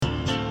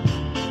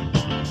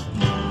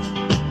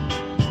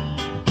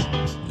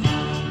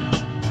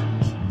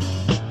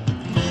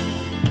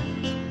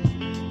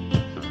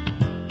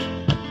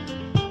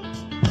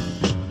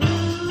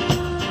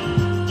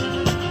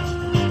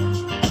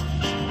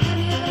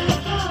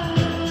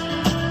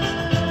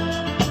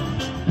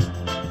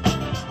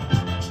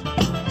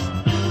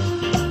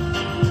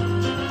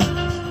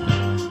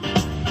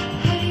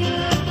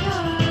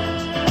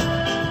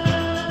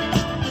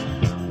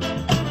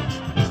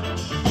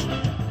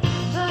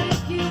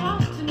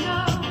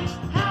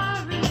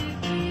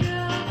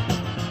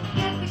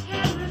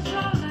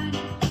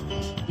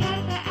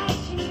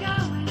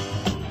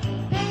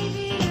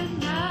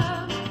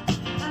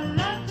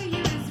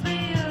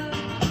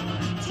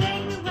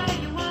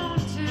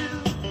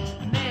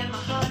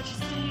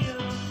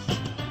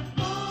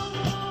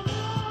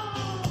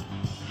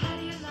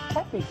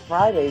Happy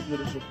Friday,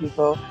 beautiful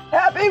people.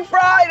 Happy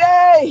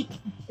Friday!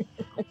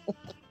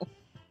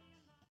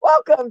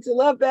 Welcome to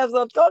LoveBabz,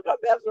 LoveTalk. I'm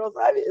Babz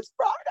Rawls-Ivy. It's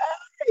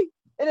Friday.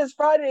 It is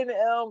Friday in the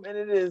Elm, and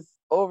it is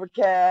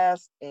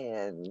overcast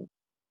and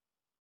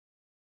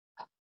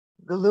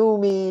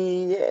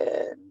gloomy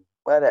and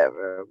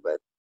whatever. But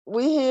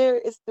we here.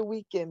 It's the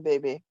weekend,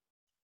 baby.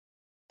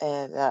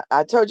 And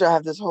I told you I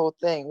have this whole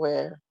thing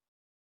where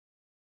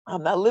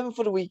I'm not living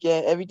for the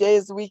weekend. Every day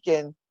is the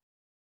weekend,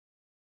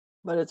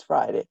 but it's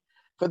Friday.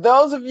 For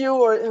those of you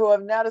who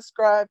have not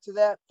ascribed to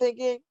that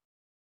thinking,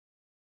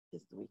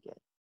 it's the weekend.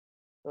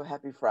 So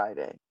happy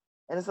Friday.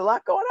 And there's a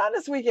lot going on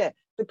this weekend.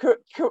 The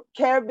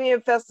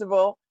Caribbean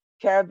Festival,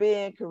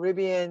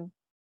 Caribbean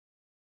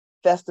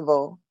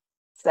Festival,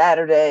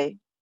 Saturday,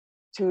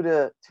 2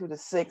 to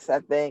 6, I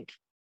think.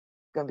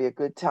 It's gonna be a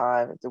good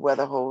time if the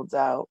weather holds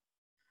out.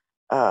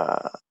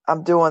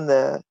 I'm doing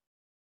the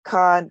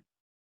Concat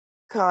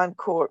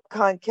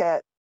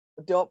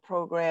adult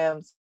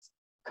programs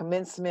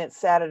commencement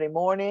Saturday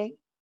morning.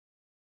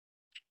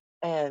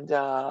 And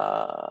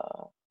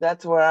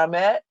that's where I'm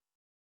at.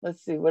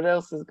 Let's see what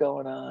else is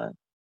going on.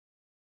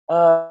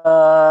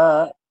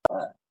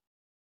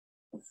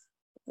 It's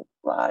a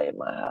fly in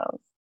my house.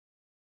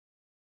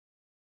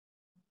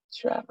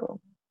 Trap them.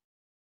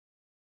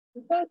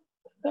 Does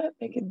that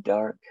make it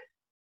dark?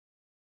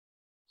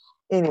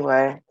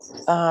 Anyway,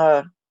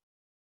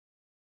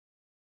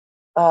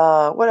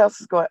 what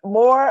else is going on?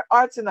 More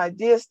arts and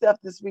idea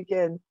stuff this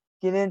weekend.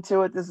 Get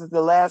into it. This is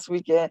the last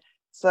weekend.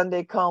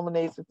 Sunday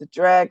culminates with the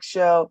drag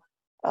show,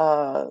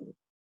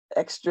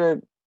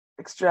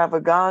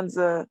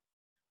 extravaganza,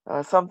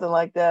 something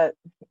like that.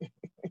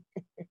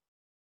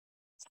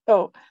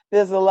 So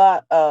there's a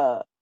lot.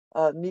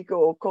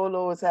 Nico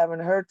Okolo is having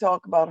her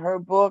talk about her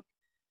book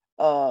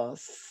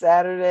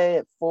Saturday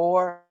at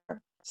 4.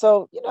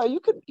 So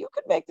you could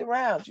make the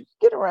rounds. You could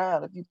get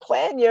around if you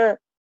plan your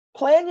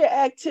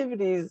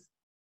activities.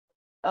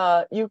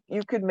 You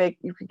could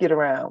get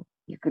around.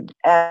 You could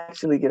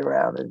actually get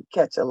around and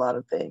catch a lot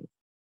of things.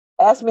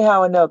 Ask me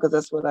how I know, because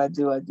that's what I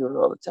do. I do it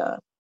all the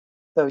time.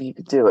 So you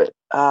could do it.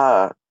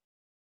 I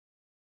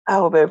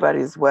hope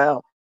everybody's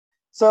well.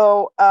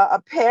 So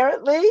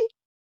apparently,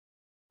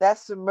 that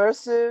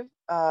submersive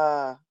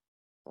the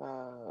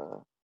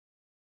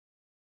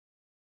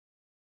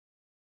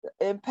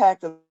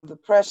impact of the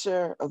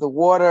pressure of the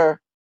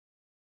water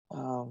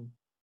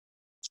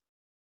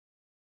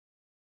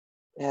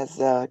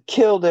has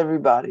killed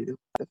everybody.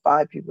 The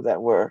 5 people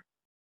that were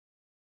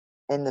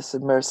in the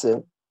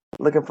submersive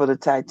looking for the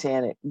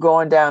Titanic,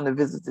 going down to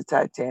visit the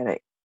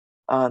Titanic,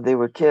 they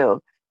were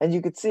killed. And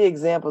you could see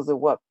examples of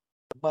what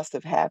must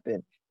have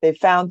happened. They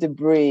found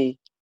debris,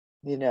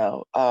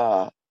 now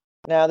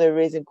they're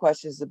raising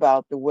questions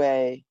about the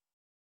way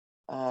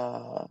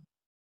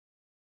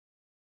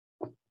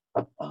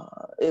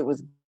it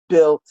was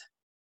built.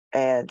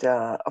 And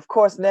of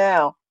course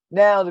now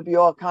there'll be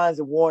all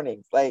kinds of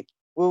warnings. Like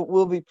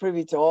we'll be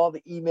privy to all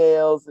the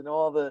emails and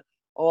all the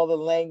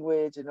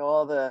language and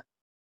all the.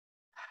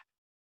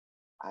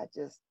 I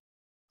just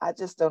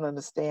don't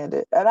understand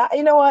it. And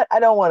you know what? I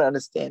don't want to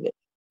understand it.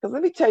 Because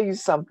let me tell you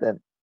something.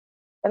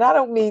 And I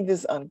don't mean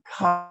this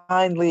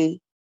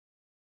unkindly.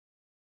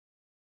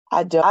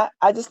 I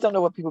just don't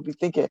know what people be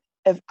thinking.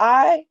 If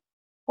I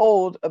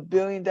hold $1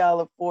 billion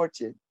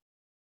fortune,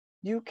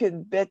 you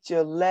can bet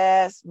your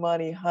last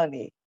money,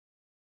 honey,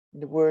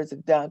 in the words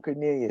of Don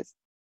Cornelius,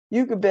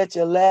 you can bet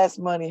your last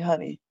money,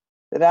 honey,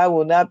 that I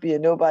will not be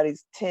in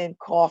nobody's tin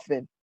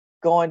coffin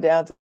going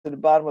down to the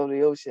bottom of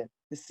the ocean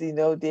to see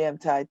no damn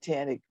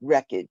Titanic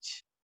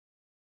wreckage.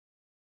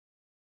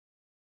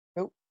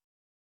 Nope.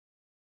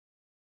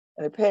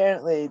 And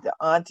apparently the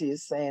auntie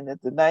is saying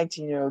that the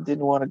 19-year-old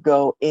didn't want to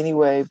go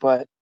anyway,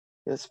 but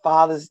it was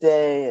Father's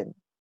Day.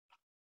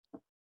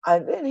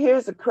 And then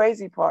here's the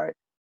crazy part.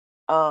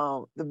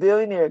 The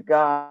billionaire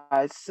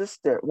guy's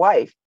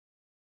wife,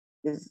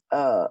 is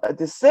a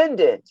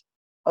descendant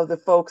of the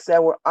folks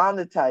that were on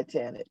the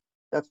Titanic.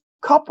 The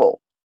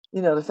couple,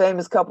 the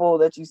famous couple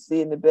that you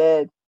see in the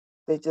bed,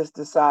 they just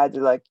decided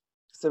to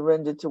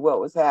surrender to what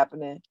was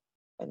happening,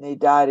 and they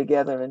die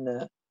together in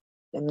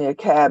their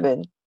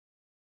cabin.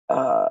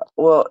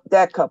 Well,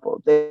 that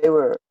couple, they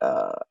were,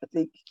 I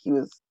think he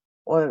was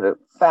one of the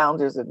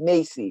founders of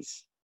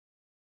Macy's.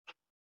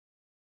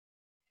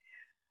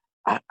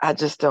 I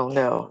just don't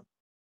know.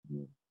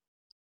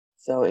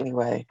 So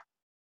anyway,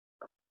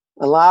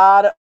 a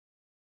lot of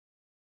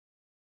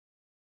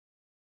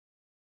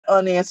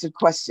unanswered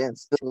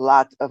questions. A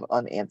lot of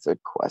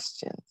unanswered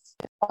questions.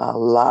 A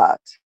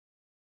lot.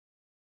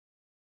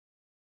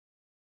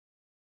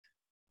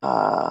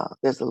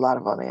 There's a lot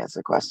of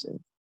unanswered questions.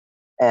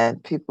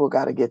 And people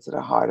got to get to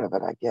the heart of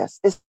it, I guess.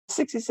 It's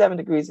 67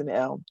 degrees in the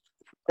Elm,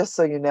 just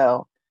so you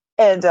know.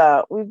 And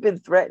we've been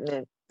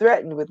threatened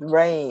with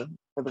rain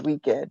for the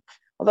weekend.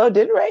 Although it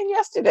didn't rain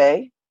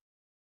yesterday.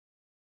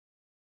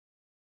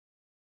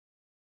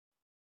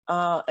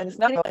 And it's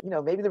not,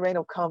 maybe the rain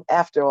will come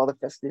after all the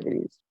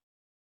festivities.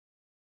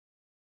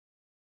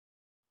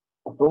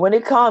 But when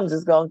it comes,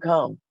 it's going to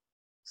come.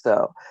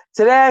 So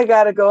today I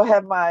got to go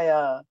have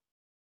my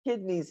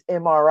kidneys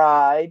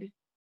MRI'd.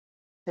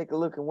 Take a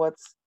look at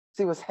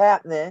see what's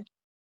happening.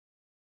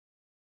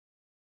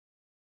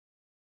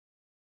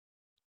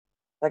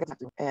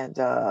 And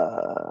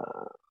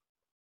I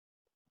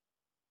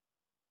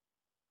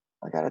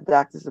got a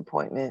doctor's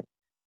appointment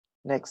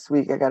next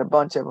week. I got a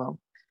bunch of them.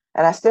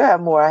 And I still have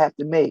more I have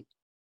to make.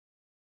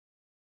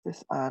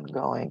 This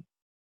ongoing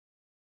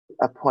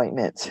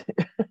appointment.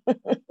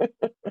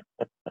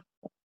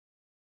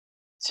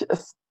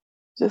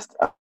 just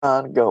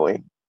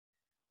ongoing.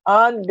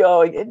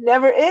 Ongoing. It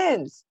never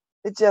ends.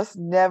 It just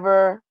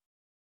never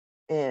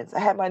ends. I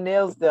had my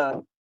nails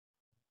done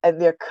and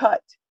they're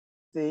cut.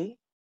 See?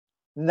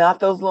 Not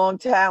those long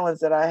talons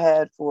that I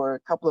had for a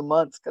couple of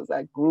months because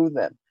I grew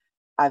them.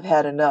 I've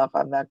had enough.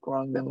 I'm not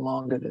growing them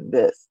longer than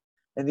this.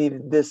 And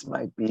even this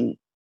might be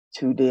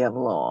too damn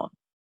long.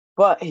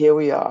 But here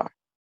we are.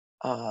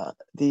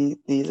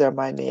 These are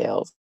my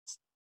nails.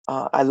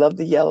 I love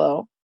the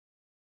yellow.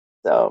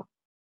 So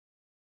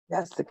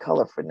that's the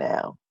color for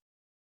now.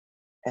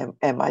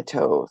 And my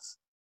toes.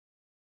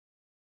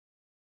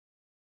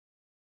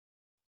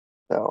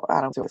 So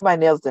I don't do my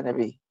nails done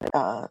every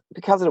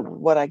because of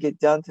what I get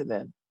done to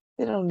them.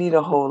 They don't need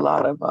a whole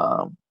lot of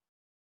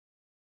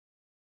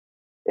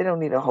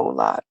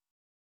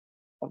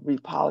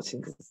repolishing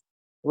because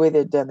the way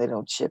they're done, they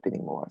don't chip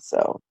anymore.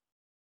 So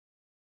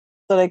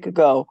they could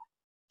go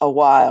a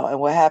while. And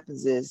what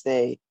happens is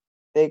they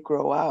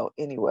grow out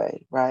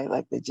anyway, right?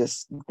 Like they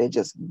just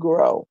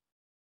grow.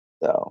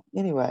 So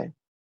anyway,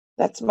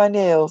 that's my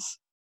nails.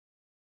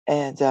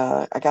 And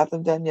I got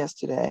them done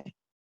yesterday.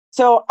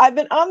 So I've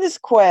been on this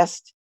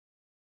quest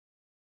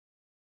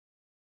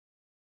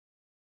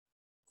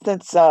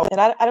since, and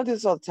I don't do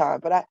this all the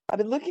time, but I've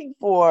been looking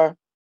for,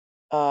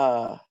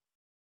 oh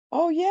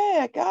yeah,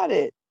 I got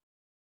it.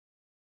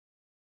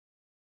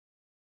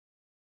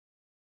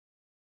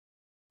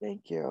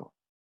 Thank you.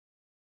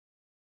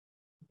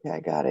 Okay,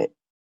 I got it.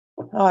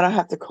 Oh, I don't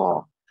have to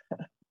call.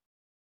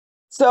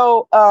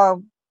 So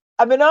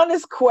I've been on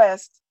this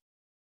quest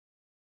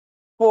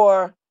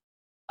for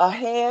a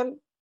ham,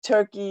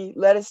 turkey,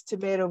 lettuce,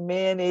 tomato,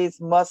 mayonnaise,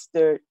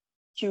 mustard,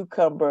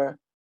 cucumber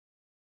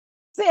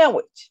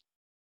sandwich.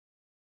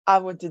 I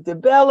went to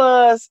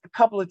DeBella's a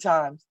couple of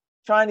times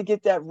trying to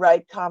get that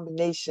right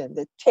combination,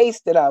 the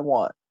taste that I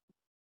want.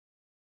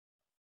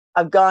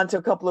 I've gone to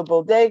a couple of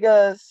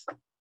bodegas.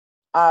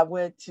 I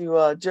went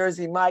to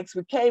Jersey Mike's.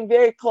 We came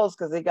very close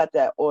because they got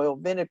that oil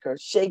vinegar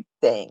shake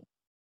thing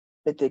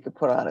that they could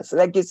put on it. So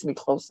that gets me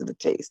close to the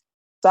taste.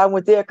 So I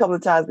went there a couple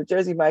of times, but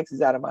Jersey Mike's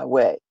is out of my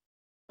way.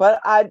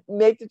 But I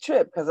make the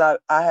trip because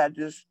I had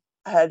this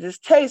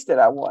taste that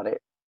I wanted.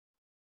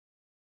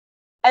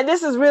 And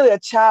this is really a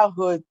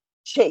childhood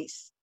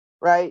chase,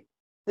 right?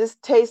 This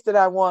taste that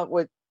I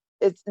want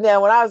it's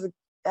now when I was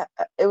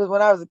it was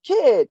when I was a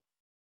kid.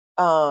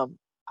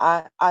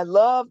 I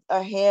loved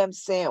a ham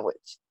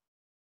sandwich.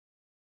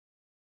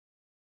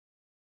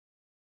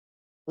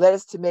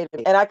 Lettuce, tomato,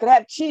 and I could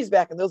have cheese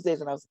back in those days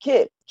when I was a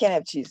kid. Can't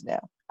have cheese now.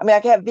 I mean, I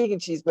can have vegan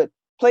cheese, but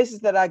places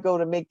that I go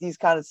to make these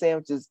kind of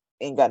sandwiches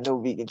ain't got no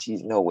vegan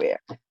cheese nowhere.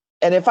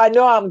 And if I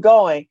know I'm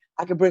going,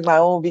 I can bring my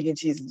own vegan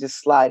cheese and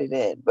just slide it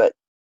in, but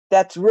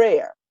that's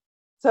rare.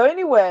 So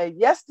anyway,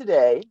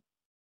 yesterday,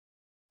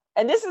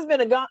 and this has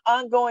been an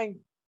ongoing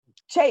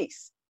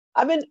chase.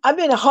 I've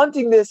been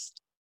hunting this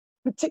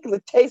particular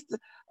taste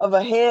of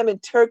a ham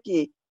and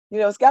turkey. You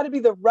know, it's got to be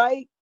the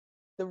right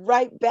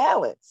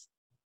balance.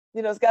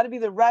 You know, it's got to be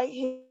the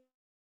right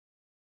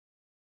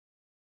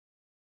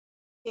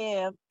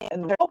ham,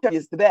 and smoked turkey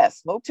is the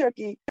best. Smoked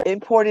turkey,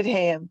 imported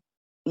ham,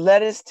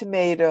 lettuce,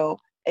 tomato,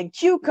 and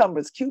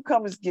cucumbers.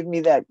 Cucumbers give me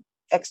that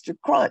extra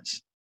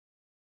crunch.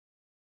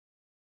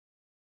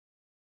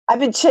 I've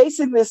been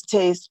chasing this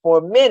taste for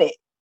a minute.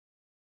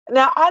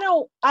 Now, I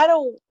don't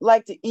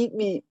like to eat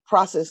meat,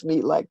 processed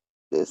meat like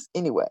this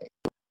anyway.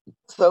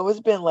 So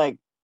it's been like,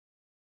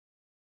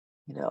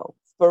 you know,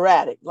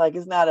 sporadic. Like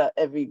it's not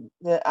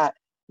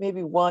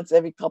maybe once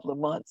every couple of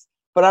months,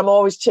 but I'm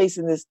always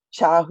chasing this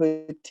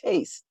childhood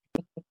taste.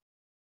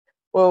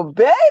 Well,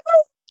 baby,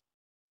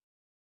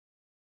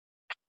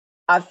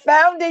 I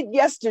found it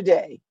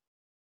yesterday.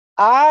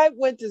 I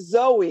went to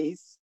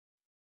Zoe's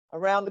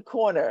around the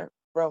corner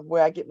from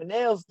where I get my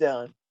nails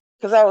done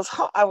because I was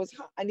hot. I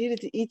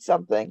needed to eat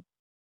something,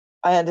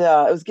 and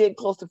it was getting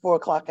close to 4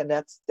 o'clock, and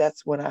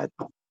that's when I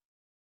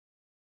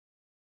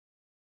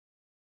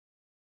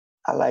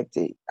like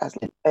to eat.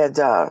 And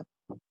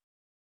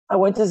I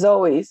went to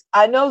Zoe's.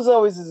 I know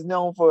Zoe's is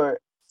known for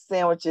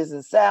sandwiches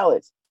and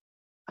salads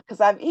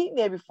because I've eaten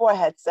there before. I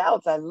had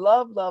salads. I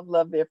love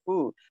their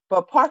food.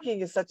 But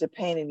parking is such a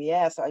pain in the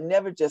ass. So I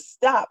never just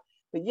stop.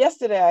 But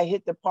yesterday I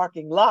hit the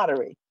parking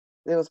lottery.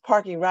 There was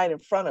parking right in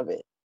front of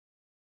it.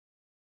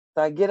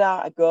 So I get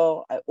out, I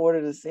go, I order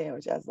the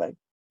sandwich. I was like,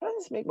 can I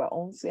just make my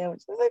own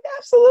sandwich? I was like,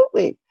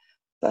 absolutely.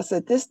 So I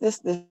said, this.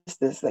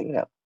 Like, you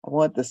know, I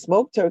want the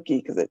smoked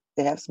turkey because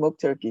they have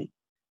smoked turkey.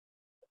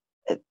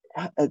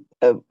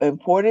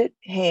 Imported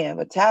ham,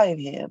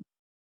 Italian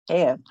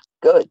ham,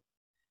 good.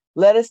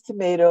 lettuce,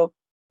 tomato,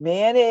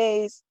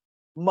 mayonnaise,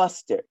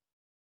 mustard.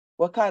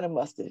 What kind of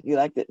mustard? You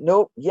like it?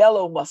 Nope,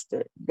 yellow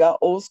mustard. You got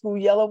old school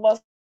yellow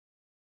mustard?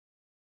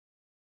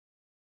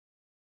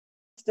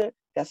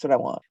 That's what I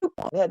want.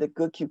 They had the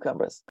good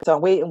cucumbers. So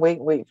I'm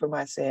waiting for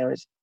my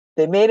sandwich.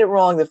 They made it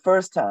wrong the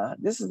first time.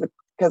 This is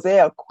because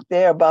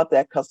they're about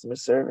that customer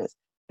service.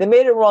 They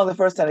made it wrong the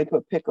first time they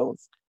put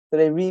pickles. So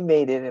they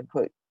remade it and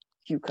put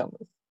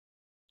cucumbers.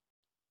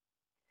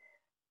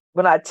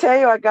 When I tell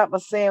you I got my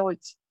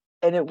sandwich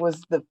and it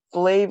was the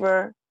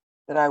flavor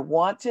that I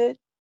wanted,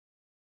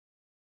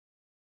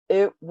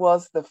 it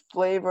was the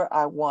flavor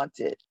I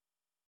wanted.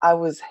 I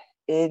was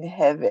in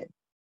heaven.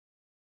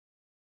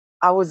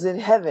 I was in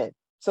heaven.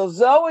 So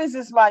Zoe's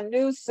is my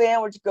new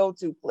sandwich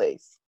go-to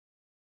place.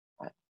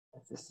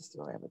 This is the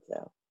story I'm gonna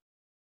tell.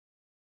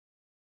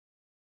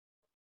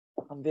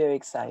 I'm very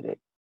excited.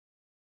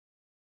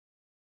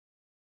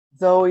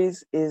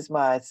 Zoe's is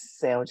my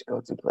sandwich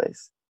go-to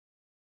place.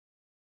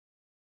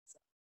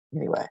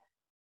 Anyway,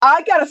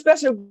 I got a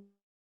special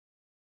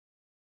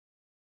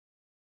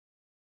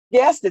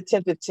guest at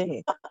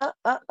 10:15.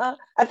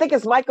 I think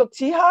it's Michael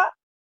Tija.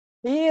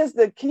 He is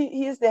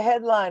the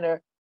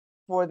headliner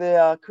for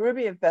the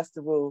Caribbean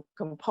Festival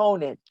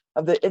component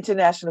of the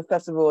International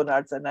Festival in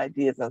Arts and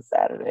Ideas on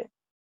Saturday.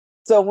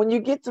 So when you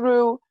get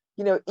through,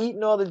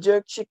 eating all the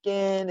jerk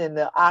chicken and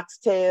the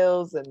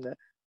oxtails and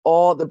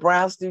all the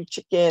brown stew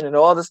chicken and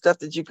all the stuff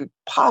that you could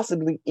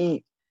possibly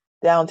eat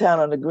downtown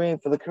on the Green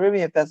for the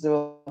Caribbean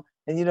Festival,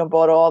 and you done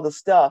bought all the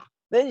stuff,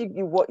 then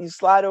you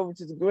slide over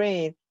to the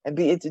Green and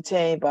be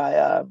entertained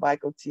by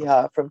Michael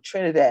Tija from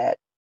Trinidad.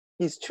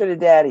 He's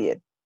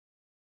Trinidadian.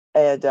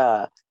 And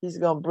he's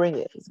gonna bring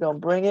it. He's gonna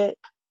bring it,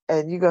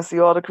 and you're gonna see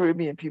all the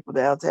Caribbean people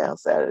downtown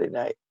Saturday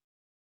night.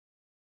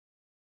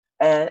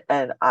 And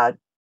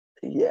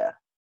yeah,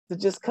 to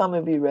just come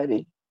and be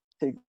ready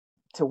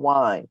to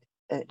wind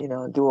and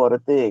and do all the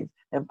things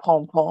and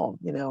pom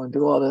and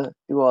do all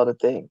the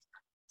things.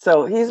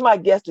 So he's my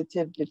guest at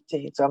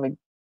 10:15. So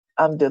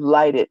I'm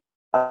delighted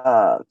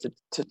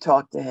to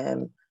talk to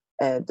him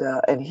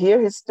and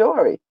hear his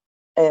story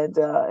and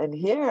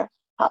hear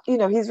how,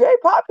 he's very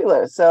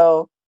popular.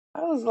 So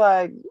I was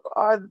like,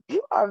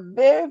 you are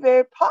very,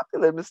 very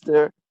popular,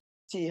 Mr.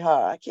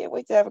 Tija. I can't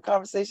wait to have a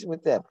conversation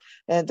with them.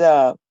 And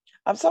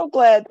I'm so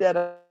glad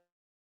that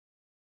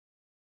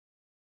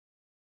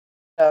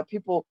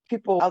people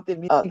out there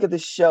think of the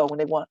show when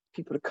they want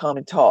people to come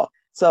and talk.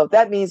 So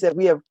that means that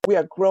we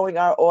are growing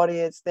our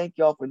audience. Thank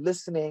y'all for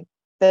listening.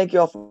 Thank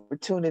y'all for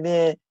tuning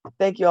in.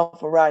 Thank y'all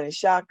for riding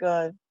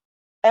shotgun.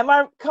 Am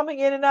I coming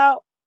in and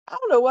out? I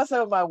don't know what's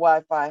up with my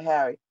Wi-Fi,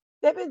 Harry.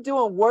 They've been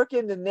doing work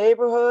in the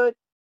neighborhood.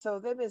 So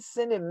they've been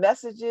sending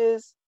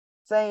messages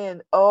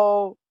saying,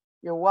 oh,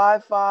 your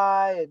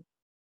Wi-Fi, and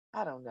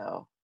I don't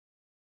know.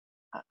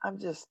 I'm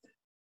just,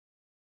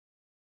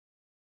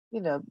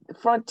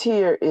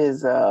 Frontier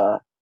is I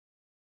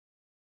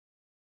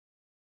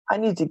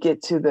need to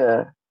get to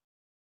the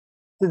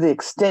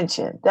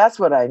extension. That's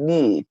what I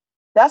need.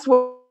 That's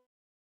what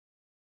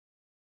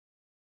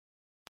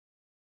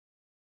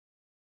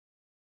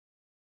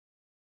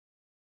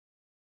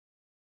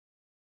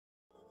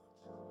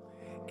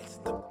It's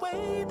the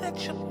way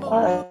that you move.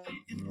 all right.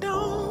 And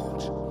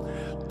don't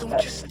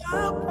you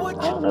stop what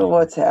I you're don't know doing.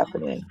 what's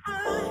happening.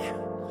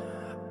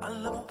 I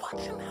love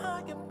watching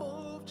how you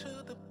move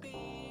to the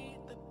beat,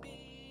 the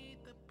beat,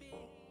 the beat.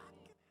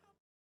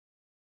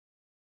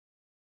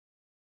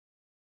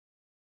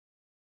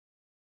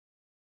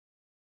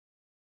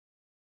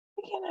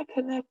 Why can't I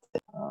connect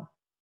it? Oh.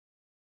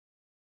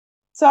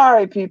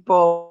 Sorry,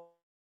 people.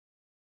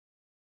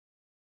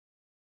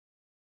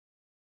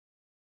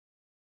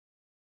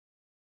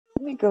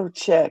 Let me go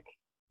check.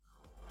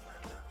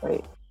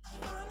 Wait.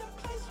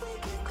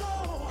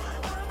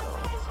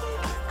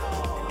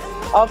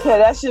 Okay,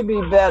 that should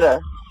be better.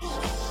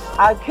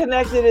 I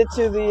connected it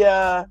to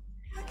the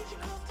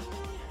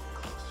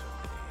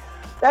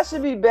that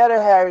should be better,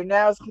 Harry.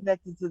 Now it's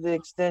connected to the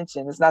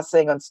extension. It's not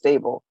saying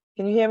unstable.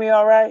 Can you hear me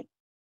all right?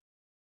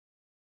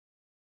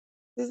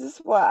 This is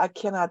why I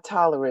cannot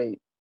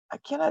tolerate. I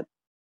cannot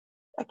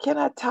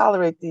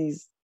tolerate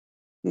these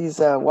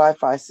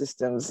Wi-Fi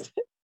systems.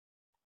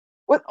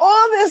 With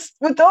all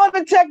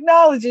the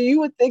technology, you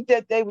would think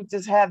that they would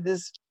just have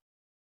this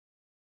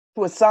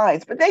to a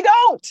science, but they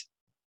don't.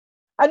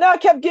 I know I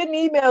kept getting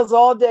emails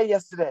all day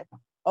yesterday.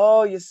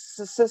 Oh, your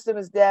system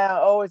is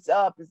down. Oh, it's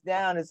up. It's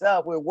down. It's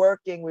up. We're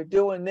working. We're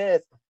doing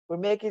this. We're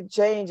making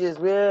changes.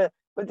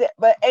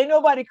 But ain't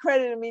nobody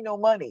crediting me no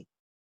money.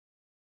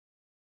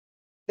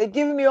 They're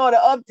giving me all the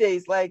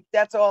updates like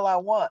that's all I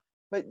want,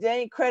 but they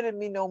ain't crediting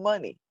me no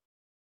money.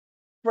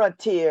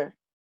 Frontier.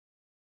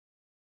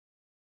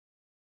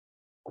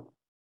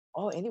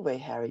 Oh, anyway,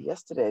 Harry,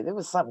 yesterday there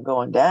was something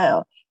going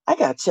down. I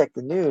gotta check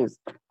the news.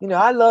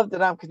 I love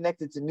that I'm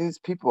connected to news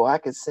people. I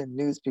can send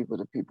news people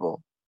to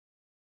people.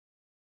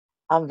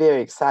 I'm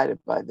very excited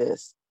by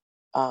this.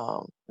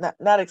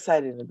 Not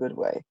excited in a good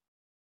way.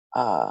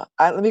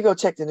 Let me go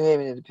check the New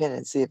Haven Independent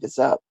and see if it's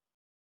up.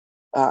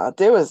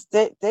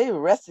 They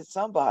arrested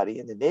somebody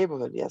in the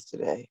neighborhood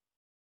yesterday,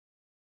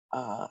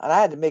 and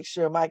I had to make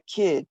sure my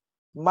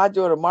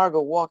daughter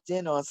Margot, walked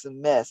in on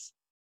some mess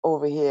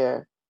over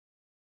here,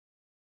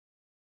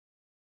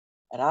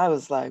 and I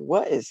was like,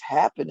 "What is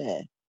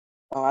happening?"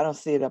 Oh, I don't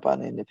see it up on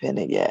the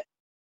Independent yet.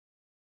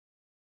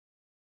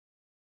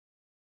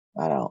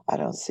 I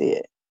don't see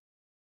it.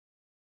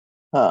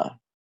 Huh.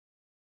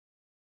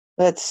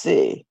 Let's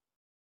see.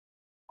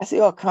 I see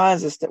all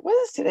kinds of stuff. What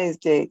is today's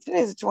date?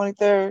 Today's the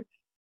 23rd.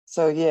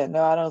 So yeah,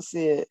 no, I don't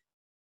see it.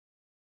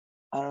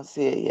 I don't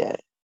see it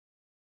yet.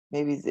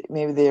 Maybe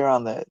they're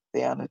on the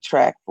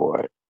track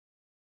for it.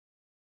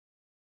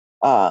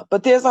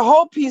 But there's a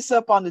whole piece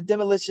up on the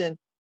demolition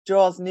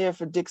draws near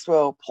for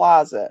Dixwell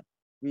Plaza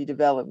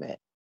redevelopment.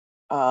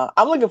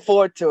 I'm looking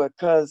forward to it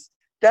because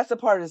that's a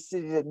part of the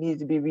city that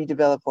needs to be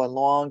redeveloped for a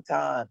long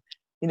time.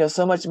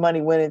 So much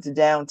money went into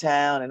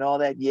downtown and all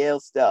that Yale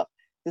stuff.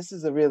 This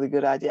is a really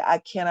good idea. I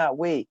cannot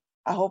wait.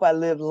 I hope I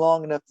live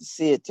long enough to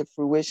see it to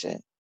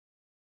fruition.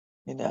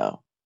 You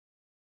know,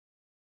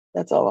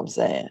 that's all I'm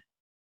saying.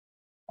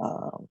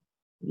 Um,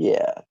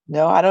 yeah,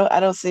 no, I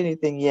don't see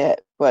anything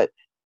yet. But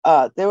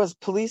there was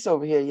police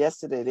over here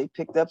yesterday. They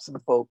picked up some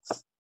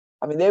folks.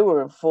 I mean, they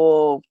were in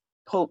full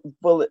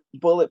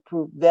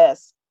bulletproof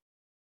vests,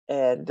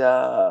 and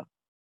there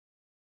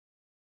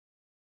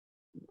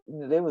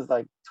was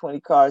like 20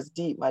 cars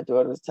deep. My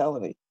daughter was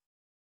telling me.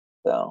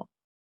 So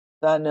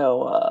I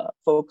know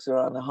folks are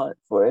on the hunt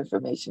for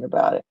information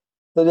about it.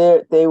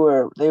 So they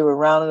were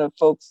rounding up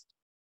folks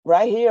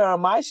right here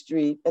on my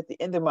street, at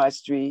the end of my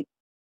street,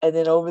 and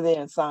then over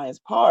there in Science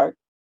Park,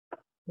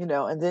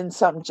 and then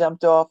something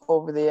jumped off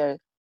over there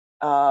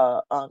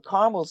on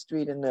Carmel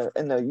Street in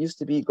the used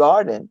to be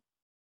garden.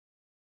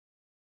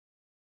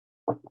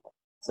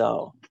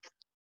 So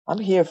I'm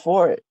here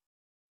for it.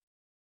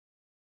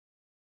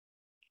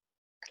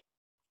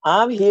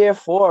 I'm here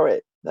for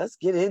it. Let's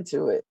get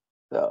into it.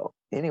 So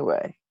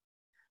anyway,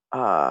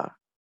 uh,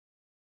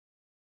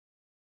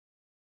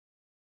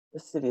 the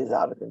city is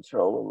out of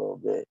control a little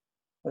bit,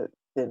 but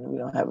then we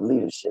don't have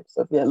leadership.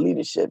 So if we had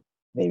leadership,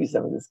 maybe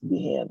some of this can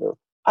be handled.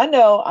 I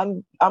know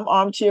I'm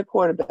armchair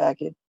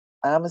quarterbacking.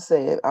 I'm gonna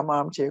say it. I'm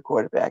armchair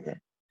quarterbacking,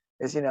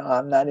 because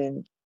I'm not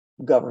in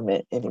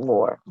government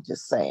anymore. I'm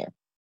just saying.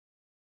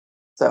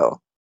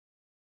 So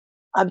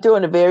I'm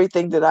doing the very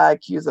thing that I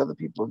accuse other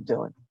people of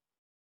doing.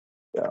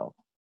 So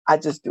I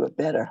just do it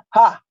better.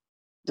 Ha!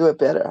 Do it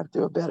better. I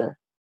do it better.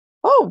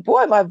 Oh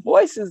boy, my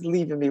voice is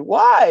leaving me.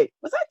 Why?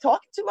 Was I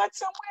talking too much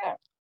somewhere?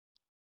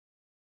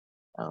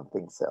 I don't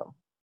think so.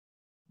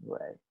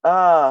 Anyway.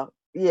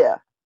 Yeah.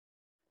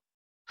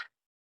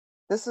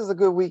 This is a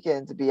good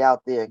weekend to be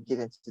out there and get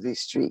into these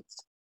streets.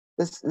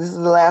 This is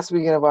the last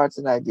weekend of Arts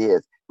and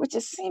Ideas, which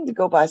just seemed to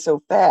go by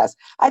so fast.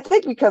 I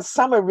think because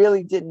summer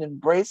really didn't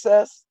embrace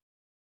us.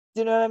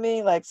 Do you know what I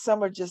mean? Like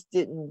summer just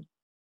didn't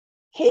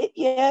hit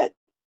yet.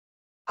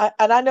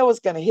 And I know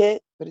it's gonna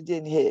hit, but it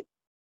didn't hit.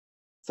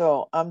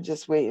 So I'm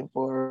just waiting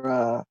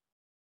for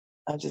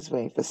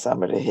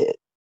summer to hit.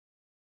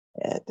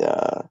 And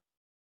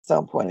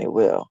some point it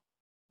will.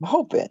 I'm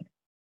hoping.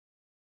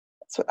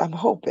 That's what I'm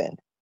hoping,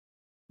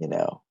 you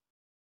know.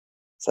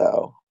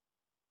 So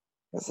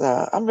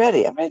I'm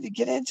ready. I'm ready to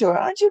get into it.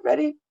 Aren't you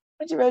ready?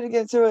 Aren't you ready to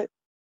get into it?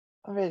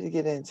 I'm ready to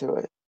get into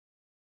it.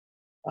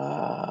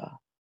 Uh,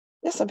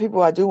 there's some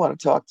people I do want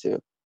to talk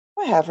to.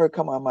 I have her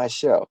come on my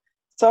show.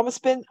 So I'm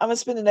gonna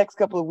spend the next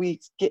couple of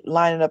weeks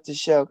lining up the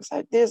show,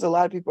 because there's a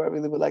lot of people I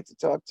really would like to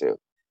talk to.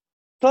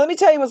 So let me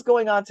tell you what's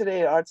going on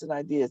today at Arts and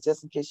Ideas,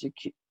 just in case you're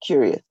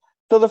curious.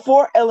 So the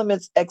Four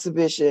Elements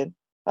exhibition,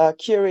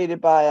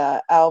 curated by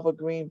Alva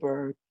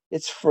Greenberg,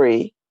 it's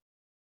free.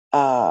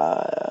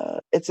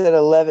 It's at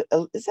 11.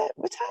 Is that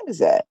what time is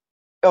that?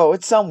 Oh,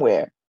 it's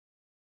somewhere.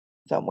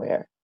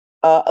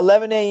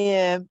 11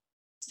 a.m.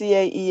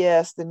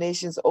 CAES, the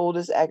nation's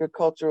oldest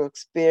agricultural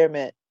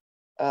experiment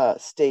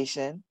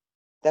station.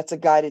 That's a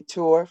guided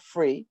tour,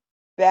 free.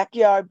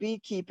 Backyard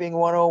Beekeeping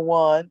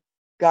 101,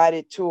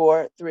 guided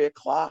tour, 3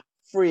 o'clock,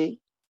 free.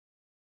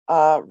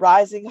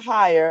 Rising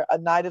Higher, A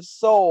Night of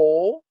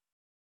Soul,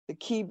 the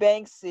Key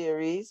Bank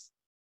series,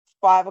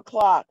 5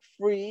 o'clock,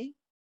 free.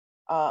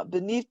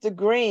 Beneath the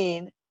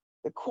Green,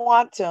 the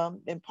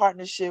Quantum, in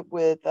partnership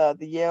with the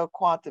Yale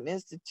Quantum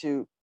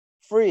Institute,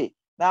 free.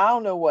 Now, I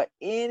don't know what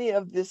any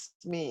of this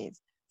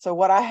means. So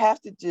what I have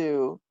to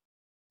do,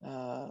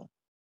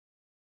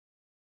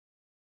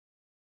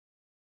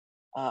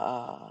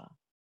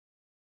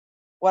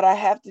 what I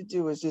have to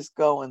do is just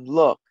go and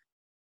look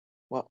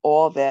what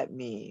all that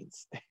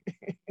means.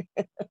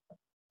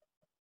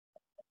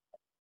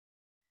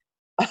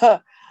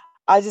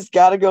 I just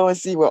got to go and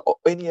see what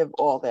any of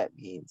all that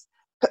means.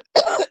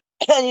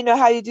 And you know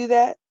how you do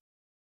that?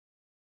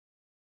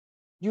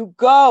 You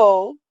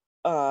go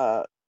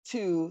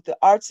to the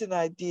Arts and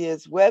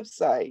Ideas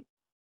website,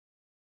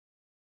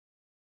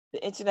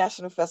 the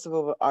International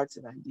Festival of Arts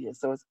and Ideas.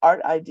 So it's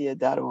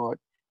artidea.org.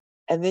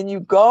 And then you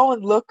go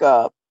and look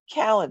up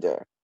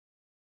calendar,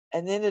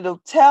 and then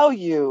it'll tell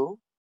you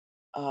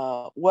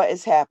what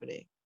is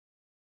happening.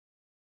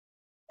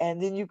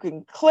 and then you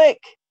can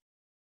click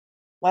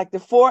like the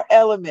Four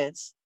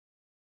Elements,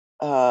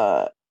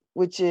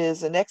 which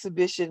is an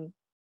exhibition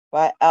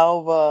by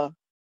Alva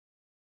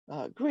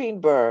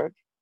Greenberg,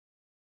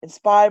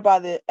 inspired by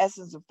the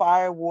essence of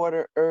fire,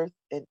 water, earth,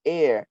 and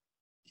air.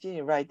 She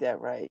didn't write that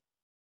right.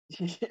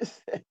 She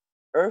just said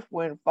earth,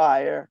 wind,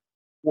 fire,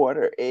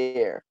 water,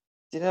 air.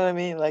 Do you know what I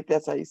mean? Like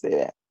that's how you say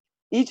that.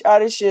 Each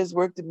artist shares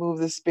work to move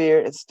the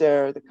spirit and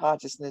stir the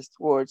consciousness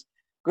towards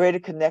greater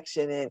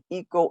connection and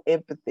eco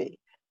empathy.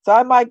 So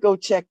I might go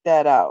check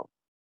that out.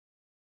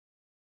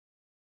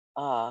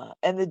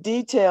 And the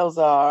details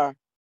are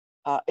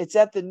it's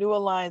at the New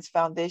Alliance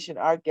Foundation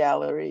Art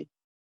Gallery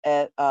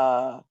at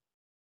uh,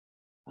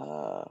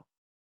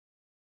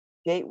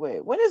 Gateway.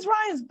 When is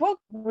Ryan's book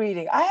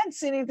reading? I hadn't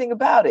seen anything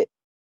about it.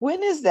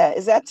 When is that?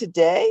 Is that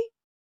today?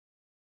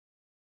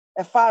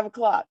 At 5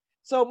 o'clock.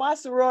 So my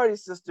sorority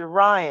sister,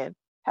 Ryan,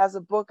 has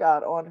a book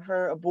out on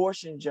her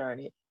abortion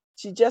journey.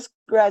 She just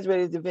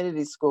graduated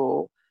divinity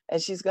school,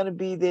 and she's going to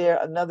be there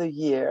another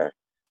year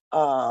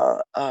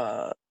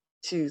to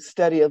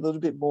study a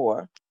little bit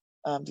more,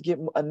 to get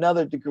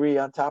another degree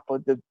on top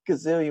of the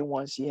gazillion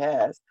ones she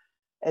has.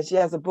 And she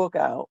has a book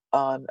out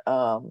on,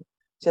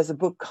 she has a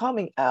book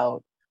coming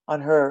out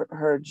on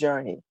her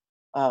journey,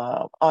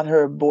 on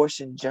her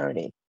abortion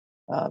journey.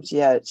 She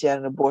had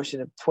an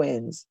abortion of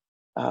twins,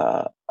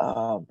 and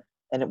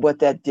what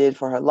that did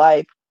for her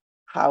life,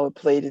 how it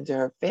played into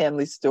her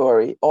family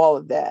story, all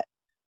of that.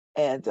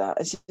 And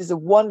she's a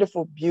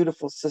wonderful,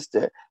 beautiful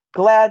sister.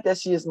 Glad that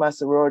she is my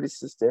sorority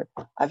sister.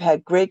 I've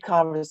had great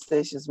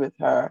conversations with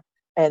her,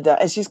 and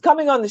she's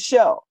coming on the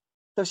show,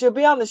 so she'll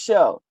be on the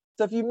show.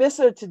 So if you miss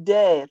her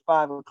today at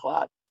 5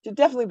 o'clock, she'll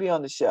definitely be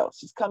on the show.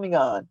 She's coming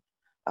on.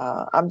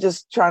 I'm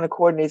just trying to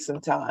coordinate some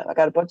time. I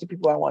got a bunch of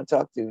people I want to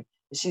talk to, and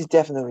she's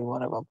definitely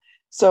one of them.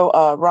 So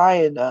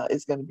Ryan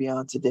is going to be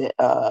on today.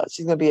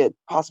 She's going to be at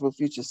Possible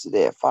Futures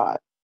today at 5.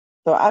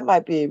 So I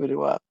might be able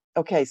to,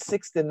 okay,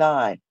 6 to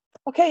 9.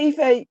 Okay,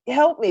 Ife,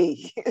 help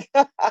me.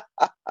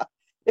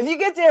 If you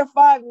get there at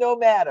 5, no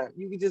matter.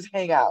 You can just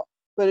hang out.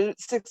 But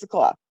it's 6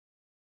 o'clock.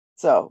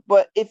 So,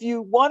 but if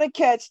you want to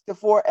catch the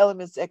Four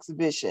Elements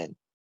exhibition,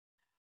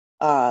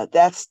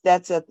 that's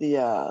at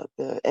the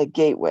at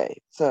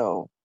Gateway.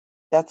 So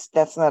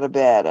that's not a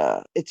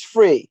bad, it's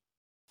free.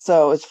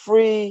 So it's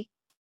free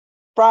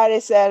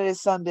Friday, Saturday,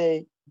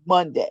 Sunday,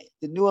 Monday,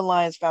 the New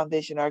Alliance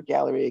Foundation Art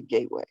Gallery at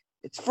Gateway.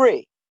 It's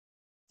free.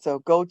 So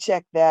go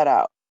check that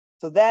out.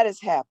 So that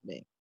is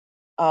happening.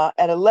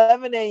 At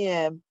 11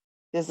 a.m.,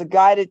 there's a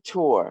guided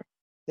tour,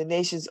 the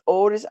nation's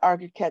oldest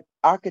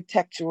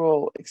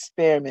architectural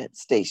experiment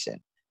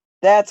station.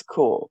 That's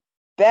cool.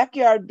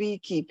 Backyard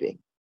beekeeping,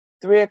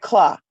 3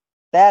 o'clock.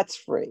 That's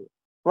free.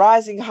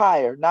 Rising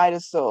Higher, Night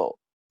of Soul.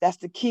 That's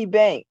the Key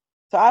Bank.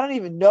 So I don't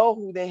even know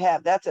who they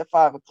have. That's at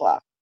 5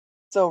 o'clock.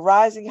 So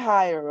Rising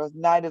Higher of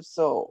Night of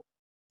Soul.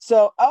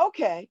 So,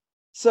 okay.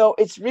 So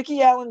it's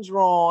Ricky Allen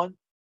Drawn,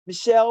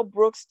 Michelle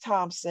Brooks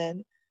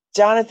Thompson,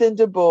 Jonathan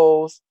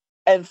DuBose,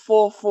 and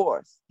Full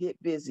Force, Get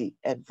Busy,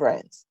 and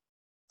Friends.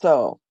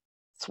 So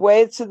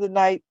Sway to the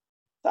Night.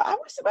 So I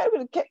wish somebody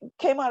would have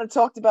came out and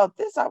talked about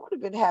this. I would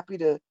have been happy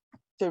to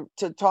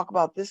talk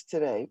about this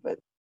today, but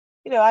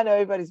I know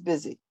everybody's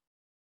busy.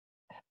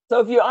 So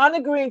if you're on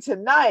the green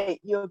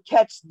tonight, you'll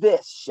catch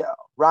this show,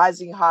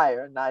 Rising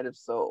Higher, Night of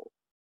Soul.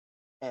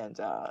 And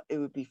it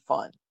would be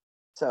fun.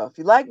 So if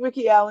you like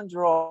Ricky Allen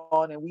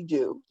Drawn, and we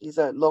do, he's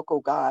a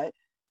local guy,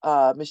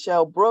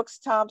 Michelle Brooks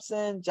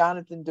Thompson,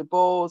 Jonathan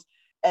DuBose,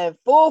 and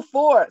Full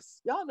Force.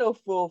 Y'all know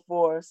Full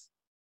Force,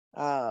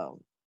 and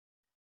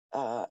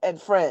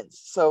Friends.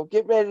 So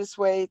get ready to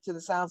sway to the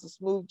sounds of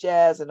smooth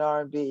jazz and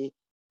R&B,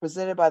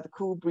 presented by the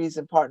Cool Breeze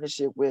in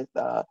partnership with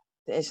the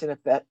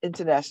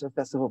International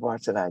Festival of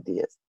Arts and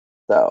Ideas.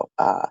 So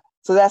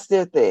that's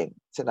their thing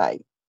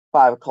tonight,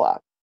 5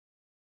 o'clock.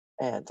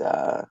 And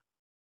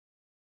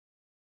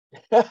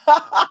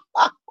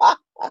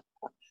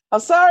I'm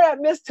sorry I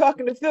missed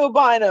talking to Phil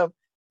Bynum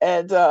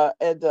and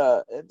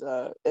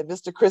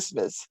Mr.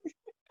 Christmas,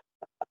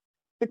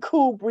 the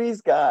Cool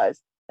Breeze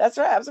guys. That's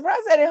right. I'm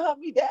surprised they didn't hunt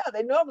me down.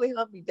 They normally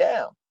hunt me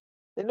down.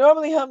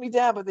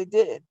 But they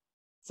didn't.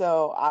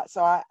 So I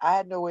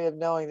had no way of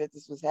knowing that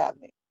this was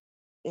happening.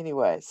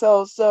 Anyway,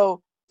 so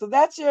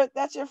that's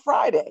your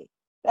Friday.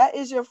 That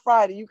is your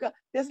Friday.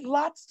 There's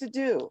lots to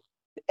do,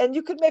 and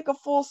you could make a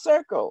full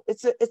circle.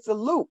 It's a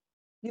loop.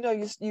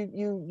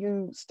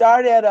 You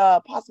start at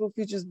a Possible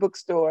Futures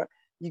bookstore.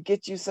 You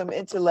get you some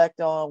intellect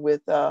on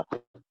with my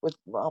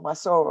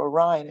soror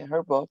Ryan and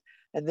her book,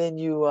 and then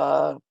you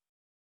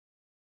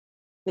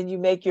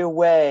make your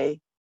way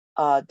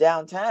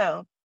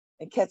downtown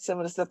and catch some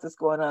of the stuff that's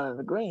going on in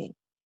the green.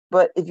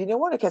 But if you don't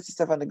want to catch the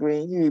stuff on the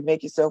green, you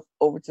make yourself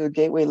over to the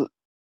Gateway,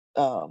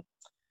 the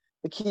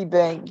Key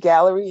Bank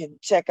Gallery, and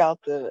check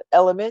out the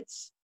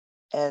elements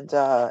and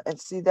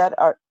see that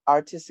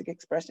artistic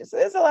expression. So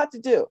there's a lot to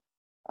do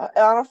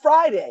on a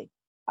Friday.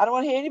 I don't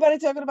want to hear anybody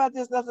talking about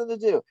there's nothing to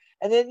do.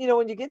 And then,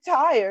 when you get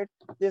tired,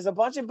 there's a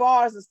bunch of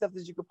bars and stuff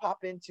that you could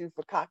pop into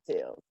for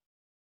cocktails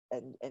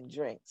and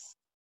drinks.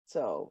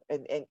 So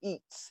and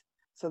eats.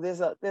 So there's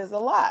a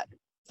lot.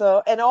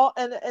 So and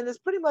it's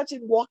pretty much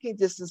in walking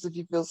distance if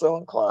you feel so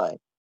inclined.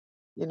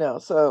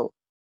 So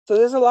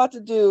there's a lot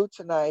to do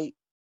tonight.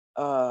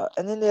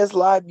 And then there's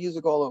live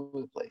music all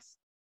over the place.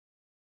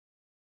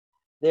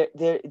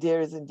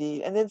 There is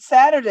indeed. And then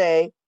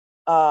Saturday,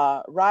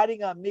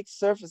 riding on mixed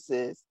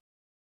surfaces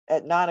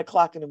at 9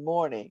 o'clock in the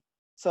morning.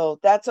 So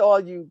that's all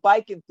you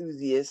bike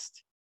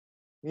enthusiasts,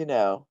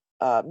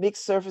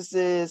 mixed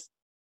surfaces,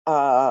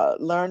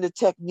 learn the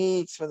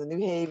techniques from the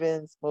New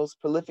Haven's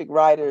most prolific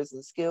writers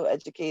and skill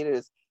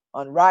educators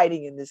on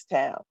riding in this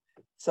town.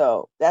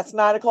 So that's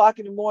 9 o'clock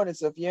in the morning.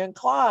 So if you're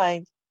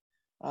inclined,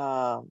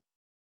 the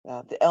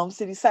Elm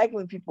City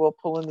cycling people are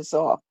pulling this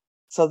off.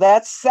 So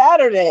that's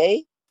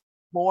Saturday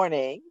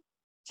morning,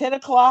 10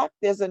 o'clock.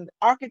 There's an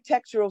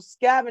architectural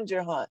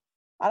scavenger hunt.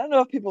 I don't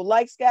know if people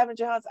like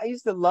scavenger hunts. I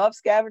used to love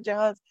scavenger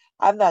hunts.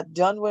 I've not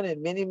done one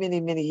in many,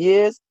 many, many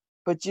years,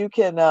 but you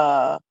can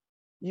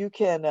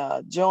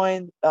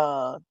join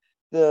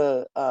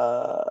the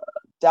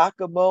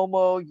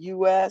DACAMOMO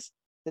US,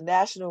 the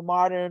National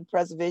Modern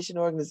Preservation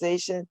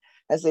Organization,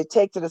 as they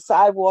take to the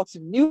sidewalks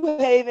of New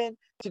Haven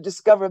to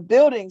discover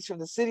buildings from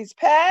the city's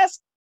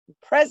past and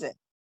present.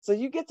 So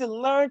you get to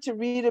learn to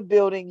read a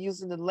building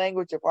using the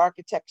language of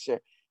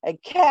architecture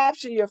and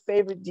capture your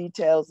favorite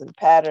details and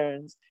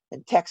patterns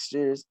and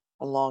textures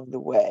along the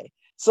way.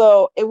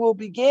 So it will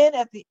begin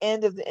at the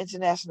end of the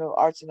International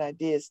Arts and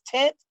Ideas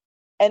tent,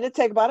 and it'll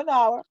take about an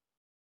hour.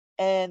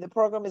 And the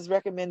program is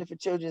recommended for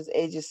children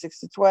ages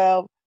 6 to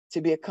 12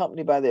 to be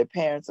accompanied by their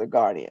parents or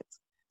guardians.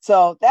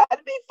 So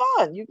that'd be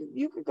fun.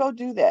 You could go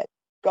do that.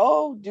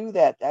 Go do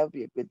that. That would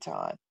be a good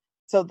time.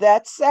 So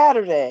that's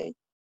Saturday.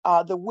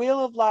 The Wheel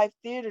of Life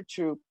Theater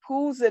Troupe,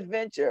 Pooh's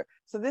Adventure.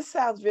 So this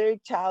sounds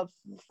very child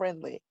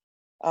friendly.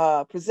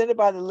 Presented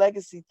by the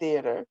Legacy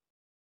Theater.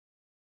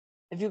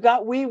 If you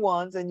got wee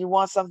ones and you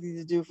want something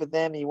to do for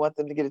them and you want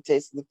them to get a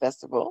taste of the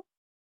festival,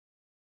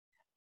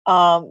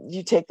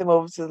 you take them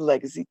over to the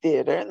Legacy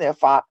Theater and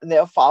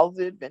they'll follow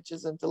the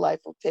adventures and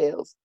delightful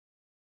tales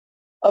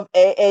of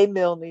A.A.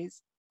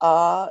 Milne's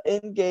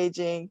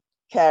engaging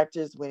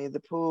characters: Winnie the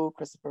Pooh,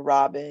 Christopher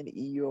Robin,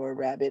 Eeyore,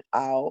 Rabbit,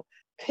 Owl,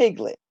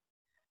 Piglet.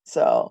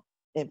 So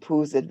in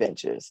Pooh's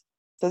Adventures.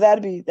 So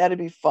that'd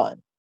be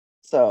fun.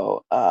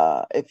 So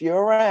if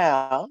you're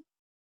around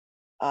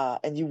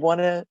and you want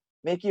to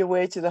make your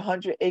way to the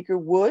 100-Acre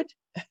Wood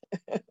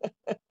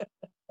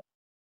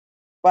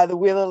by the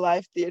Wheel of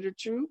Life Theater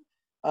Troupe,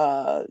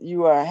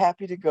 you are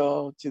happy to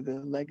go to the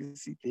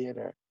Legacy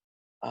Theater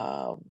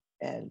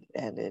and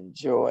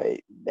enjoy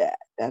that.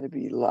 That'd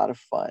be a lot of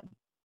fun.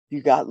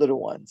 You got little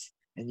ones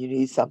and you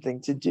need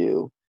something to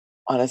do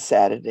on a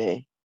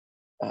Saturday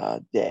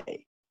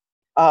day.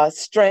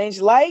 Strange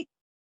Light,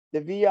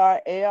 the VR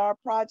AR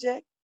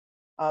project.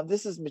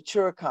 This is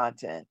mature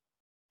content,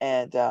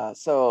 and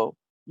so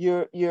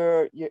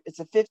it's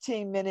a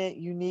 15-minute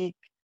unique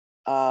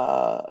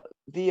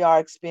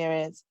VR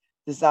experience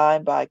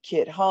designed by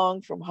Kit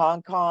Hung from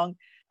Hong Kong,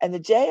 and the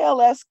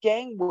JLS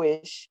Gang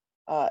Wish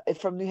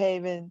from New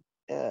Haven.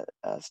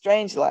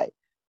 Strange Light,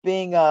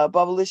 being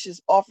Bubblicious,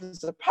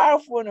 offers a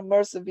powerful and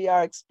immersive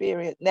VR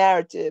experience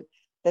narrative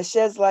that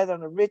sheds light on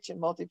the rich and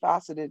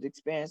multifaceted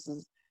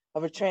experiences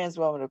of a trans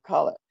woman of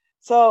color.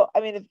 So, I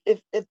mean, if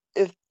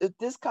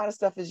this kind of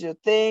stuff is your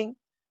thing,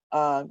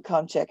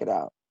 come check it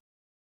out.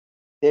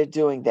 They're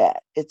doing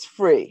that. It's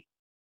free.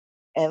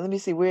 And let me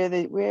see, where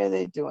are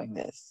they doing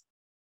this?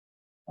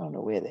 I don't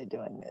know where they're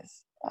doing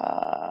this.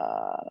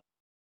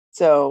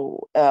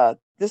 So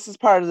this is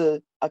part of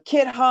the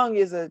Kit Hung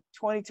is a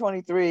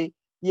 2023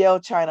 Yale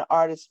China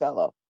Artist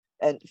Fellow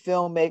and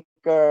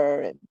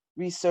filmmaker and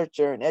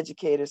researcher and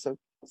educator. So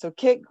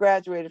Kit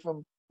graduated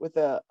with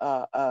a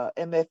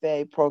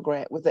MFA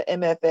program, with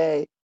an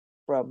MFA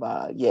from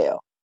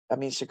Yale. I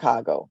mean,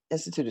 Chicago,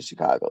 Institute of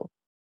Chicago.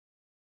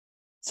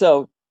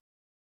 So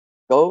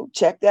go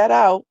check that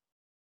out.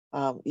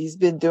 He's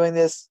been doing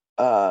this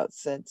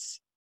since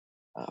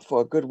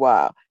for a good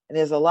while. And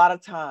there's a lot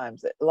of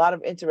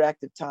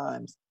interactive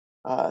times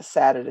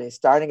Saturday,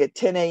 starting at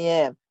 10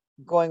 a.m.,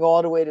 going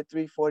all the way to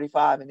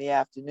 3:45 in the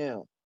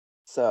afternoon.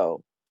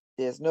 So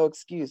there's no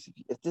excuse.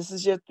 If this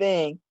is your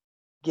thing,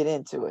 get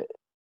into it.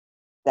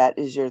 That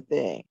is your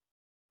thing.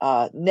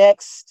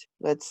 Next,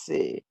 let's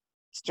see.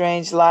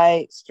 Strange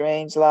Light.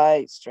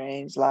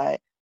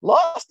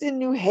 Lost in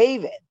New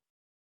Haven.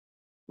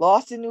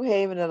 Lost in New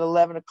Haven at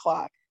 11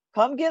 o'clock.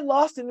 Come get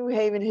lost in New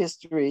Haven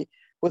history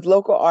with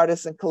local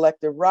artist and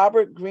collector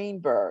Robert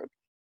Greenberg.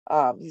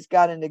 He's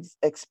got an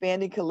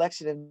expanding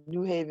collection of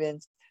New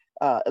Haven's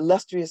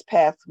illustrious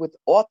past with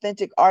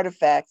authentic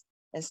artifacts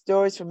and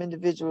stories from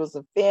individuals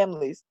and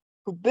families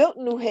who built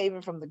New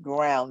Haven from the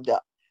ground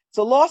up.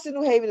 So Lost in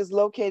New Haven is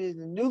located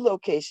in a new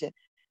location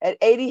at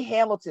 80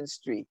 Hamilton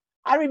Street.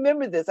 I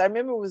remember this. I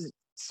remember it was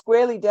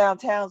squarely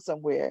downtown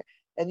somewhere,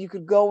 and you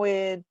could go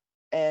in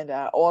and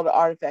all the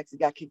artifacts, he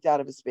got kicked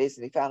out of his space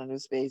and he found a new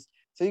space.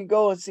 So you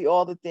go and see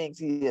all the things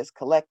he has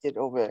collected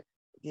over,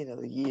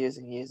 the years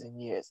and years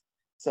and years.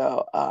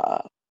 So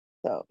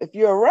if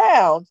you're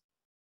around,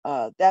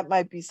 that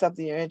might be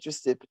something you're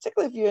interested,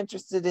 particularly if you're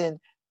interested in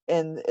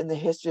the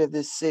history of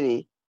this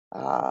city,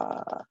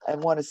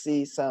 and want to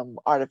see some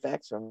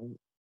artifacts from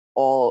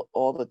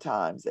all the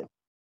times that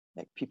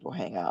people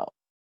hang out.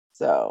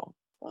 So,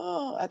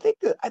 I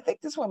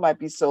think this one might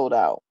be sold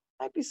out.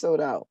 Might be sold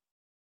out.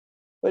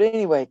 But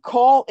anyway,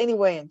 call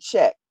anyway and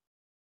check.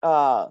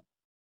 Uh,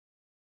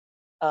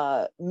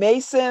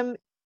 Mason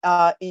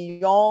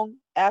Young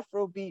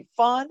Afrobeat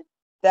Fun.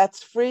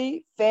 That's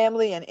free,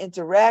 family, and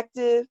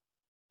interactive.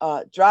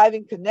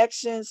 Driving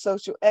Connection,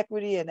 Social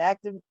Equity and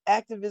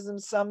Activism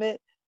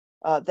Summit.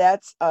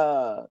 That's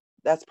part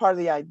of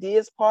the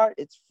ideas part.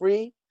 It's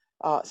free.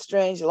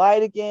 Strange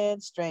Light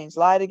Again, Strange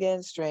Light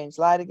Again, Strange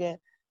Light Again.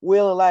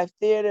 Wheel of Life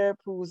Theater,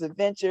 Pooh's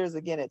Adventures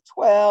again at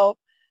 12.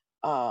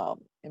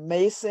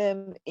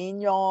 Mason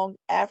Inyong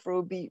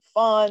Afrobeat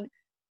Fun.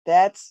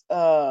 That's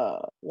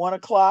 1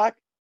 o'clock.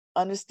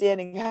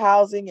 Understanding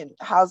Housing and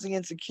Housing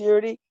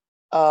Insecurity.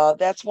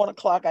 That's 1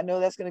 o'clock. I know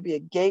that's going to be a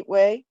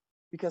gateway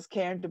because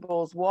Karen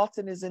DeBose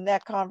Walton is in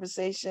that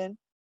conversation.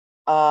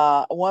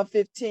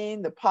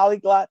 1:15, the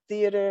Polyglot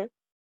Theater.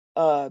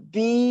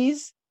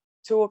 Bees,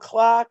 2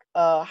 o'clock.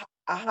 A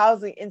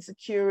Housing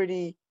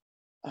Insecurity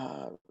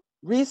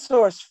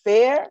Resource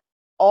Fair.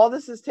 All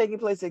this is taking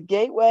place at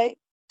Gateway,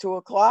 2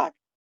 o'clock.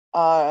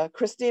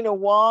 Christina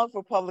Wong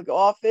for Public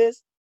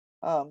Office.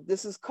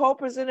 This is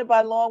co-presented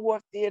by Long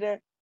Wharf Theater.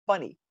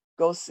 Funny.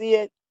 Go see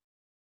it.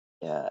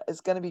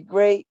 It's going to be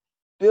great.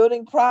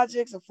 Building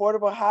projects,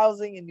 affordable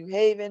housing in New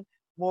Haven.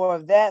 More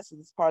of that. So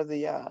it's part of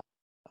the,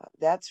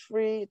 that's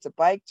free. It's a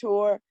bike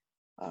tour.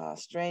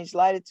 Strange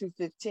Light at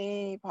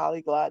 2:15.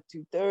 Polyglot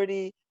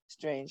 2:30.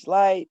 Strange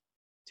Light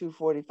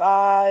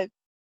 2:45.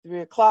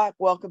 3 o'clock.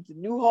 Welcome to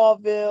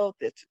Newhallville.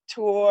 It's a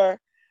tour.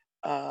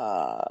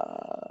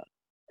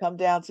 Come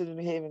down to the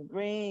New Haven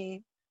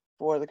Green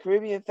for the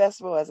Caribbean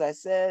Festival. As I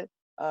said,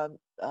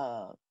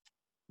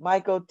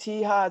 Michael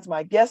Teha is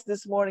my guest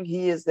this morning.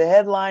 He is the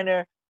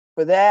headliner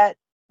for that.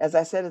 As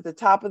I said at the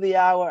top of the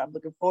hour, I'm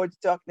looking forward to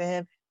talking to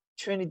him.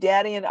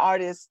 Trinidadian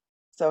artist,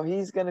 so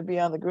he's going to be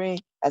on the green.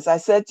 As I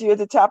said to you at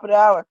the top of the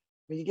hour,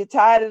 when you get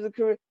tired of the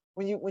Caribbean,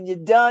 when you're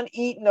done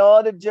eating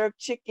all the jerk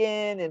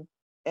chicken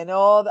and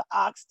all the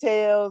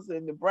oxtails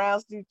and the brown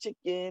stew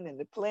chicken and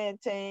the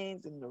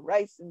plantains and the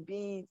rice and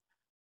beans,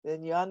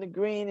 then you're on the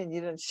green and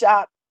you done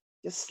shop.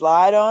 Just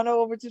slide on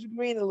over to the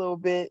green a little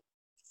bit.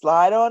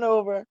 Slide on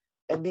over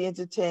and be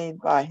entertained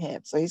by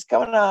him. So he's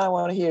coming on. I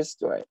want to hear his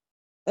story.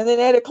 And then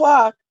 8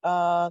 o'clock,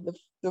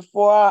 the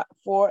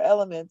four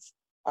elements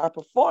are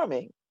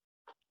performing.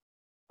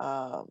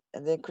 And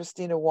then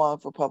Christina Wong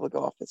for Public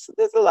Office. So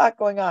there's a lot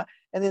going on.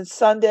 And then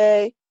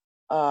Sunday,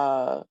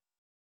 9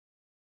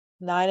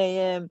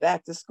 a.m.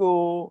 back to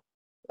school,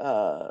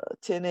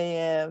 10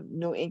 a.m.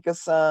 New Inca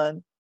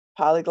Sun,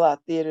 Polyglot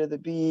Theater, the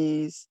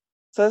Bees.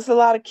 So there's a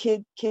lot of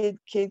kid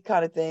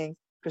kind of things.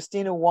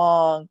 Christina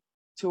Wong,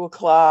 2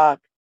 o'clock.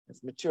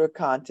 It's mature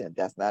content.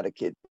 That's not a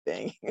kid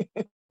thing.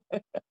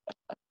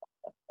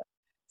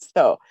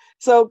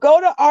 So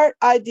go to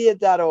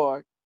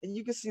artidea.org and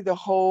you can see the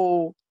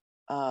whole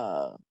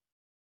lineup.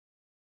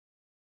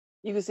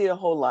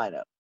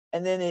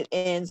 And then it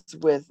ends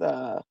with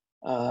the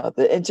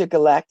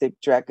intergalactic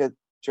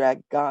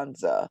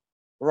Dragonza,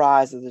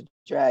 Rise of the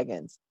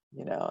Dragons,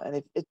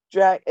 and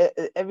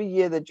every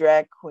year the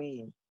drag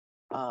queen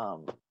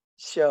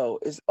show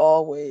is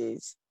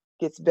always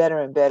gets better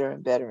and better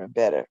and better and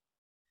better.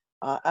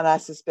 And I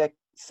suspect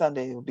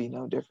Sunday will be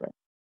no different.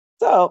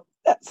 So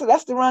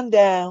that's the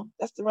rundown.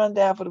 That's the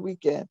rundown for the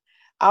weekend.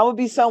 I will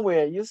be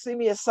somewhere. You'll see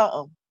me at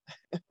something.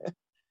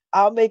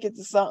 I'll make it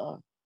to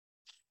something.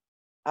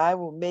 I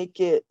will make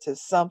it to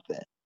something.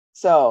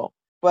 So,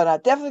 but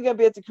I'm definitely gonna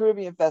be at the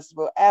Caribbean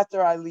Festival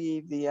after I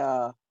leave the.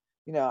 I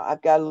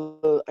got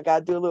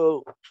to do a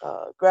little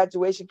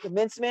graduation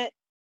commencement.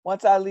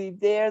 Once I leave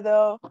there,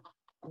 though,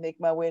 make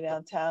my way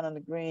downtown on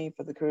the green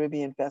for the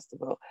Caribbean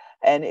Festival,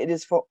 and it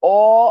is for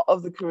all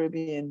of the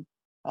Caribbean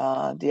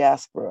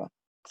diaspora.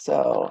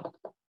 So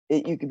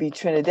you could be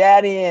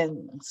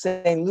Trinidadian,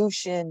 St.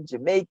 Lucian,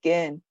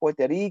 Jamaican,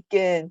 Puerto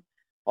Rican,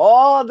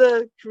 all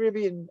the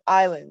Caribbean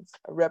islands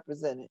are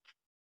represented.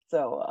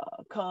 So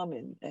come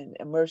and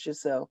immerse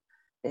yourself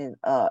in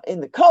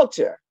the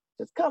culture.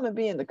 Just come and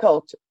be in the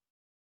culture.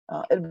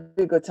 It'll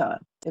be a good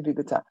time. It'll be a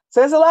good time. So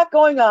there's a lot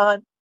going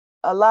on.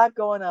 A lot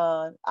going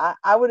on.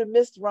 I would have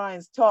missed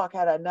Ryan's talk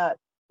had I not,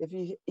 if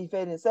he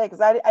didn't say, because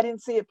I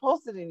didn't see it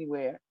posted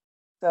anywhere.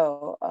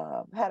 So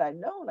had I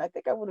known, I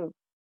think I would have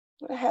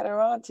had her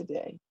on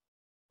today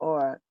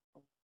or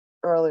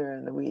earlier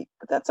in the week.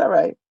 But that's all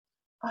right.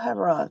 I'll have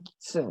her on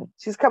soon.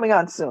 She's coming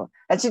on soon.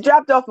 And she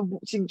dropped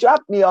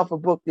me off a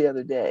book the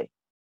other day.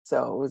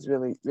 So it was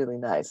really, really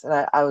nice. And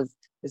I was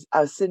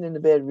sitting in the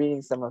bed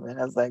reading some of it. And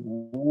I was like,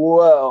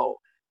 whoa,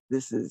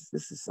 this is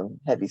some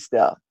heavy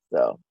stuff.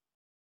 So,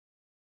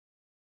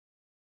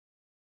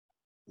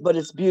 but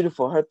it's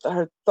beautiful.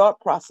 Her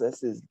thought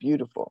process is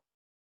beautiful.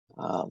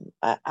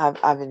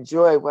 I've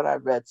enjoyed what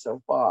I've read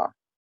so far.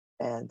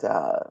 And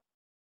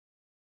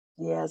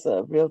She has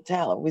a real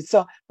talent. We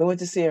went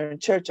to see her in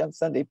church on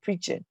Sunday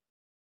preaching.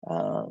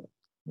 Um,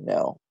 you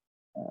know,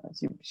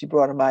 she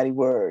brought a mighty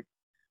word,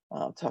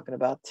 talking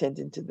about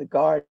tending to the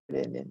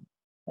garden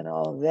and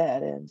all of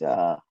that. And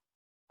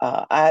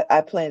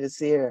I plan to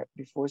see her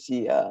before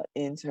she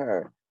ends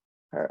her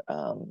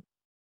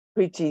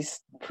preaching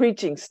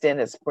preaching stint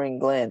at Spring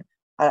Glen.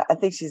 I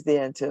think she's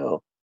there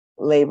until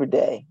Labor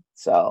Day.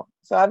 So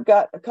I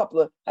got a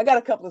couple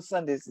of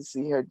Sundays to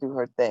see her do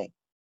her thing.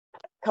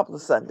 A couple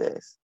of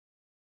Sundays,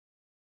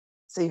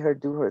 see her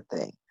do her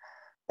thing,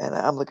 and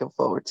I'm looking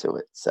forward to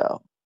it.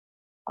 So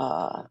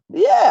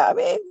yeah, I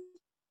mean,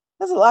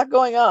 there's a lot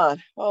going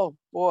on. Oh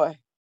boy,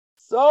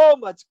 so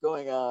much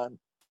going on.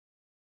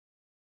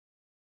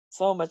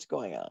 So much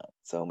going on.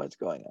 So much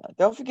going on.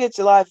 Don't forget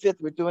July 5th,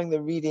 we're doing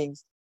the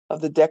readings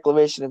of the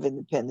Declaration of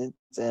Independence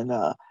and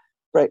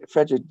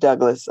Frederick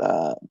Douglass'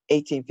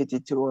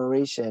 1852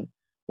 oration,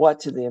 What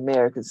to the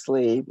American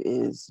Slave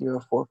is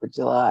Your 4th of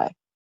July.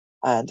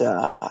 And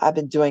I've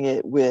been doing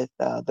it with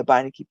the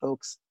Beinecke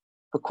folks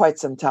for quite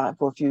some time,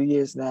 for a few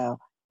years now.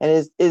 And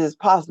it is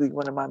possibly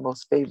one of my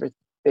most favorite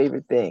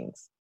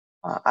things.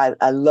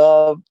 I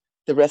love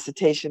the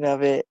recitation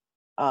of it.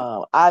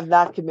 I've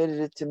not committed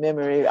it to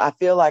memory. I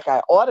feel like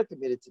I ought to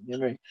commit it to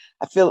memory.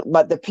 I feel,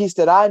 but the piece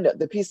that I know,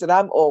 the piece that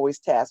I'm always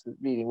tasked with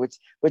reading,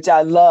 which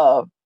I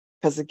love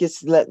because it gets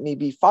to let me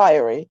be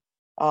fiery.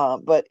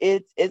 But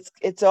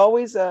it's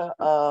always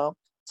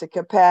it's a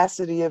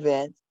capacity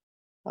event.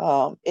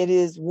 It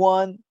is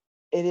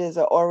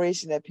an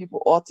oration that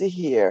people ought to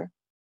hear,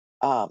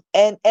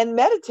 and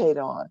meditate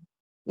on,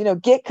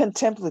 get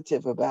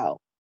contemplative about.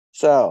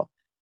 So,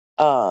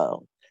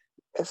 um,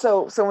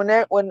 so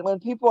when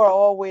people are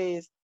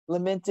always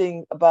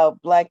lamenting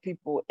about Black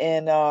people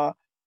and our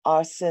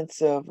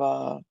sense of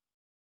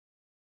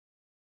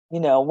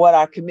what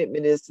our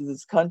commitment is to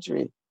this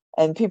country,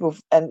 and people,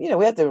 and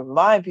we have to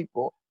remind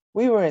people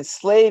we were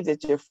enslaved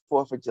at your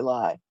 4th of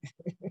July.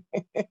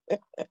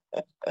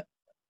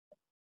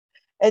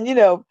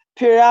 And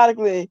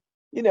periodically,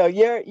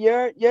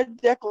 your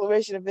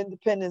Declaration of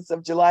Independence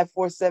of July 4th,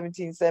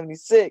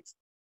 1776,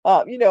 in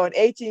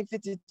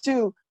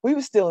 1852, we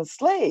were still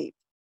enslaved.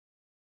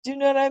 Do you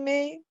know what I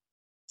mean?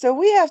 So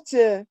we have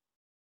to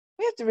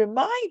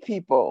remind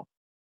people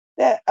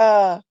that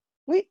that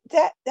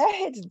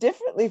hits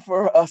differently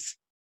for us.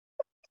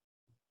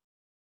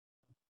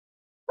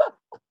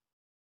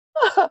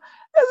 Because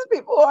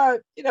people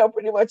are,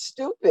 pretty much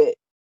stupid,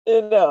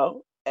 and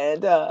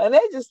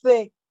they just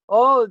think,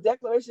 oh, the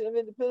Declaration of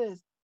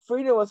Independence,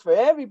 freedom was for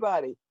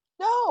everybody.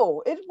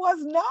 No, it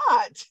was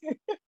not.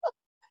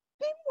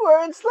 People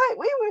were enslaved.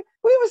 We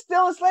were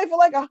still enslaved for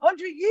like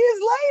 100 years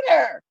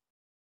later.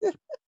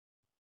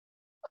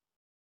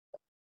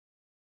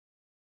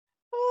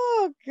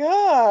 Oh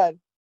God,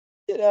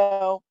 you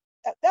know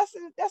this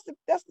is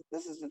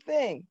the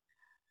thing.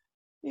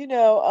 You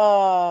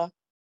know,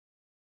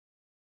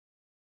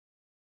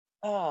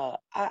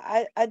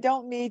 I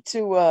don't need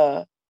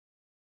to.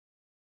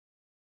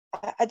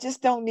 I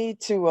just don't need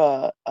to.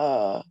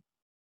 I'm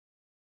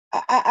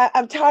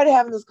tired of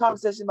having this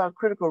conversation about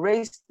critical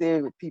race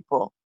theory with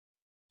people.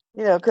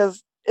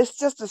 Because it's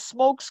just a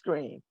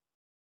smokescreen.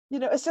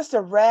 It's just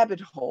a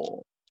rabbit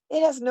hole.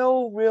 It has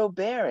no real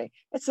bearing.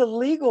 It's a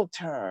legal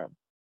term.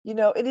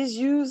 It is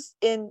used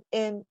in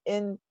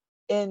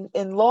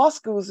law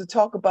schools to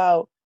talk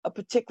about a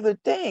particular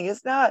thing.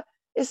 It's not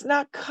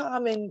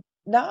common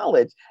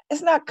knowledge.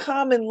 It's not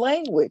common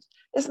language.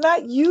 It's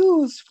not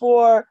used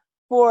for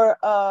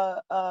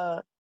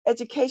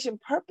education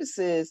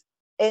purposes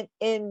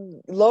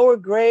in lower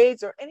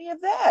grades or any of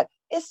that.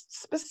 It's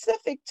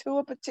specific to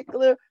a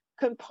particular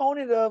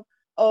component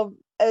of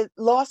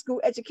law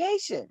school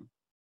education.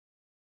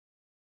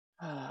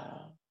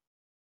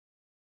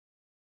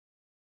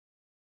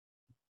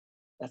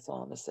 That's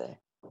all I'm gonna say.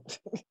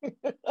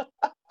 That's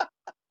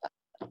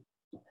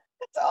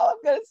all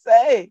I'm gonna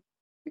say.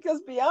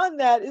 Because beyond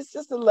that, it's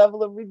just a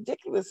level of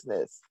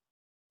ridiculousness.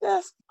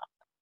 Just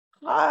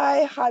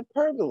high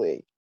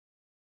hyperbole.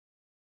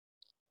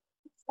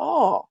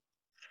 Oh,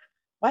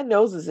 my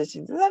nose is itchy.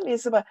 Does that mean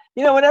somebody,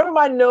 whenever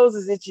my nose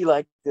is itchy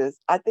like this,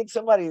 I think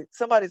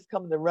somebody's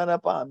coming to run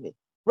up on me.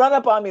 Run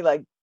up on me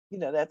like,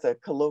 that's a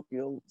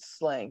colloquial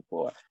slang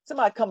for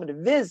somebody coming to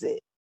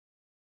visit.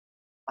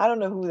 I don't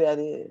know who that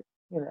is,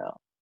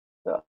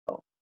 So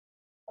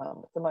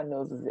somebody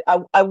knows.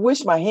 I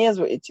wish my hands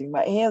were itching.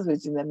 My hands were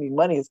itching. That means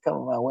money is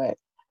coming my way.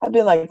 I've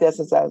been like that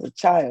since I was a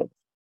child.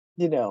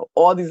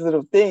 All these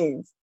little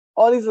things,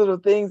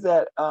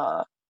 that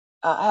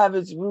have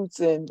its roots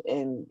in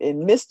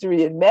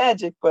mystery and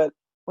magic. But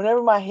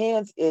whenever my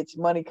hands itch,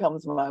 money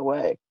comes my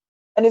way,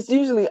 and it's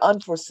usually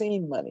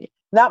unforeseen money,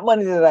 not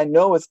money that I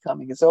know is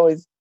coming. It's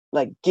always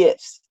like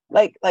gifts,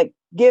 like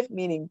gift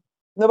meaning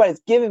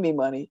nobody's giving me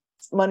money.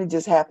 Money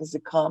just happens to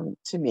come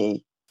to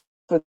me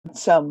for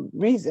some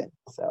reason.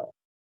 So,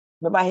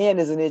 but my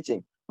hand isn't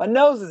itching. My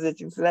nose is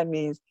itching, so that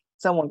means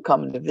someone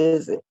coming to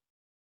visit.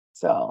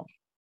 So,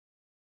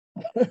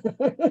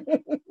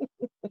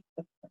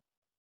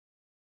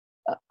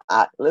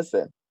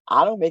 listen.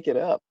 I don't make it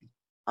up.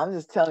 I'm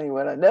just telling you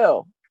what I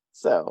know.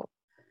 So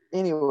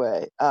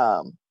anyway,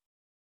 I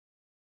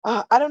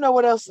don't know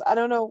what else. I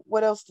don't know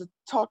what else to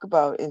talk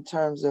about in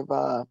terms of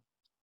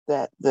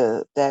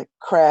that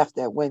craft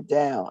that went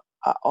down.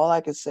 All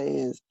I can say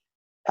is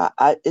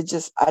I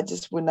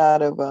just would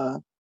not have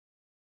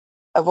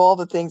of all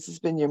the things to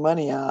spend your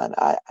money on.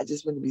 I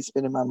just wouldn't be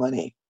spending my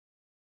money.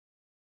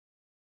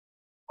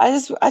 I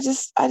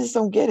just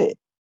don't get it.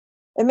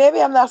 And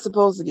maybe I'm not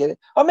supposed to get it,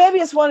 or maybe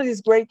it's one of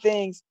these great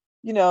things.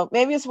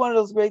 Maybe it's one of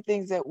those great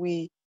things that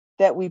we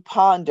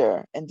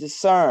ponder and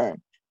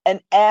discern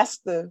and ask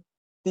the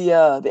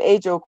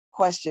age old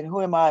question: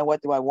 Who am I, and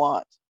what do I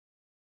want?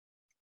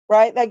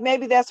 Right? Like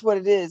maybe that's what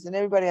it is, and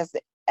everybody has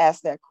to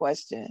ask that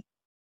question: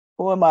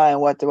 Who am I,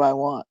 and what do I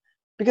want?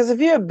 Because if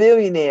you're a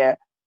billionaire,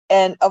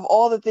 and of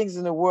all the things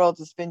in the world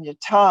to spend your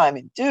time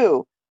and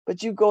do,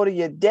 but you go to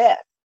your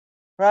death,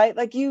 right?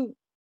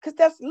 Because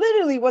that's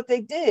literally what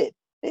they did.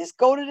 They just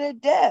go to their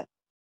death,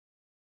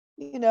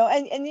 and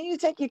then you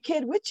take your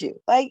kid with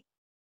you. Like,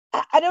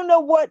 I don't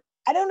know what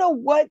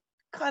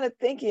kind of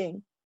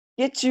thinking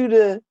gets you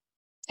to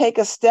take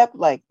a step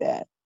like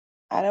that.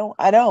 I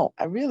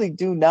really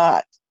do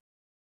not.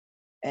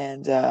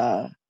 And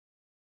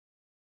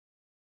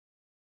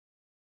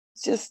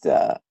it's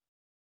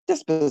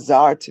just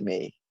bizarre to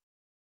me,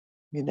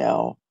 you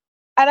know.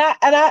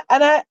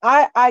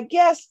 I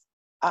guess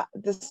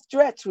the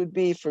stretch would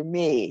be for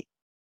me,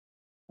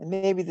 and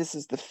maybe this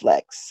is the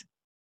flex,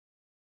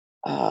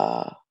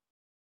 uh,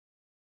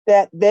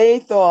 that they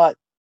thought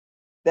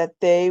that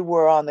they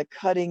were on the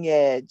cutting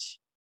edge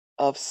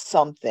of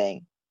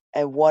something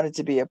and wanted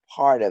to be a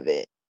part of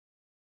it.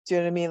 Do you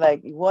know what I mean?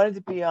 Like you wanted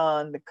to be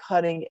on the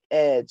cutting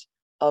edge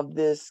of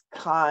this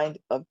kind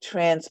of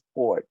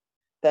transport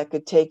that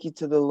could take you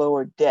to the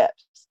lower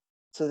depths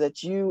so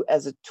that you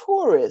as a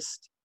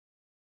tourist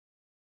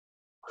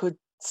could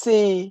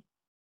see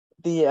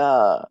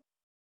the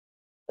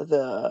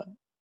the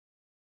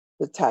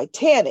the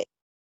Titanic.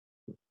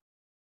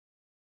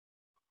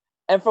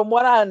 And from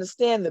what I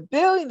understand, the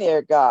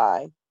billionaire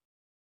guy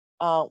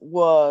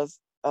was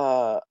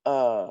a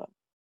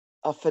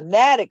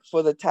fanatic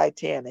for the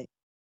Titanic.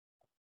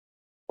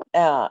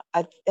 And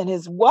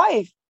his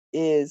wife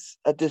is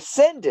a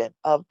descendant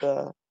of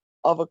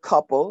a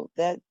couple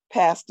that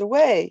passed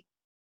away,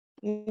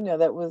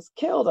 that was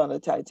killed on the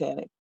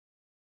Titanic.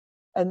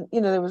 And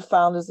they were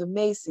founders of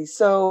Macy's.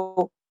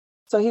 So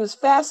he was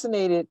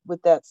fascinated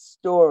with that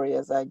story,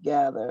 as I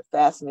gather,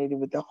 fascinated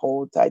with the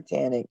whole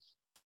Titanic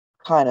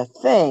kind of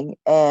thing.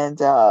 And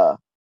so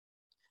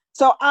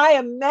I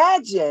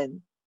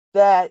imagine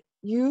that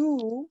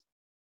you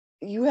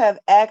have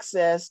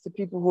access to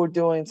people who are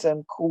doing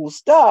some cool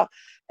stuff.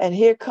 And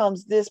here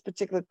comes this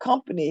particular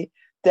company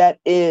that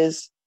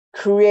is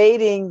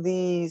creating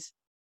these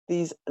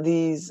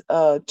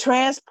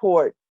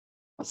transport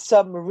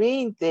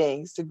submarine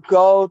things to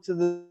go to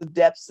the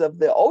depths of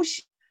the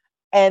ocean.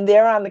 And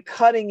they're on the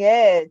cutting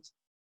edge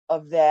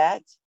of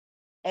that.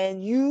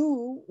 And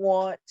you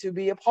want to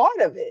be a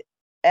part of it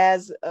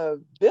as a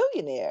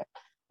billionaire,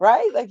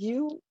 right?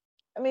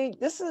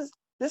 This is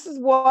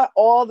what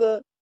all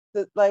the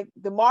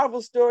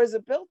Marvel stories are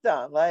built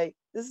on. Like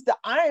this is the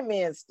Iron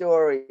Man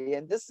story,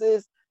 and this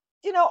is,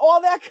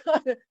 all that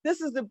kind of.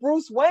 This is the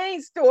Bruce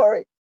Wayne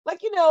story.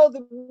 Like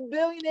the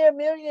billionaire,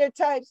 millionaire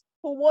types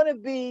who want to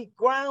be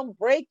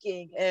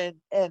groundbreaking and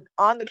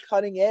on the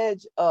cutting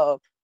edge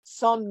of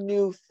some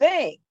new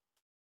thing.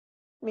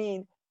 I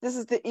mean, this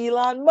is the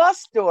Elon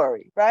Musk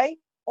story, right?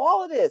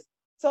 All of this.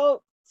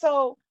 So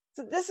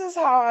this is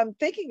how I'm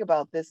thinking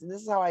about this, and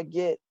this is how I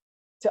get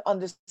to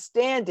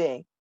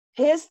understanding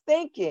his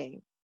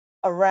thinking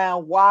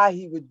around why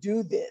he would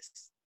do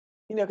this.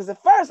 Because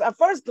at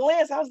first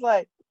glance, I was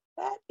like,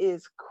 that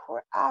is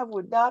I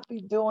would not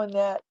be doing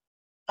that.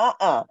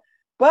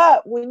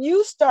 But when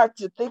you start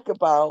to think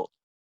about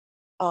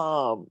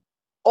all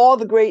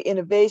the great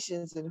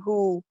innovations and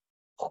who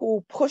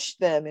pushed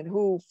them and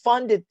who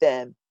funded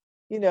them,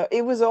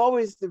 it was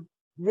always the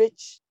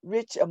rich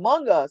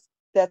among us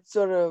that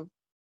sort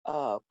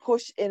of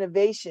push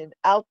innovation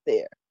out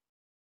there.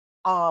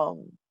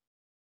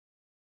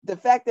 The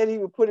fact that he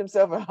would put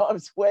himself in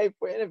harm's way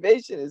for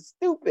innovation is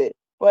stupid,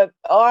 but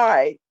all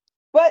right.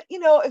 But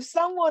if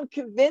someone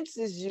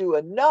convinces you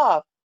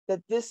enough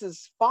that this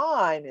is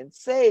fine and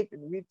safe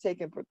and we've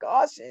taken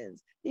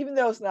precautions, even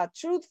though it's not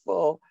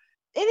truthful,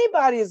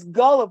 anybody is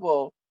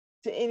gullible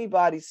to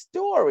anybody's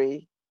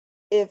story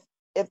if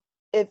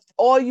if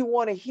all you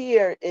want to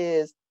hear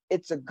is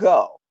it's a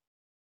go.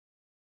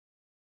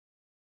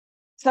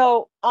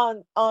 So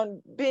on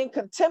being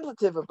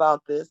contemplative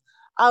about this,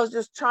 I was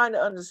just trying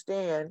to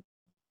understand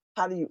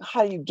how do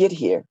you get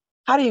here?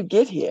 How do you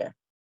get here?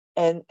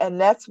 And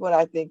that's what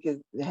I think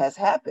has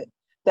happened.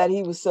 That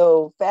he was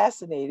so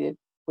fascinated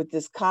with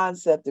this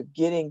concept of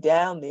getting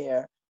down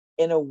there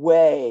in a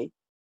way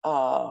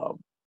um,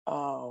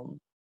 um,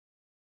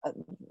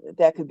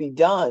 that could be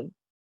done.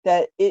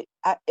 That it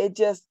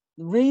just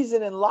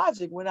reason and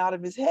logic went out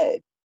of his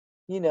head.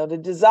 The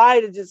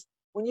desire to just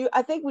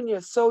I think when you're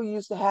so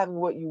used to having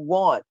what you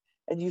want,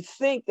 and you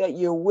think that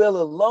your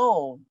will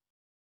alone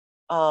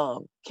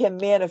can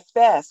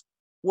manifest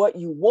what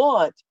you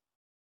want,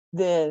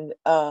 then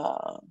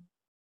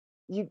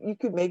you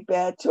could make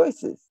bad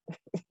choices.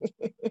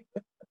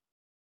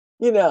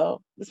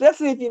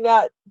 Especially if you're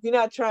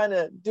not trying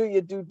to do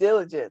your due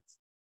diligence.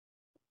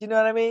 You know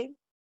what I mean?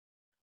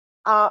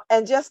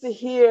 And just to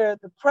hear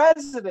the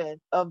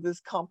president of this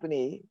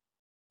company,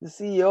 the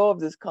CEO of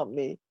this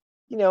company,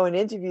 in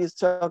interviews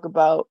talk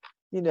about,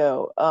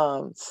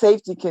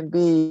 safety can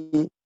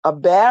be a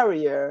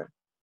barrier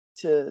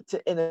to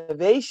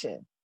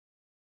innovation.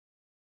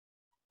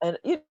 And,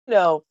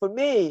 for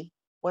me,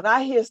 when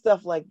I hear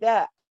stuff like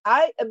that,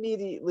 I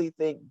immediately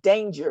think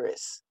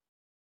dangerous.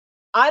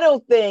 I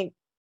don't think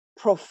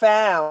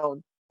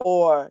profound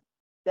or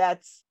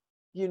that's,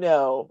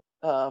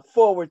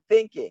 forward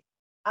thinking.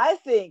 I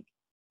think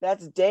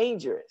that's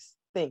dangerous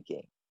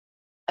thinking.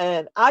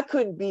 And I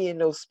couldn't be in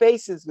those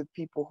spaces with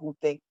people who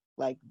think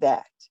like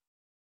that.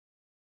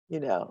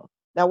 Now,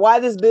 why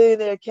this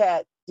billionaire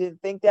cat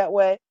didn't think that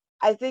way?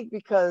 I think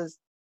because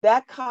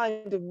that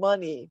kind of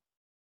money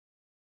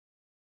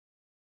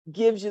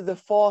gives you the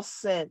false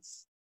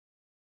sense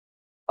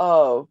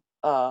of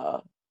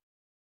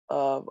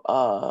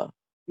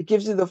it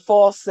gives you the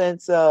false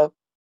sense of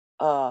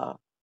I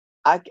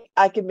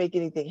can make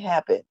anything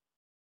happen,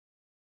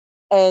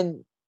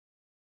 and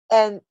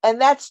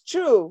that's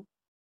true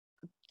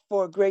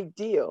for a great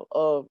deal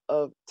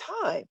of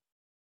time.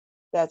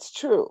 That's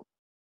true,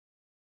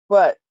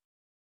 but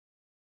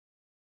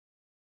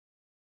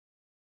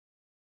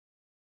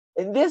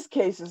in this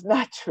case, it's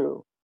not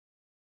true.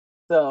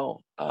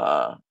 So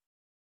I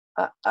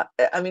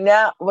mean,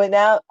 now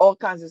all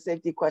kinds of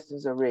safety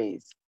questions are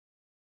raised.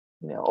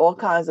 All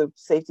kinds of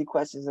safety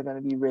questions are going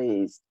to be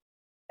raised,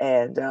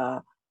 and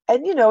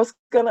it's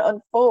going to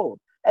unfold.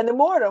 And the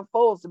more it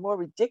unfolds, the more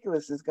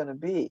ridiculous it's going to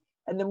be,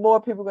 and the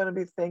more people are going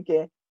to be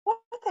thinking, "What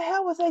the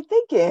hell was I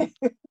thinking?"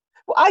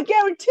 Well, I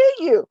guarantee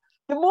you,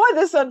 the more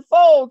this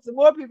unfolds, the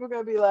more people are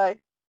going to be like,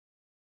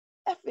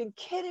 "Effing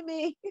kidding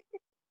me."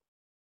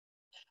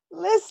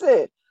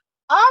 Listen,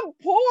 I'm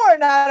poor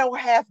and I don't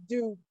have to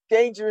do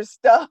dangerous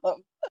stuff.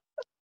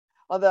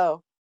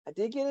 Although I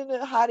did get in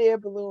a hot air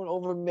balloon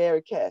over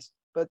Marrakesh,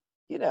 but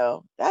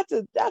that's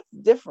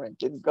different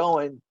than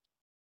going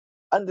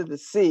under the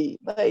sea.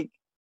 Like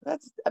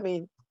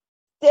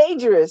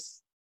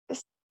dangerous.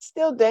 It's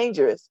still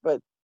dangerous,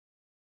 but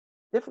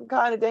different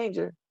kind of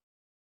danger.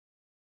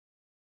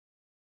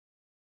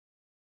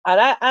 And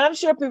I'm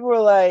sure people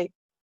were like,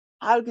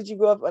 "How could you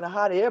go up on a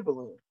hot air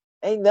balloon?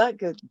 Ain't nothing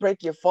could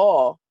break your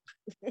fall."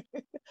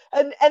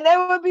 and they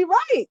would be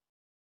right.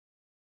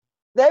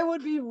 They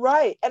would be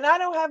right. And I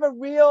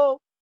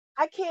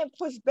can't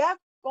push back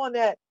on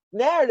that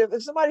narrative.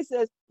 If somebody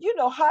says,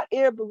 hot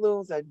air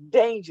balloons are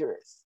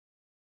dangerous.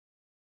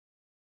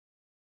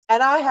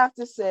 And I have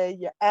to say,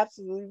 you're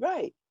absolutely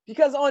right.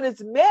 Because on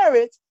its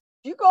merits,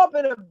 you go up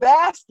in a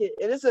basket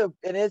and it's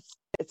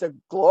a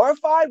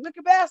glorified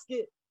wicker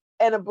basket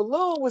and a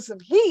balloon with some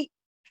heat,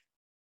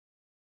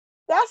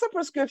 that's a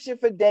prescription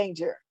for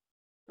danger.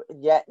 But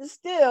yet and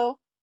still,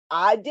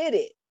 I did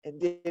it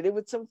and did it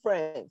with some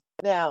friends.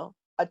 Now,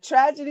 a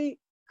tragedy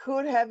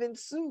could have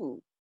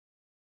ensued.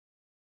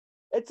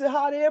 It's a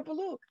hot air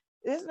balloon.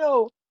 There's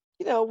no,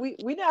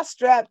 we're not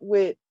strapped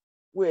with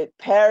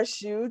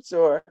parachutes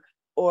or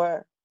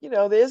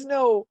there's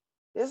no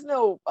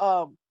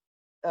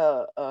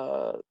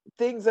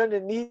things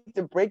underneath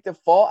to break the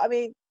fall. I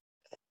mean,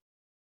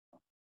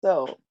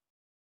 so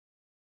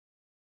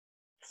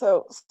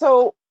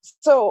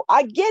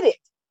I get it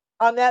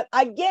on that.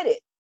 I get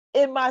it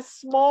in my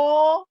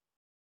small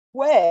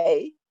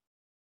way.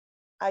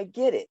 I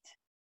get it.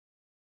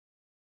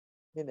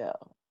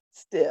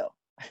 Still.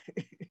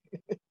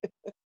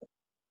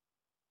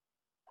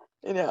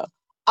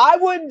 I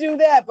wouldn't do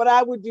that, but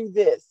I would do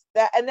this.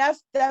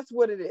 That's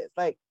what it is.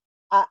 Like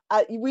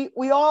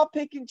we all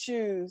pick and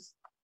choose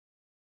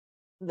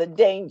the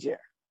danger.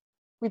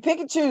 We pick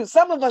and choose.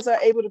 Some of us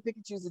are able to pick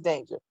and choose the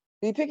danger.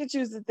 We pick and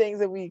choose the things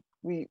that we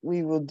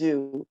will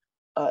do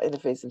in the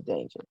face of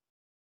danger.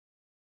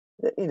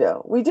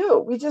 We do.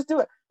 We just do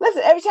it.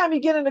 Listen, every time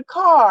you get in a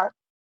car,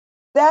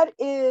 that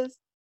is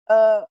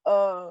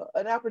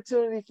an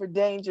opportunity for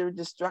danger,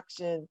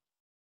 destruction,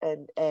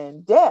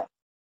 and death.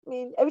 I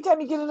mean, every time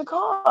you get in the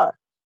car,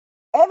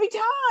 every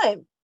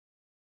time.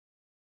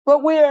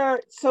 But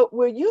we're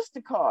used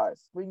to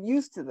cars. We're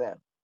used to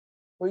them.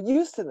 We're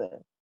used to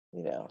them.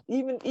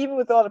 Even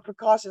with all the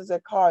precautions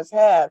that cars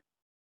have,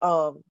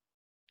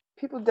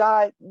 people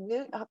die.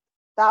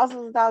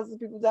 Thousands and thousands of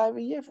people die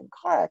every year from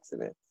car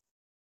accidents,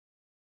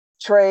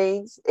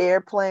 trains,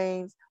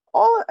 airplanes,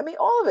 all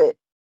of it.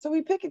 So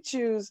we pick and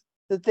choose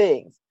the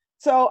things.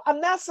 So I've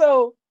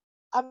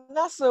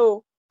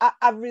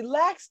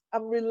relaxed.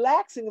 I'm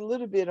relaxing a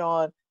little bit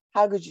on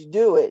how could you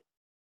do it.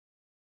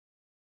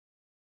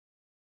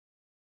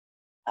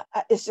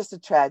 It's just a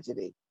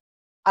tragedy.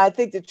 I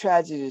think the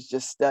tragedy is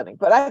just stunning.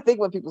 But I think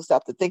when people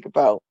stop to think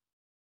about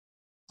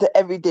the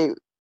everyday,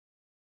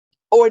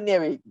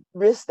 ordinary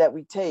risks that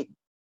we take,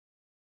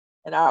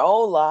 in our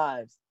own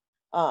lives,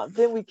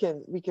 then we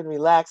can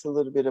relax a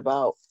little bit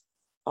about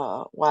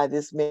why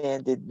this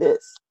man did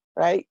this,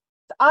 right?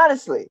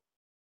 Honestly,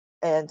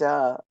 and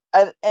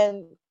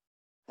and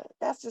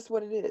that's just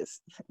what it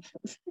is.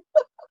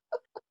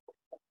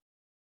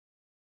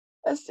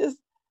 That's just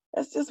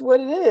that's just what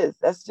it is.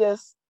 That's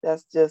just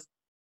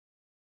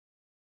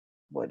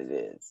what it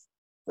is.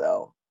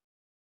 So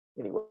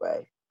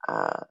anyway,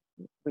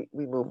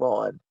 we move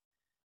on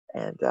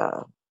and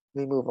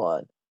we move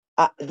on.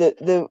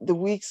 The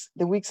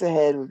weeks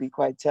ahead will be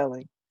quite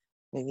telling,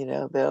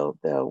 and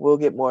we'll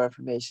get more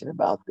information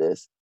about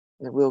this,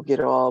 and we'll get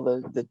all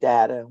the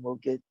data, and we'll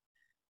get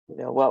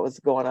what was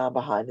going on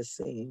behind the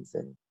scenes,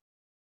 and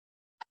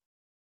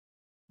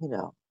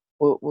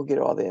we'll get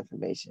all the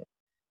information.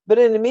 But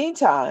in the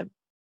meantime,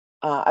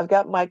 I've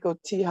got Michael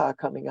Tija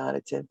coming on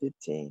at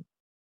 10:15.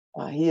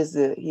 He is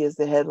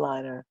the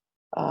headliner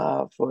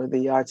for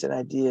the Arts and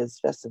Ideas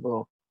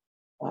Festival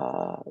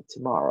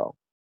tomorrow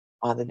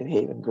on the New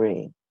Haven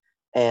Green,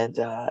 and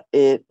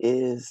it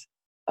is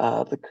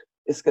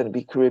it's going to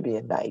be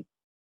Caribbean night.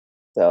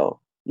 So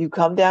you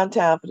come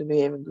downtown for the New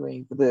Haven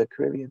Green for the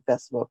Caribbean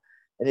Festival,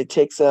 and it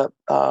takes up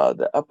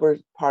the upper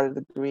part of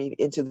the green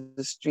into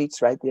the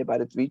streets right there by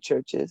the three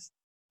churches.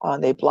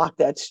 They block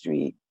that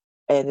street,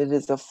 and it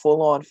is a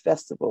full-on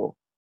festival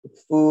with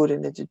food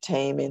and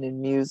entertainment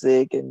and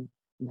music and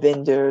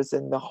vendors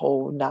and the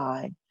whole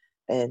nine.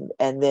 And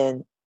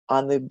then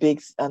on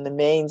the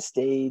main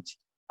stage,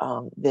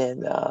 then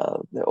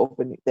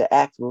the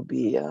act will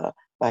be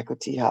Michael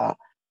Tija,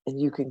 and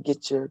you can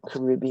get your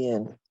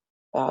Caribbean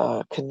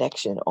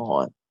connection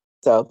on.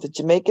 So the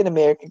Jamaican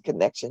American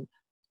Connection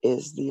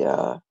is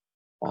the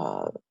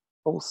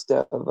host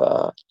of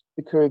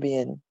the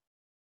Caribbean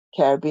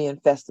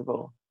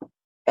Festival,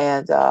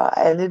 and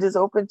it is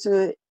open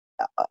to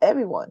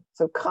everyone.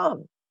 So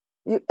come,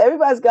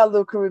 everybody's got a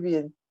little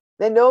Caribbean.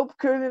 They know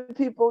Caribbean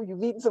people.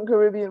 You've eaten some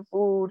Caribbean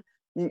food.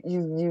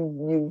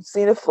 You've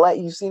seen a flag.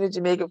 You've seen a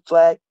Jamaican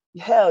flag.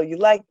 Hell, you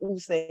like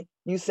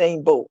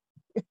Usain Bolt.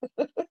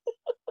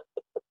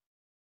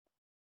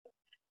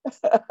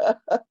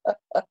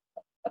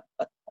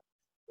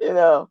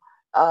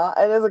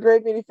 And there's a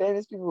great many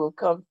famous people who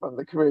come from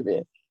the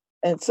Caribbean.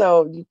 And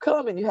so you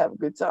come and you have a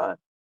good time.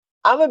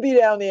 I'm going to be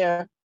down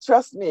there.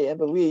 Trust me and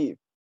believe.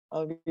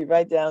 I'm going to be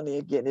right down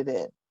there getting it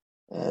in.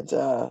 And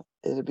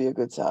it'll be a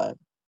good time.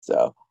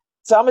 So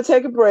I'm going to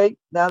take a break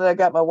now that I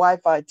got my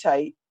Wi-Fi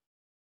tight.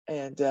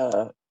 And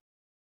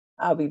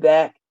I'll be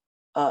back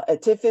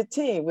at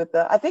 10:15 with,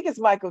 I think it's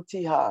Michael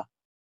Tija.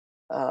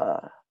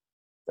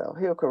 So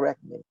he'll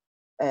correct me.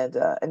 And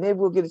maybe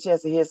we'll get a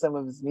chance to hear some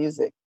of his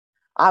music.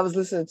 I was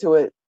listening to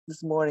it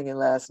this morning and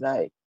last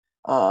night.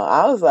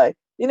 I was like,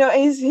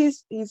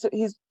 he's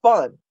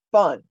fun,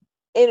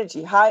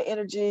 energy, high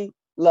energy,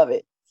 love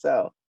it.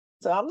 So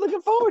I'm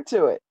looking forward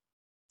to it.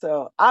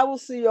 So I will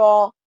see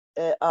y'all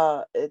at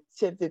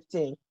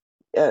 10:15.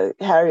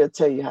 Harry will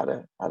tell you how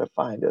to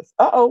find us.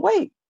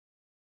 Wait,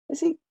 is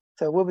he?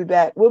 So we'll be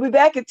back. We'll be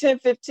back at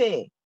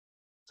 10:15.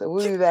 So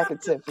we'll be back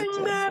at 10:15.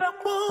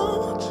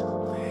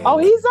 Oh,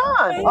 he's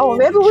on. Oh,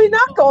 maybe we're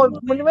not going.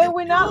 Maybe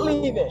we're not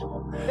leaving.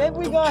 Maybe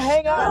we're gonna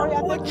hang out.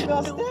 I think we're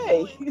gonna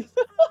stay.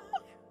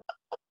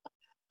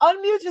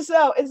 Unmute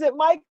yourself. Is it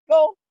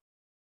Michael?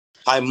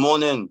 Hi,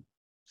 morning.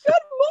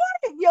 Good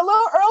morning. You're a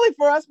little early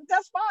for us, but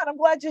that's fine. I'm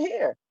glad you're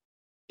here.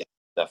 Yeah,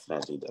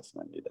 definitely.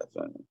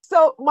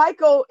 So,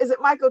 Michael, is it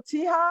Michael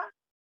Tija?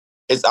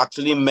 It's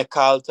actually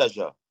Mikal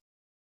Teja.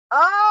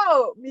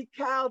 Oh,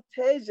 Mikal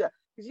Teja.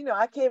 Because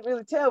I can't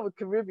really tell with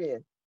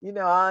Caribbean.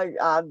 I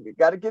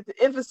got to get the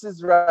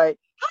emphasis right.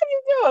 How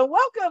you doing?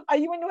 Welcome. Are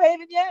you in New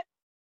Haven yet?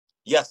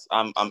 Yes,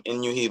 I'm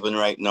in New Haven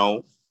right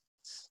now.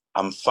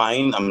 I'm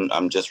fine.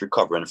 I'm just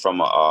recovering from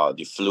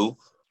the flu,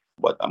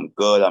 but I'm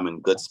good. I'm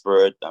in good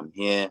spirit. I'm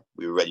here.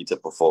 We're ready to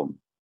perform.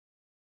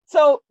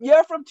 So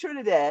you're from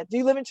Trinidad. Do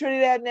you live in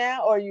Trinidad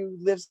now, or you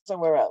live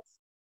somewhere else?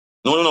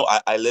 No.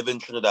 I live in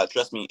Trinidad.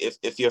 Trust me.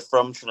 If you're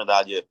from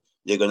Trinidad,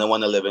 you're gonna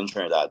want to live in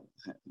Trinidad.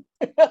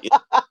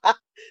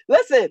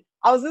 Listen,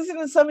 I was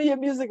listening to some of your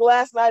music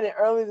last night and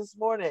early this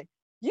morning.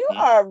 You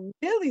are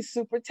really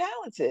super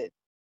talented.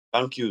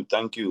 Thank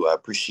you. I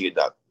appreciate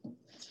that.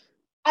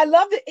 I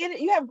love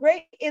you have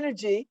great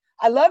energy.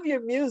 I love your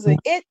music.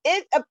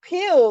 It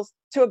appeals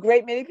to a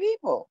great many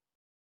people.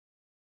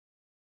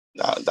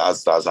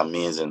 That's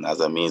amazing. That's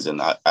amazing.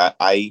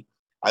 I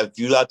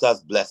view that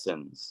as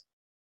blessings.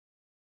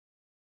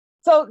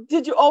 So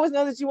did you always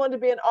know that you wanted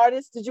to be an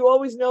artist? Did you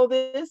always know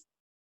this?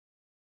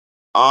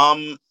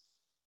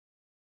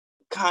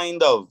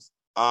 Kind of.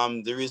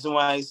 The reason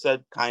why I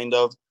said kind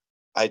of,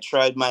 I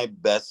tried my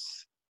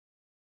best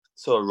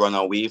to run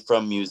away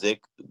from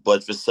music,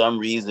 but for some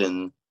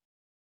reason,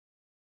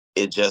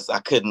 I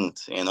couldn't,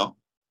 So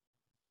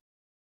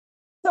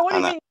what do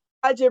you mean you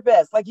tried your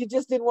best? Like you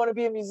just didn't want to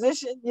be a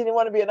musician? You didn't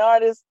want to be an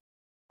artist?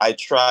 I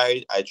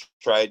tried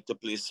to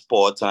play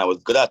sports and I was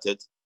good at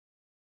it.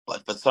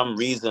 But for some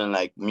reason,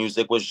 like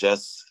music was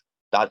just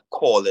that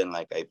calling.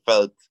 Like I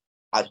felt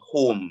at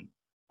home.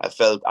 I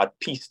felt at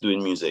peace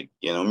doing music.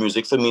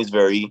 Music for me is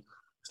very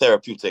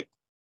therapeutic.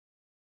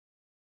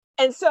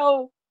 And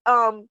so,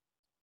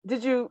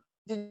 did you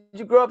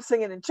grow up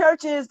singing in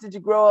churches? Did you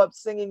grow up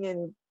singing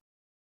in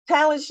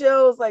talent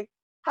shows? Like,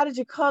 how did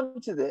you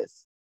come to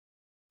this?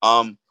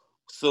 Um,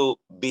 so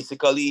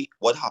basically,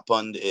 what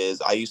happened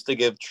is I used to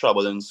give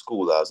trouble in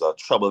school as a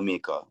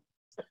troublemaker.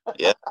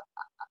 Yeah,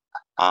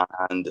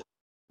 and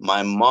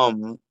my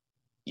mom,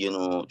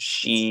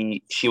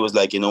 she was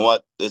like, you know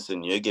what?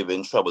 Listen, you're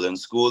giving trouble in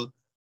school.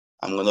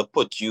 I'm gonna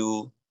put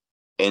you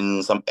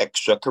in some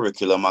extra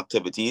curriculum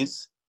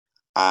activities,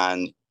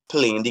 and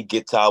playing the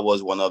guitar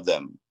was one of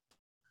them.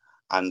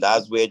 And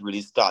that's where it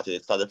really started.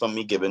 It started from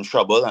me giving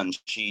trouble, and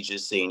she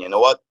just saying, you know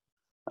what?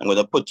 I'm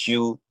gonna put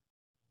you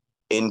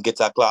in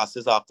guitar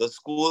classes after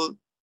school,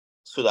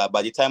 so that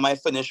by the time I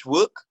finish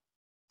work,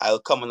 I'll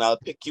come and I'll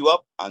pick you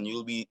up, and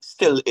you'll be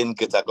still in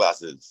guitar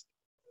classes.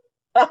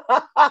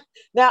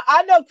 Now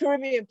I know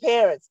Caribbean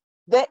parents.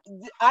 That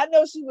I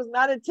know she was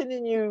not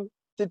intending you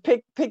to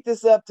pick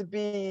this up to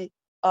be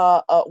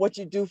what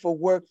you do for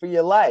work for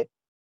your life.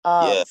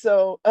 Yeah,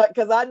 So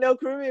because I know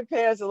Caribbean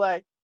parents are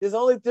like, there's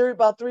only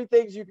about three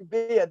things you can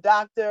be: a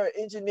doctor, an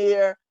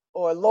engineer,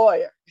 or a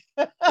lawyer.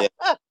 yeah,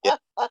 yeah.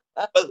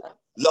 Well,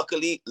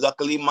 luckily,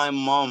 my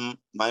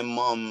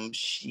mom,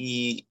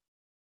 she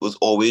was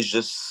always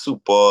just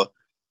super,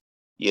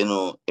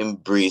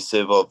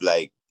 embracive of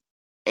like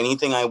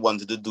anything I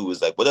wanted to do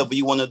is like whatever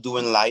you want to do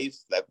in life,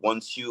 like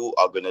once you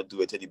are gonna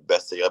do it to the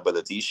best of your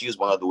ability. She is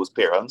one of those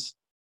parents,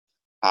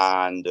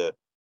 and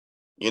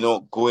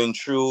going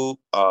through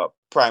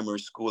primary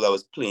school, I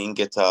was playing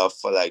guitar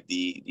for like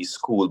the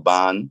school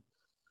band,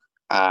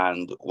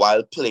 and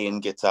while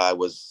playing guitar, I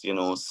was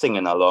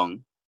singing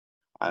along.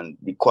 And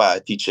the choir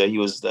teacher, he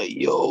was like,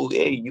 "Yo,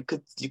 hey, you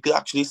could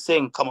actually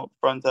sing. Come up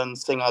front and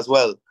sing as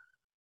well."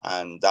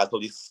 And that's how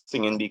the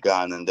singing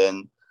began. And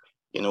then,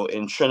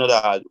 in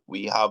Trinidad,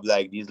 we have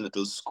like these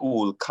little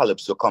school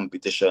calypso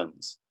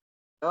competitions,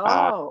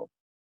 and Oh,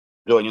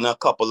 joining a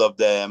couple of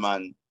them,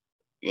 and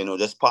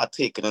just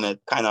partaking in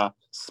it kind of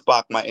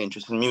sparked my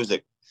interest in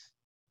music.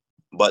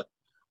 But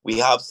we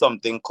have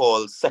something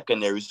called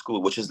secondary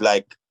school, which is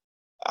like,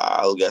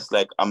 I'll guess,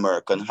 like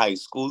American high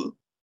school.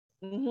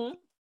 mm-hmm.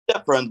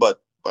 Different,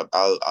 but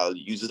I'll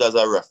use it as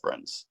a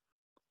reference.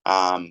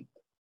 Um,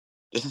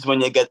 this is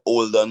when you get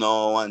older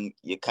now, and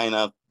you're kind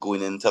of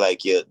going into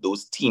like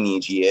those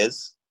teenage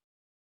years.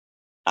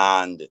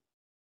 And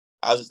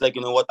I was just like,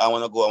 you know what? I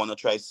want to go. I want to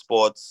try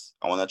sports.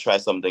 I want to try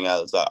something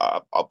else.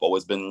 I've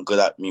always been good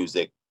at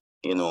music,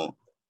 you know,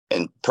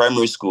 in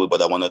primary school,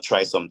 but I want to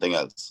try something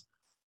else.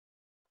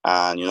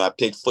 And I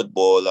played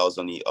football. I was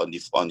on the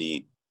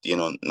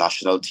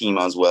national team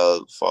as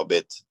well for a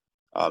bit.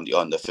 The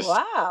under 15.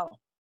 Wow.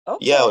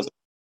 Yeah, I Okay.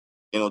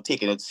 was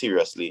taking it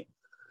seriously.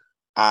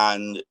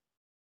 And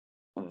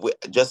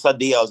just a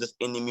day, I was just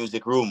in the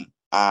music room,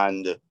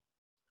 and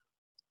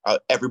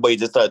everybody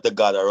just started to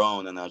gather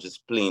around, and I was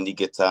just playing the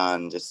guitar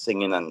and just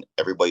singing, and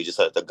everybody just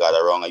started to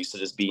gather around. I used to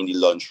just be in the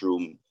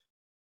lunchroom,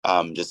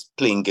 just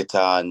playing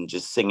guitar and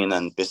just singing,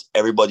 and just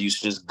everybody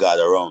used to just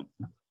gather around.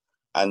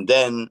 And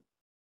then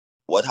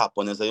what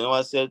happened is,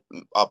 I said,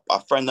 a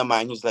friend of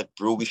mine who's like,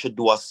 "Bro, we should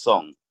do a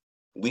song.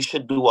 We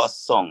should do a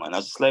song." And I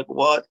was just like,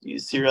 "What? Are you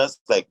serious?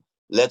 Like,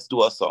 let's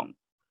do a song."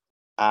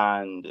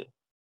 And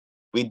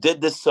we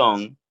did this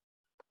song,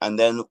 and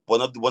then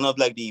one of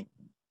like the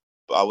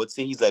I would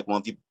say he's like one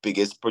of the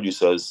biggest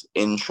producers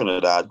in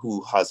Trinidad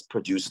who has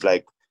produced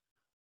like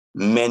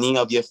many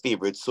of your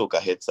favorite soca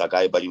hits, a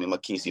guy by the name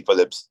of Casey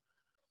Phillips.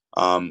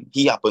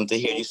 He happened to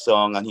hear the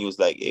song, and he was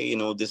like, "Hey,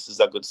 this is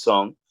a good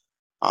song."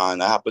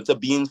 And I happened to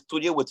be in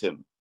studio with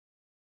him.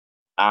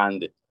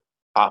 And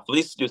after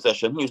the studio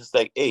session, he was just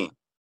like, "Hey,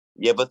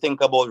 you ever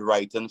think about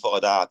writing for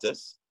other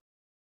artists?"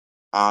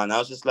 And I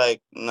was just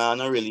like, "Nah,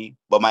 not really."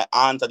 But my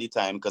aunt at the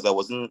time, because I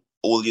wasn't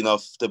old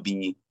enough to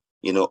be,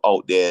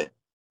 out there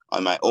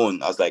on my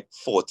own. I was like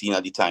 14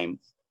 at the time.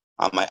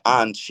 And my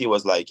aunt, she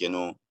was like,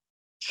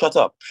 "Shut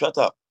up, shut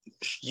up.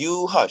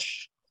 You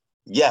hush.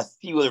 Yes,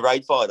 he will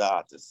write for other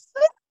artists."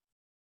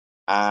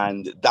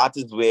 And that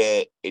is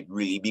where it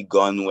really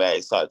begun, where I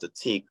started to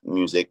take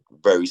music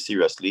very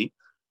seriously.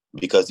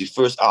 Because the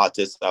first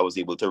artist I was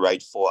able to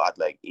write for at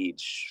like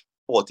age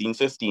 14,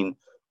 15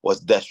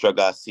 was Destra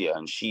Garcia.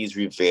 And she's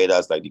revered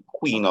as like the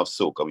queen of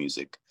soca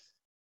music,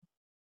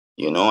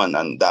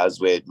 and that's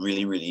where it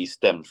really, really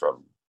stemmed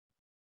from.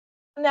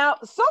 Now,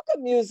 soca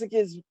music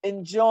is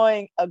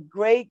enjoying a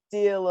great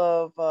deal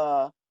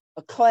of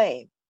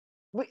acclaim.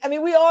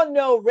 We all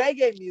know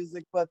reggae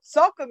music, but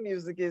soca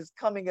music is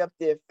coming up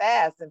there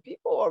fast, and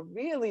people are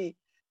really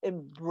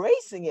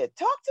embracing it.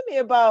 Talk to me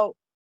about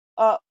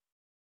uh,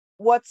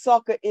 what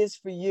soca is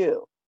for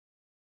you.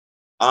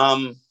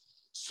 Um,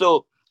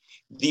 so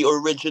the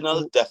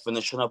original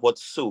definition of what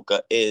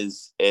soca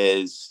is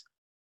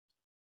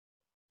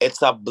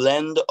it's a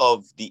blend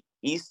of the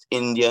East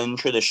Indian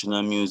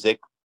traditional music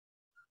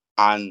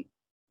and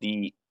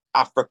the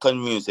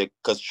African music,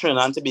 because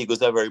Trinidad and Tobago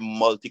is a very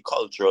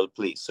multicultural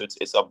place. So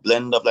it's a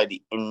blend of like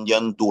the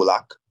Indian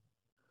dolak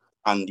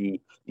and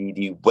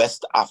the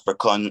West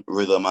African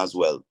rhythm as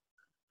well.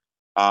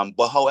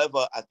 But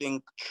however, I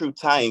think through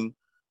time,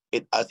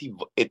 it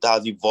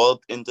has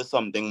evolved into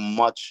something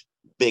much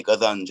bigger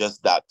than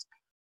just that.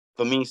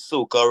 For me,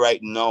 soca right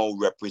now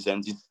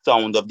represents the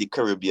sound of the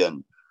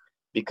Caribbean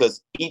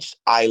because each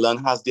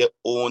island has their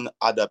own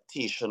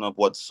adaptation of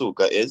what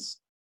soca is.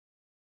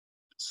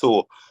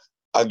 So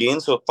again,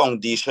 so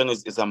foundation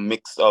is a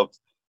mix of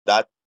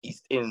that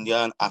East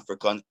Indian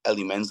African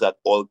elements that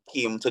all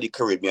came to the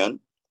Caribbean,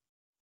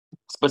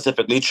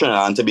 specifically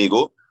Trinidad and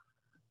Tobago.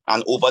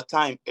 And over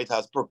time, it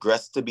has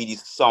progressed to be the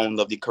sound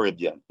of the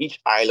Caribbean. Each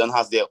island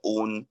has their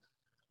own,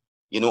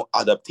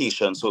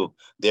 adaptation. So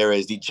there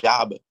is the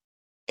jab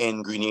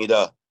in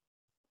Grenada.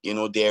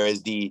 There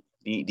is the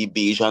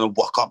Bajan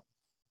waka.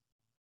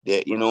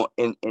 There,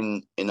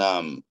 in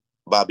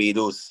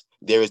Barbados,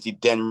 there is the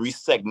Denry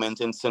segment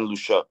in Saint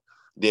Lucia.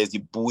 There's the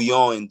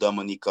bouillon in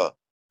Dominica,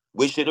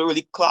 which they don't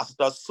really class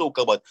it as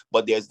soca,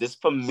 but there's this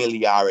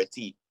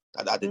familiarity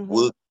that it Mm-hmm.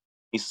 will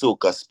be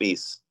soca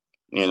space,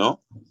 you know.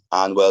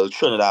 And well,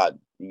 Trinidad,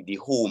 the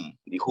home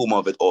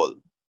of it all.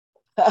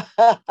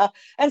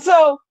 And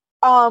so,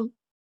 um,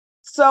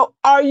 so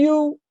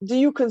do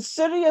you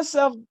consider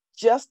yourself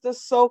just a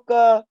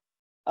soca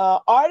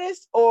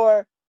artist,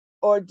 or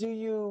do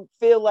you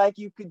feel like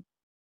you could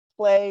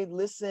play,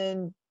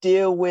 listen,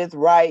 deal with,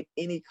 write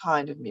any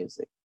kind of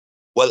music?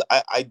 Well,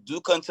 I do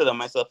consider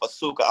myself a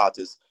soca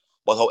artist,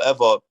 but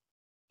however,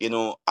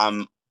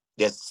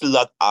 there's still a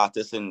lot of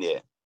artists in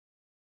there.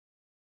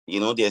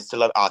 There's still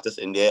a lot of artists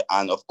in there,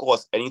 and of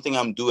course, anything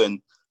I'm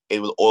doing,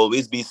 it will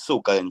always be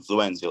soca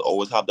influence. You'll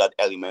always have that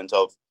element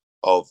of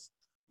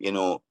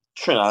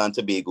Trinidad and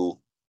Tobago,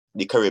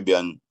 the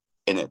Caribbean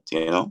in it.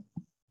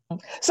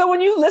 So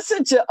when you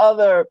listen to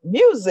other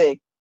music,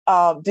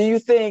 do you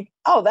think,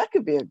 oh, that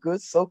could be a good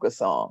soca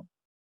song?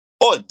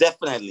 Oh,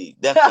 definitely,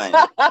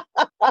 definitely.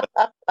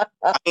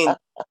 I mean,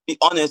 to be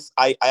honest,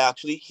 I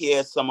actually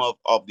hear some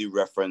of the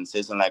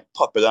references in like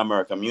popular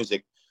American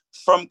music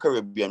from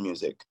Caribbean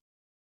music.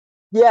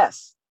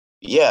 Yes,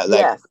 Yeah,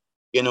 yes,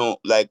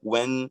 like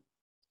when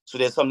so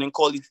there's something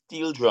called the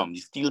steel drum, the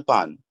steel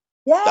pan,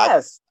 that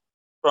yes.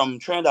 from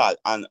Trinidad,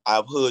 and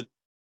I've heard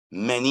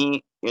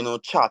many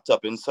chart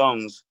up in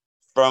songs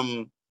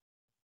from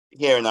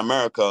here in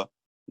America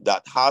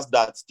that has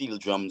that steel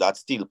drum, that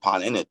steel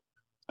pan in it.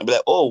 I'd be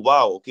like, oh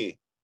wow, okay,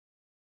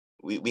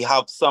 we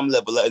have some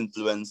level of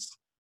influence.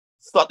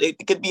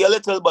 It could be a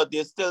little, but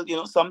there's still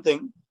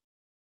something.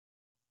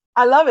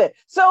 I love it.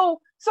 So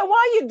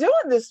while you're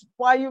doing this,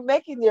 while you're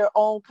making your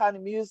own kind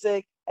of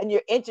music and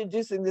you're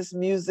introducing this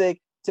music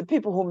to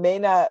people who may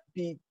not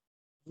be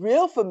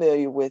real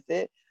familiar with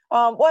it,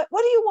 what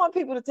do you want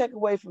people to take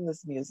away from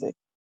this music?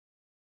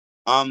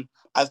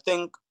 I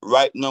think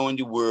right now in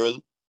the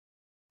world,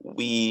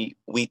 we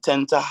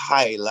tend to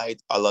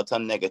highlight a lot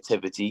of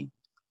negativity,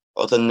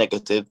 a lot of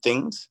negative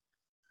things.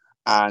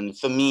 And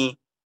for me,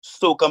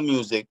 soca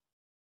music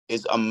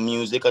is a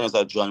music and it's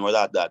a genre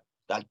that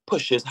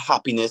pushes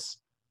happiness,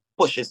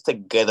 pushes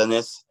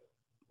togetherness,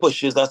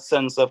 pushes a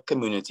sense of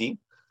community.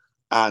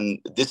 And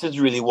this is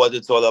really what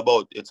it's all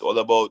about. It's all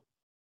about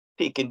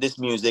taking this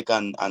music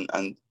and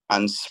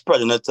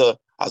spreading it to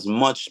as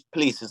much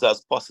places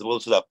as possible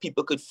so that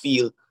people could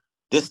feel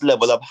this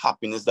level of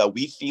happiness that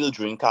we feel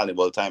during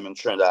carnival time in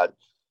Trinidad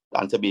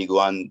and Tobago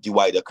and the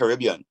wider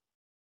Caribbean.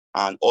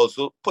 And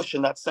also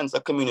pushing that sense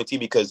of community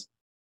because,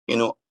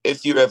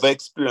 if you ever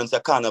experience a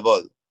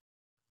carnival,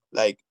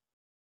 like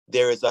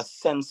there is a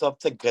sense of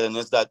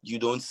togetherness that you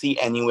don't see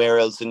anywhere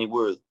else in the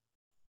world.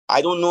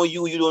 I don't know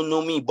you, you don't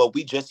know me, but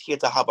we just here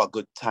to have a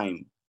good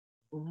time,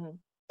 Mm-hmm.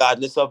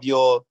 regardless of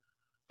your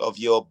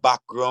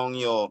background,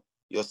 your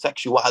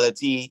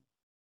sexuality,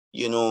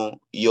 your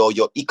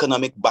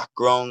economic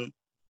background,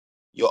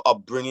 your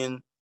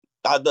upbringing.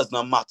 That does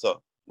not matter.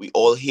 We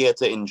all here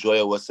to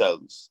enjoy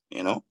ourselves.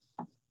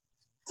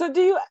 So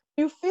do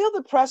you feel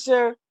the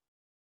pressure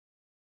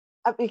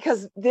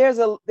because there's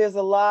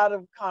a lot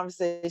of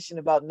conversation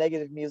about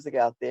negative music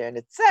out there, and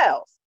it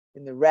sells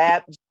in the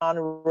rap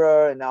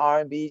genre and the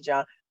R&B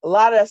genre. A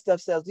lot of that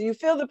stuff sells. Do you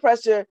feel the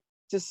pressure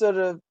to sort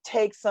of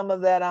take some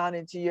of that on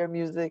into your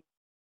music?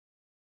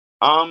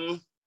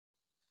 Um,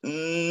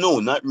 no,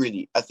 not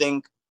really. I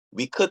think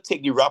we could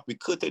take the rap, we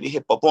could take the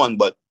hip hop on,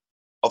 but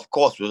of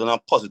course within a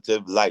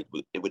positive light,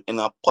 within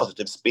a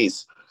positive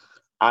space.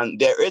 And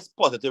there is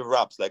positive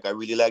raps. Like I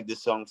really like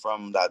this song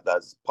from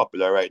that's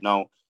popular right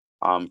now,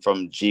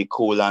 from J.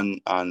 Cole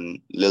and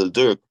Lil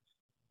Durk.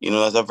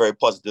 That's a very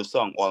positive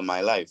song, All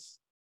My Life.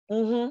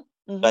 Mm-hmm.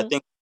 I Mm-hmm.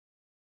 think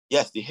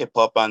yes, the hip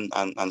hop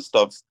and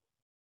stuff,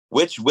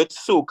 which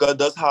soca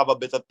does have a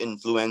bit of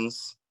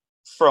influence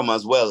from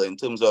as well in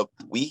terms of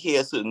we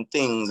hear certain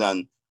things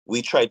and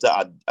we try to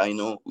add,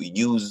 we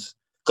use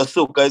because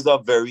soca is a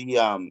very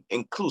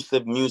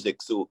inclusive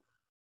music. So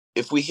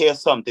if we hear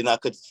something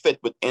that could fit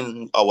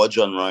within our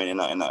genre in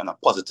a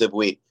positive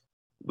way,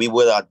 we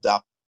will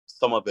adapt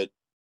some of it,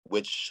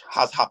 which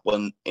has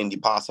happened in the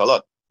past a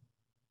lot.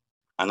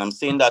 And I'm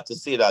saying that to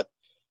say that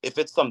if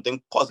it's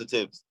something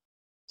positive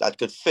that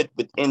could fit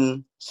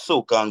within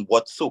soca and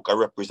what soca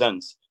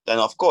represents, then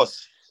of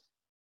course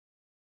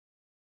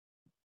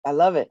I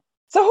love it.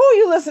 So who are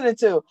you listening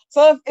to?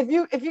 So if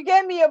you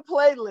gave me a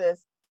playlist,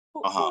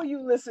 who Uh-huh. are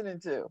you listening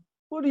to?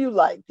 Who do you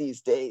like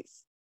these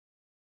days?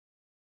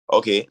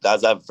 Okay,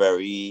 that's a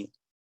very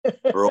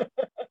broad.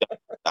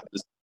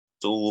 There's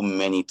so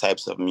many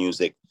types of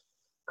music.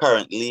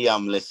 Currently,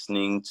 I'm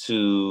listening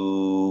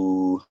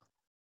to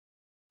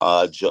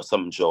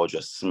some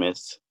Georgia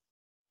Smith.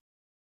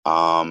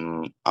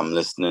 I'm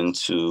listening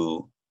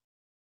to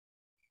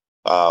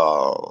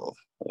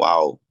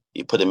wow,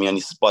 you putting me on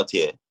the spot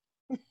here.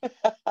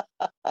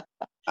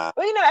 Uh,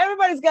 Well,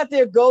 everybody's got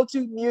their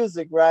go-to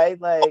music, right?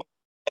 Like,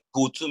 my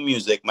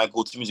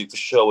go-to music for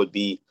sure would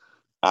be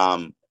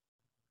um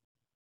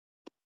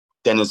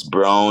Dennis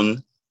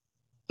Brown,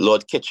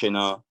 Lord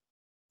Kitchener,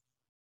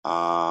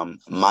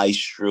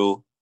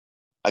 Maestro.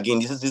 Again,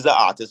 these are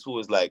artists who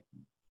is like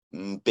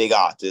big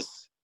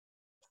artists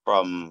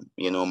from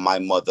my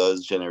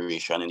mother's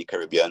generation in the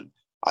Caribbean.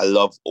 I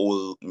love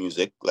old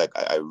music. Like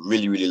I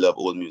really, really love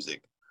old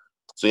music.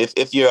 So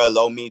if you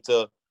allow me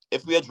to,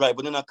 if we are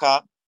driving in a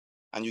car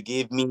and you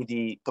gave me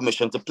the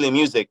permission to play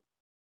music,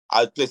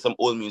 I'll play some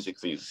old music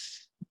for you.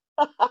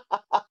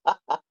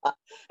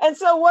 and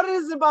so what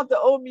is it about the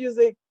old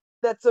music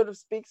that sort of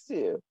speaks to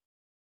you?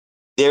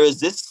 There is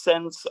this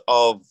sense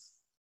of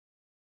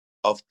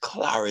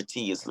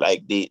clarity. It's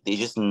like they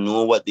just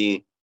know what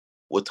they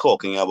were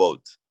talking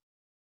about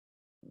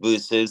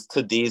versus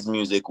today's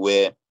music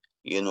where,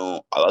 a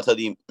lot of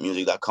the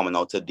music that coming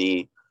out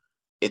today,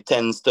 it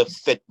tends to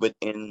fit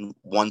within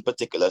one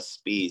particular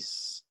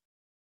space.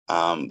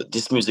 But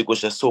this music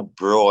was just so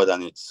broad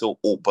and it's so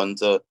open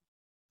to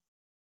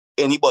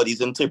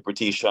anybody's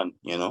interpretation.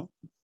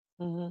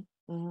 Mm-hmm,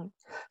 mm-hmm.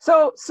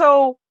 So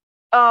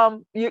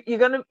you're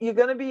gonna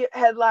be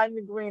headlining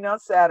the Green on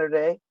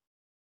Saturday,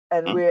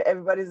 and Mm. where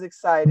everybody's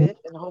excited,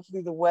 and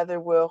hopefully the weather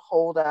will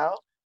hold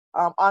out.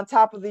 On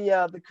top of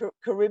the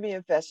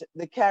Caribbean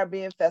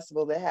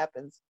Festival that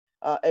happens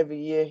every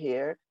year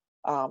here,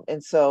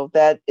 and so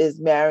that is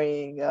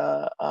marrying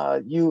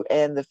you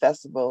and the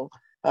festival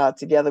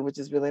together, which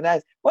is really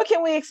nice. What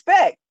can we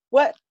expect?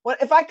 What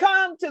if I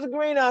come to the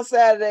Green on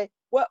Saturday?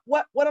 What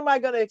am I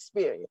going to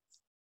experience?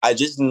 I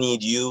just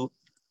need you,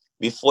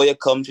 before you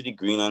come to the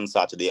Green on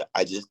Saturday,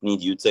 I just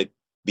need you to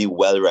be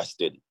well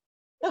rested.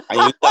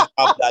 And you to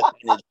have that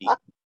energy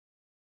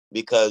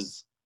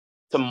because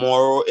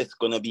tomorrow it's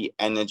gonna be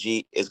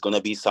energy. It's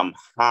gonna be some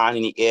hand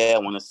in the air. I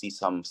want to see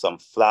some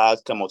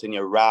flags come out in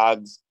your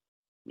rags.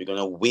 We're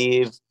gonna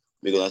wave.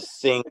 We're gonna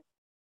sing.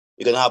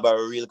 We're gonna have a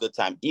real good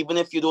time. Even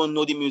if you don't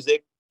know the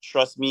music,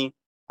 trust me,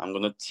 I'm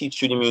gonna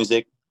teach you the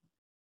music.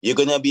 You're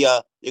gonna be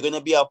a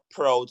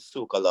proud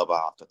soca lover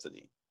after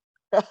today.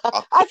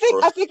 After I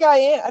first, think I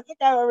am. I think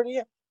I already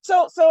am.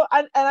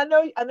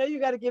 I know you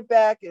got to get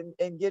back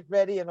and get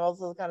ready and all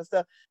those kind of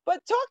stuff.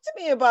 But talk to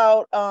me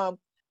about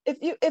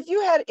if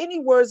you had any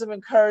words of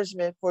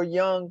encouragement for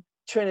young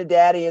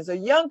Trinidadians or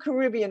young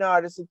Caribbean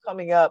artists who are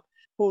coming up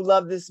who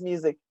love this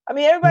music. I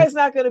mean, everybody's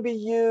not going to be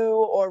you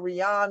or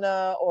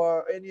Rihanna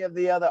or any of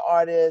the other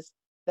artists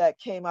that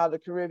came out of the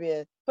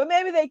Caribbean, but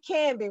maybe they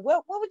can be.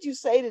 What would you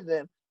say to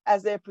them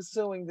as they're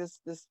pursuing this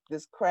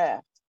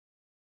craft?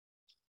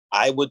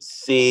 I would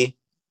say,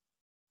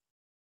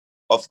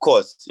 of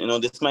course,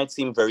 this might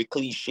seem very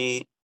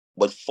cliche,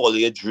 but follow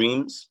your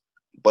dreams.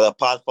 But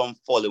apart from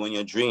following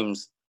your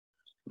dreams,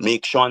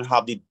 make sure and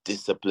have the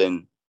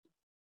discipline.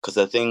 Because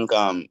I think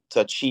to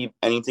achieve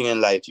anything in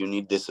life, you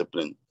need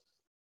discipline.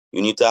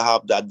 You need to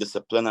have that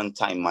discipline and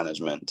time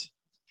management.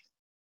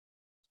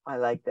 I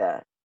like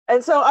that.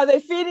 And so, are they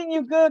feeding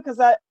you good? Because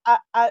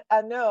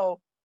I know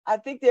I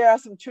think there are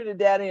some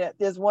Trinidadian.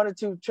 There's one or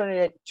two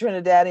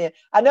Trinidadian.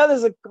 I know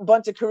there's a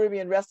bunch of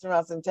Caribbean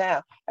restaurants in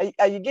town.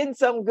 Are you getting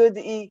something good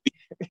to eat?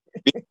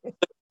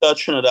 A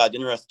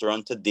Trinidadian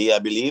restaurant today, I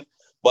believe.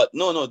 But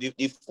no, the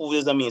food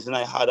is amazing.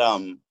 I had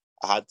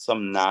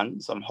some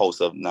naan, some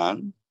house of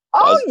naan.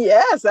 That Oh was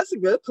yes, that's a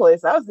good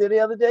place. I was there the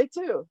other day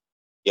too.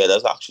 Yeah,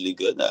 that's actually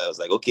good. I was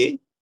like, okay,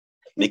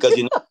 because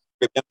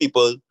Caribbean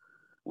people,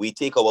 we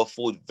take our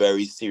food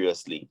very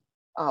seriously.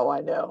 Oh, I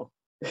know.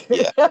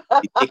 Yeah,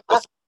 we take our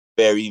food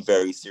very,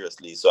 very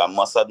seriously. So I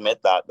must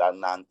admit that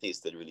naan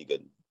tasted really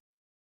good.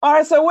 All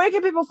right, so where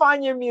can people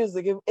find your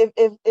music?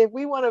 If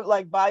we want to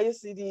like buy your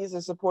CDs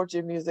or support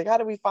your music, how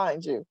do we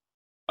find you?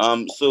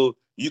 So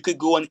you could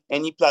go on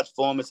any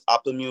platform. It's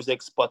Apple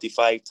Music,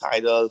 Spotify,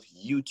 Tidal,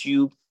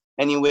 YouTube,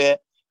 anywhere,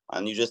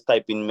 and you just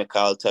type in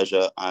Mikhail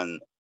Teja,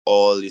 and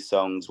all the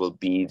songs will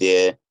be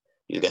there.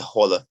 You'll get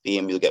Hall of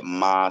Fame, you'll get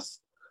Mass.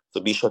 So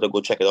be sure to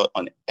go check it out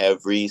on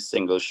every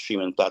single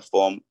streaming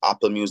platform: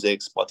 Apple Music,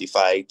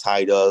 Spotify,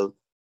 Tidal,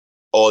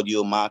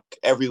 Audio Mac,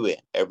 everywhere,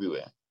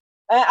 everywhere.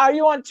 And are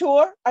you on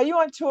tour? Are you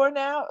on tour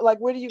now? Like,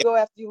 where do you go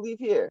after you leave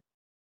here?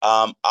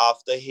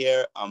 After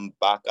here, I'm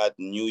back at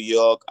New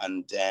York,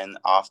 and then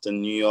after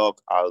New York,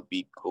 I'll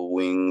be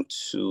going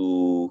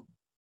to,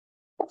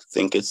 I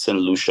think it's St.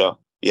 Lucia.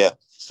 Yeah,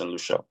 St.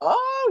 Lucia.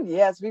 Oh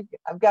yes,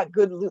 I've got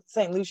good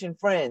St. Lucian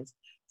friends,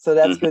 so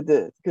that's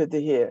Mhm. good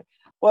to hear.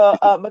 Well,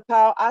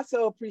 Mikhail, I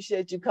so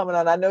appreciate you coming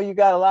on. I know you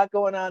got a lot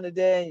going on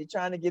today, and you're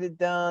trying to get it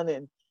done,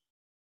 and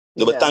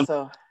No, but Yeah.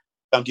 So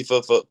thank you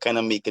for kind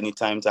of making the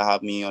time to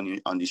have me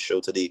on this show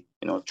today.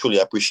 Truly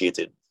appreciate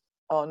it.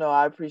 oh no,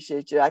 I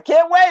appreciate you. I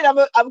can't wait.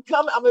 I'm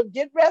coming. I'm gonna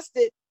get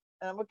rested,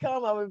 and I'm gonna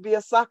come. I'm gonna be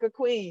a soccer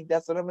queen.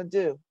 That's what I'm gonna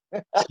do.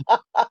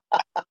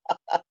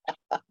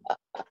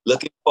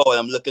 Looking forward.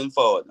 I'm looking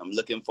forward. I'm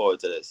looking forward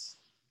to this.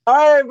 All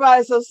right,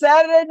 everybody. So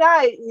Saturday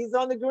night, he's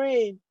on the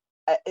green.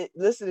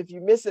 Listen, if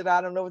you miss it,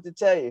 I don't know what to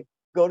tell you.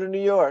 Go to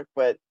New York,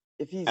 but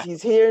if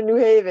he's here in New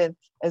Haven,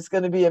 it's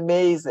going to be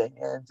amazing.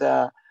 And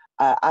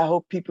I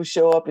hope people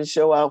show up and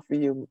show out for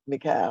you,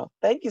 Mikhail.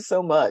 Thank you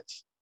so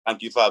much.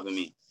 Thank you for having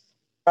me.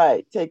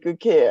 Right. Take good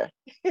care.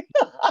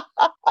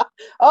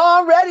 Oh,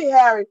 I'm ready,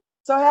 Harry.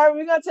 So, Harry,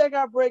 we're going to take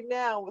our break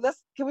now.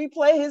 Can we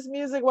play his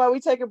music while we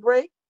take a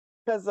break?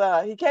 Because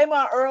he came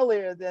out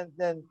earlier than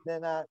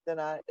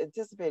I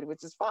anticipated,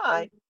 which is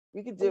fine.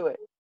 We can do it.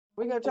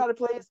 We're going to try to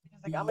play his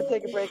music. I'm going to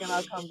take a break and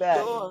I'll come back.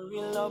 Don't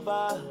worry,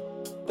 lover.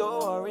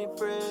 Don't worry,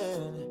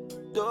 friend.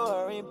 Don't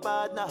worry,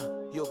 partner.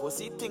 You go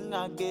see thing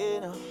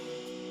again.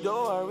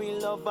 Don't worry,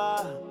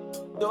 lover.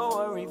 Don't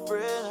worry,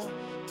 friend.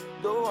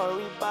 Don't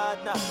worry,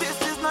 partner. This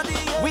is not the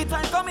end. We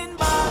time coming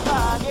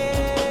back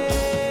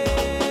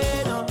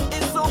again.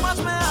 It's so much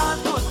my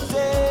hand to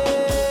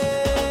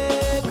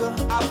take.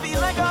 I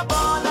feel like I'm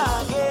born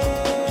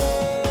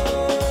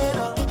again.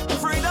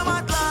 Freedom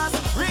at last.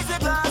 Raise your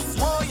glass.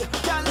 Oh, you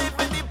can't live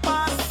in the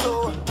past.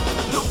 So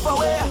look for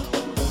where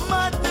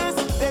madness,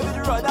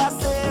 David Rudder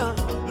say.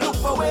 Look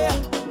for where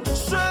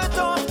shirt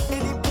on in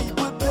the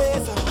people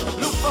place.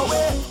 Look for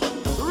where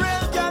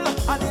real girl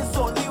and it's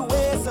only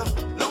ways.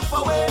 Look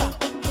for where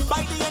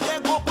by the end they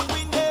go put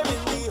me name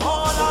in the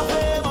Hall of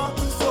Fame.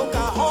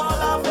 Soca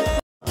Hall of Fame.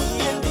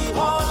 In the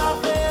Hall of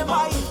Fame.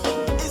 Why?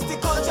 It's the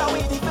culture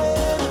we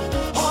defend.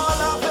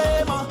 Hall of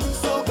Fame.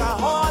 Soca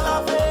Hall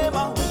of Fame.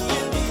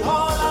 In the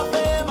Hall of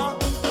Fame.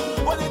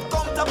 When it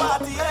comes to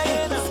party,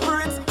 the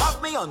spirits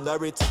have me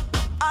under it.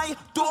 I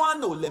don't want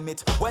no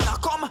limit. When I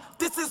come,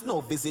 this is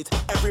no visit.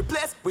 Every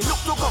place we look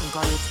to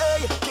conquer it.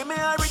 Hey, give me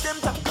a rhythm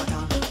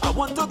takatan. I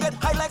want to get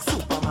high like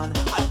Superman.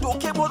 I don't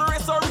care about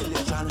race or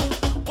religion.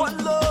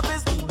 One love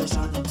is the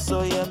mission.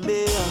 So yeah,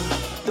 me,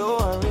 don't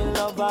worry,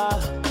 lover.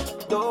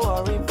 Don't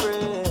worry,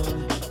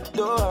 friend.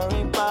 Don't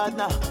worry,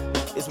 partner.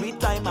 It's me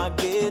time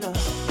again.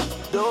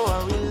 Don't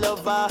worry,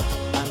 lover.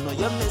 I know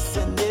you're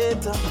missing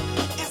it.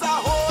 It's a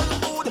whole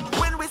mood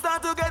when we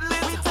start to get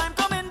lit. We time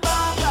coming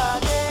back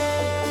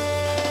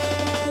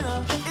again.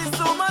 It's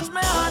so much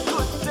my heart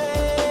could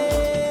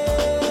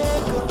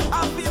take.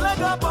 I feel like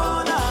I'm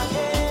born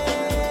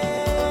again.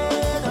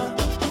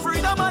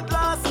 Freedom at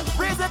last.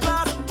 Raise a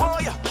glass. Oh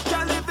yeah,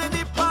 can't live in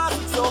the past.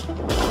 So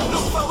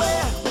look for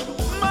where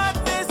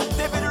madness,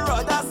 David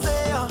Rudder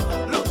say.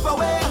 Look for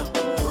where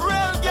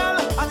real girl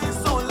and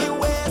it's only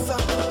ways.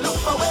 Look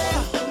for where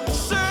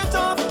shirt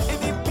off in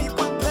the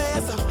people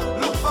place.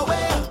 Look for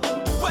where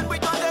when we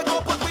done they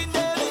go put we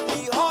nail in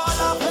the Hall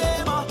of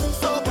Fame.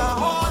 Soca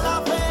Hall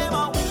of Fame.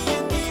 We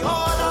in the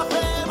Hall of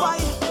Fame. Why?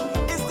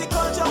 It's the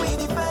culture we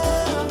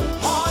defend.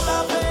 Hall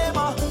of Fame.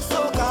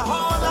 Soca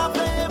Hall of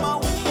Fame.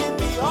 We in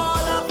the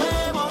Hall of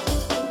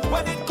Fame.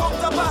 When it comes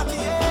to party,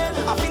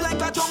 I feel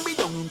like a zombie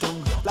down in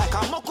tongue. Like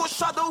a moko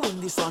shadow in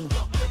the sun.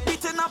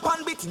 Beating up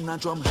and beating a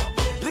drum.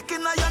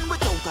 Licking iron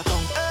without a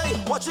tongue.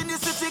 Hey, watching the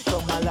city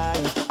come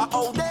alive. I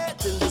out there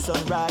till the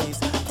sunrise.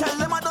 Tell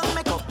them I don't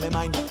make up my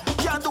mind.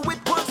 Can't do it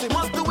once, we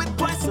must do it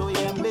twice. So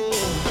yeah, me.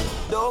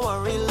 Don't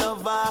worry,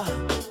 lover.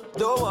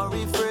 Don't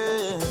worry,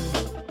 friend.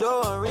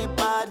 Don't worry,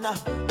 partner.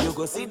 You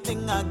go see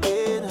thing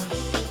again.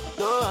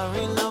 Don't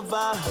worry,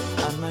 lover.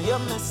 I know you're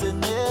missing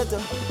it.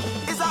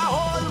 It's a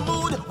whole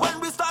mood when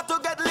we start to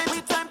get lit.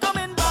 We time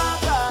coming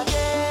back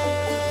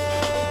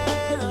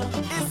again.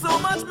 It's so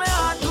much my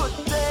heart could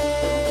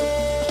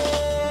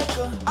take.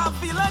 I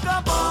feel like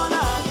I'm born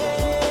again.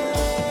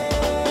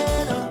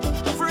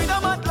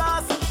 Freedom at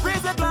last.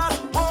 Raise a glass.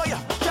 Oh yeah,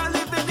 can't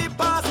live in the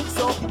past.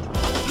 So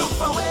look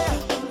for where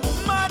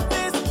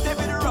madness,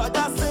 David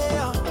Rudder say.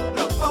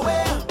 Look for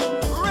where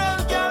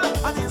real girl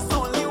and it's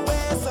only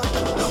ways.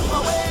 Look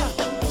for where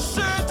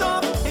shirt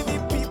off in the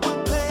people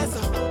place.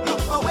 Look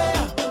for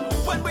where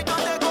when we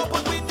done they go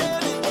put we nail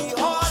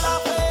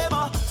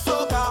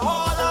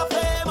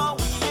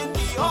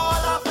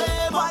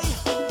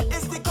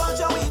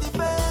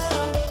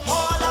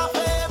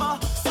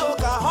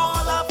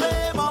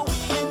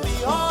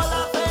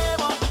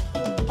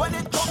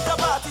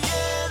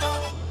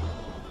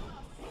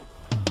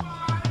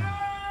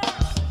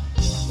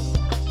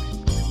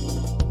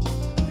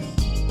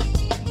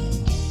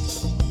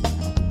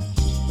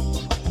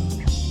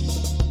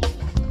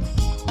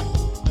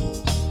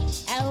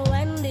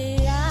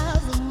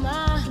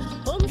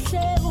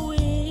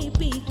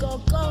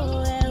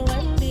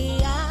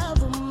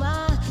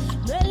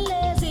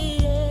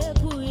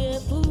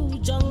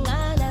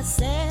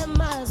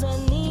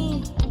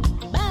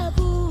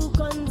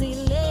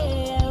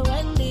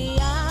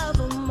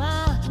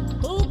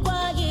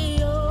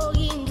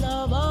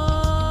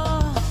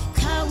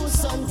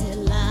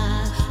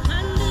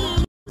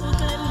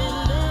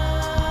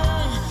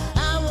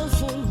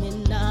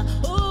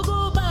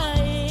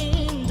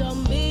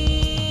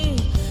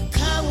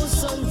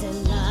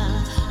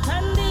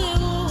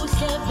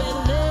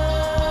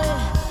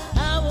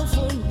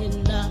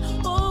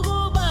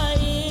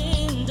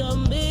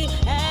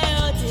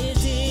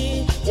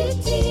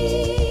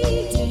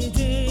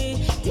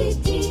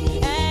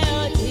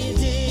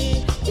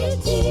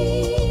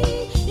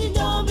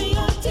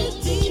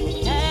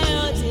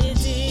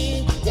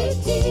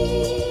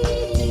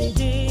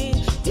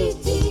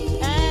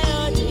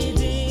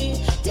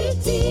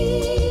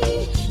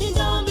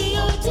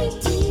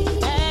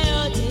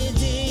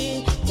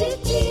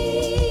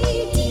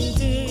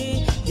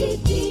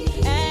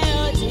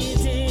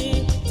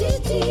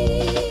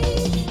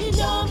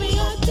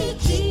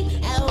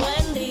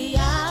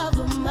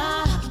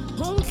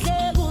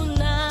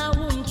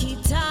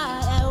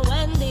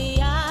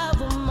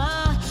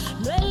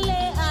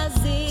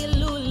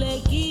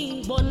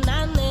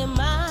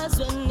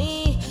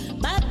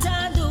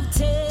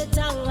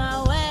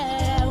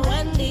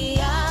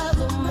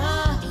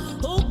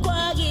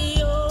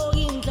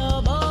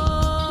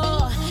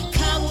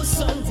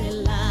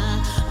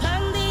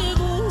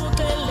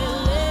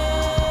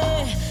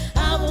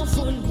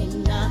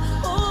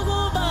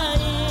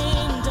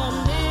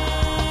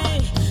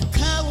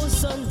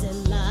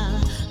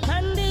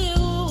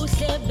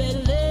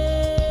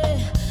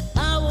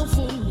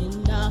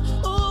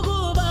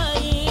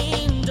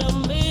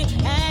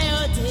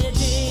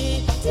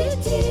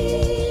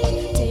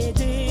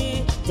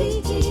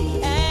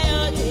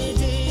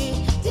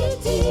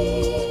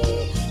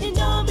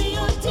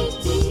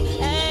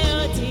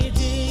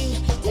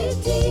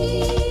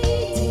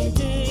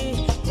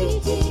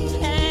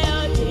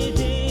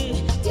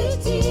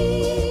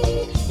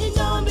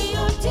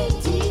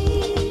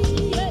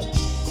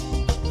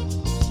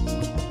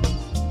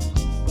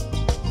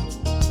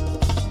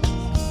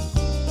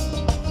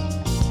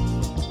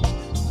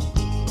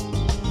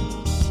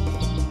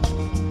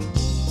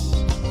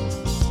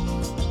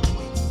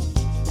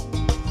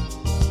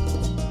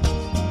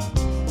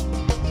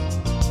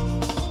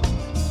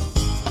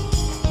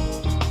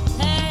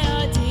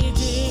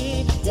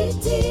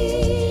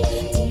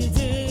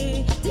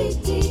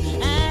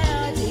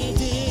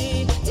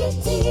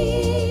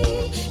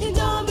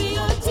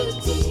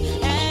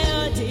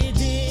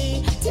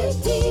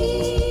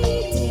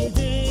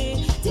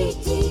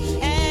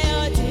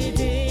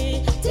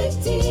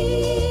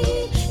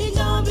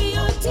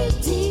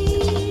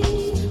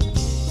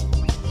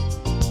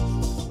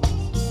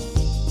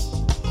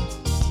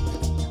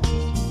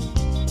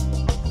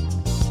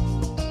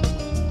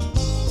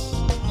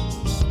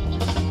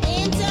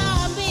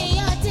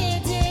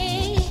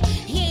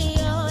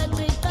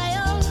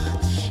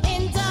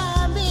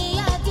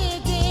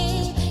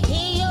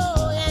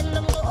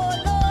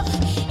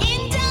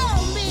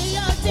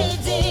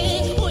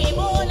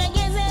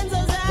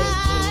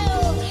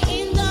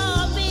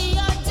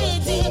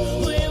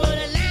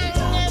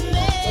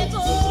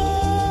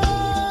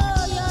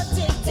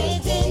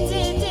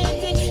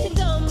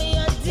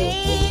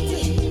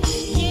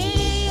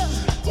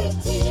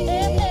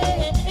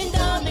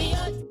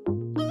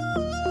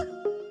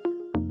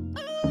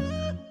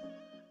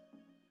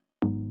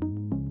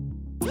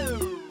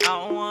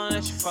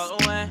let you fall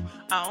away.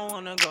 I don't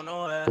wanna go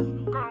nowhere.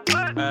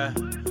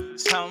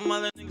 Tell them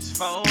other niggas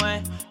fall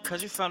away,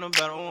 cause you found a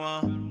better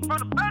one. I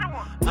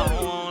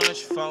don't wanna let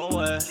you fall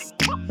away.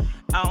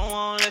 I don't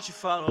wanna let you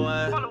fall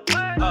away.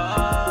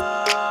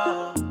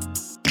 Oh,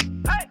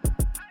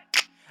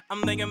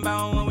 I'm thinking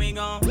about when we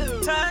gon'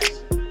 touch.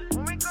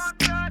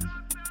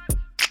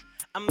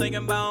 I'm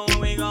thinking about when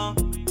we gon'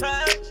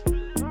 touch.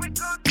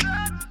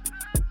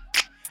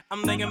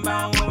 I'm thinking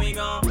about when we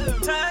gon'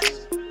 touch.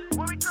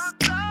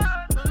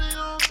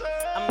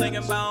 I'm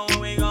thinking about when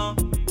we gon'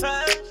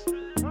 touch.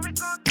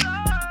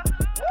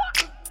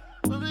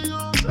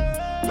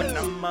 When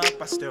I'm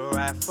up, I still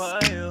ride for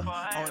you.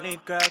 Only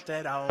girl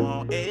that I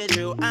want is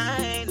you. I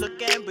ain't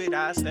looking, but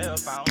I still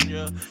found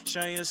you.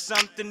 Show you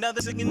something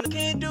others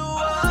can't do.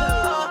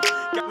 Oh,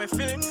 got me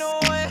feeling no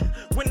way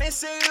when they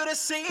say you the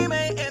same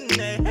me in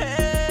their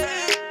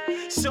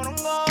head. So don't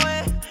go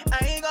away,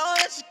 I ain't gon'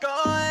 let you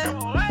go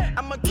away.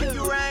 I'ma keep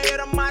you right here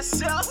to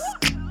myself.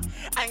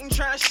 I ain't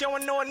tryna show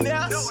no one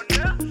else.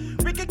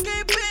 We can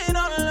keep it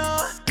on the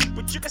low,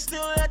 but you can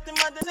still let them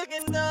out the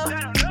second though.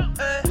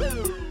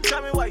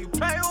 Tell me why you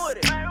playing with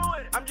it.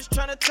 I'm just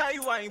tryna tell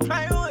you I ain't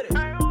playing with it.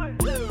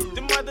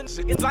 Them other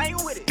niggas lying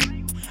with it.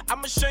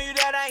 I'ma show you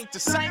that I ain't the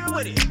same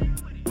with it.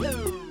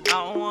 I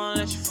don't wanna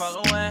let you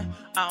fall away.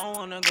 I don't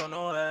wanna go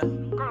nowhere.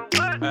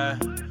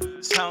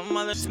 Tell them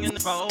other niggas to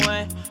fall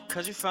away,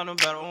 cause you found a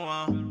better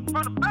one.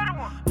 I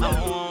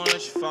don't wanna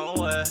let you fall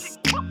away.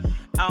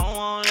 I don't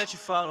wanna let you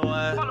fall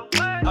away.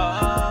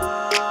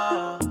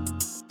 Oh,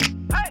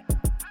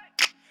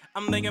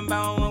 I'm thinking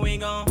about when we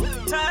gon'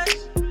 touch.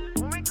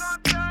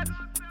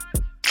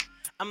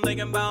 I'm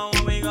thinking about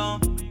when we gon'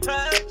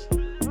 touch.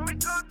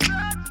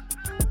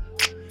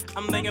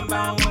 I'm thinking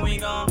about when we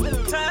gon'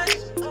 touch.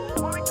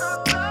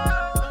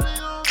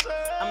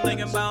 I'm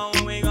thinking about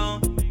when we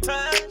gon'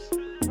 touch.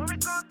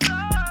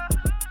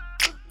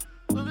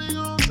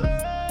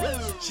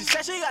 She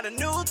said she got a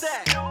new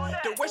thing.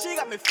 The way she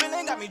got me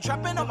feeling got me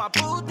dropping on my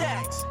blue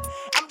decks.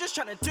 I'm just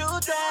tryna do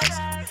things.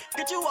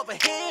 Get you over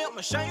here,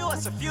 I'ma show you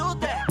what's a few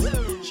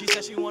things. She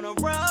said she wanna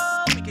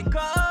roll, we can go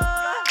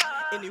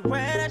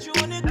anywhere that you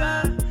wanna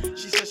go.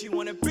 She said she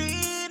wanna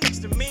be next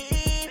to me.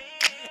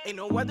 Ain't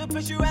no other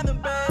place you rather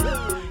be.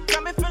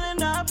 Got me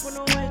feeling up when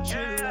I'm with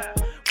you.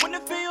 Wanna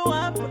feel you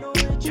up when I'm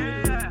with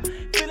you.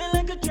 Feeling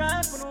like a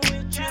drive when I'm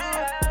with you.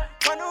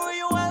 Wonder where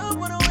you are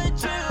when I'm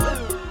with you.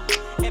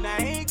 And I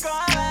ain't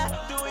gonna lie,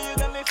 the way you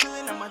got me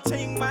feeling, I'ma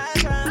take my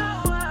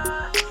time.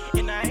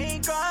 And I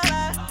ain't gonna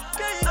lie,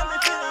 girl, you got me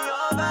feeling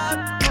your vibe.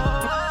 Oh,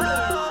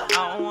 I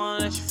don't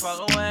wanna let you fall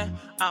away.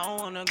 I don't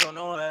wanna go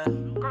nowhere.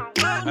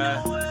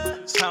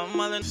 Tell them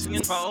other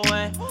niggas fall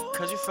away,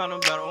 cause you found a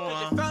better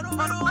one. I don't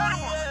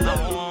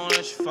wanna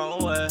let you fall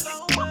away.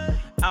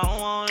 I don't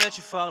wanna let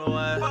you fall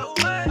away.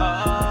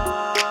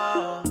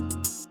 Oh,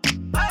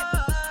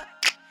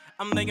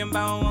 I'm thinking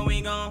about when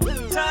we gon'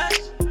 touch.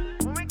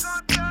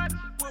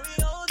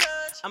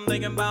 I'm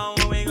thinking about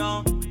when we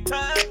gon'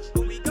 touch.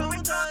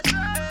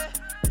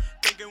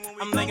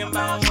 I'm thinking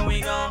about when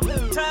we gon'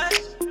 touch.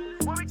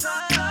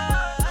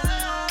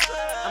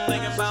 I'm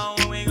thinking about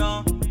when we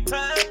gon'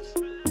 touch.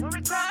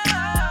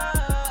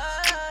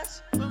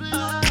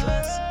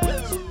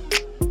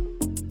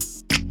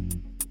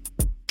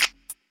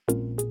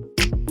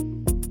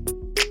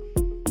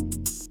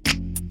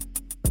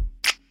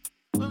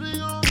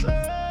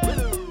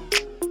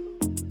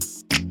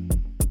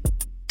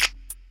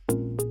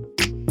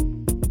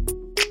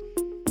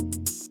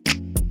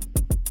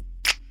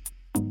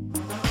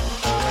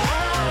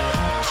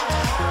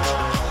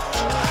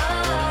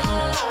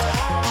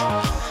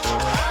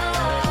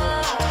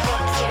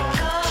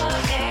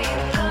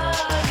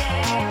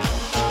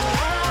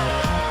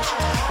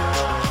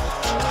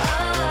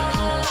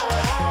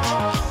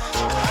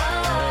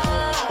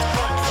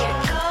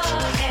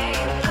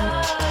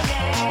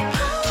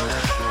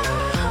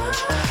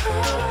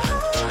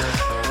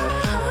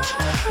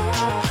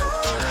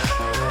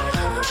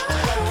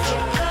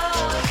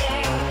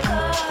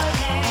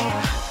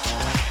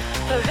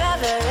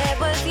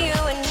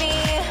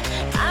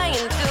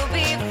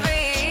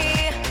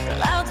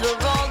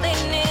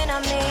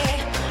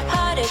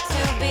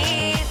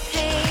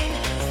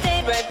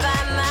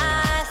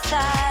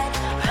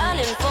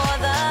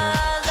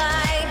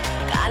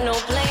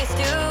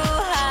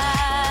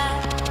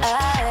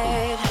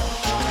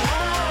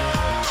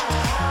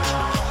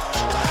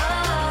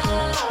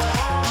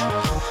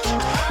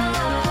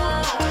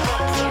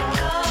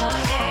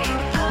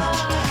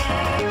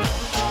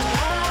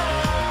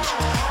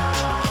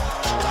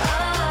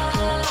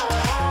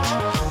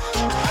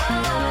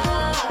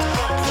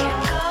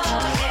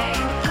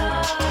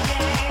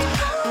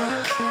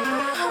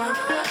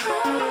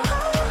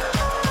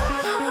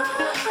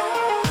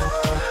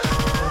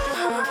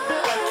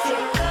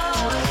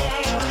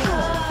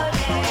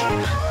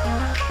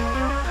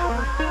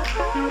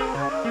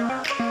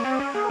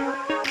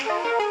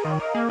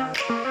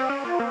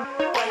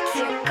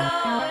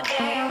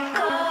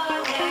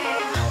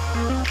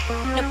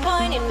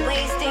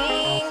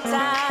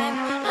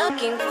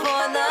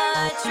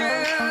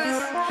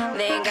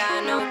 ain't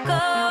got no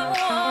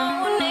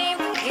code name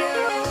for you.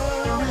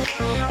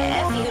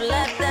 If you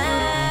let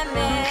them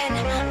in,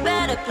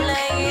 better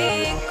play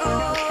it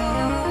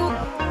cool.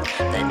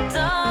 The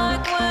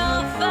dark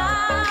will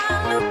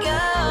follow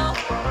you.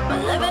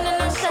 We're living in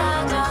the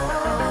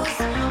shadows,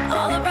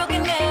 all the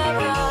broken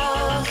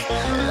arrows.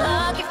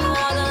 Lucky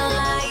for the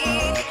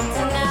light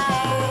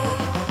tonight.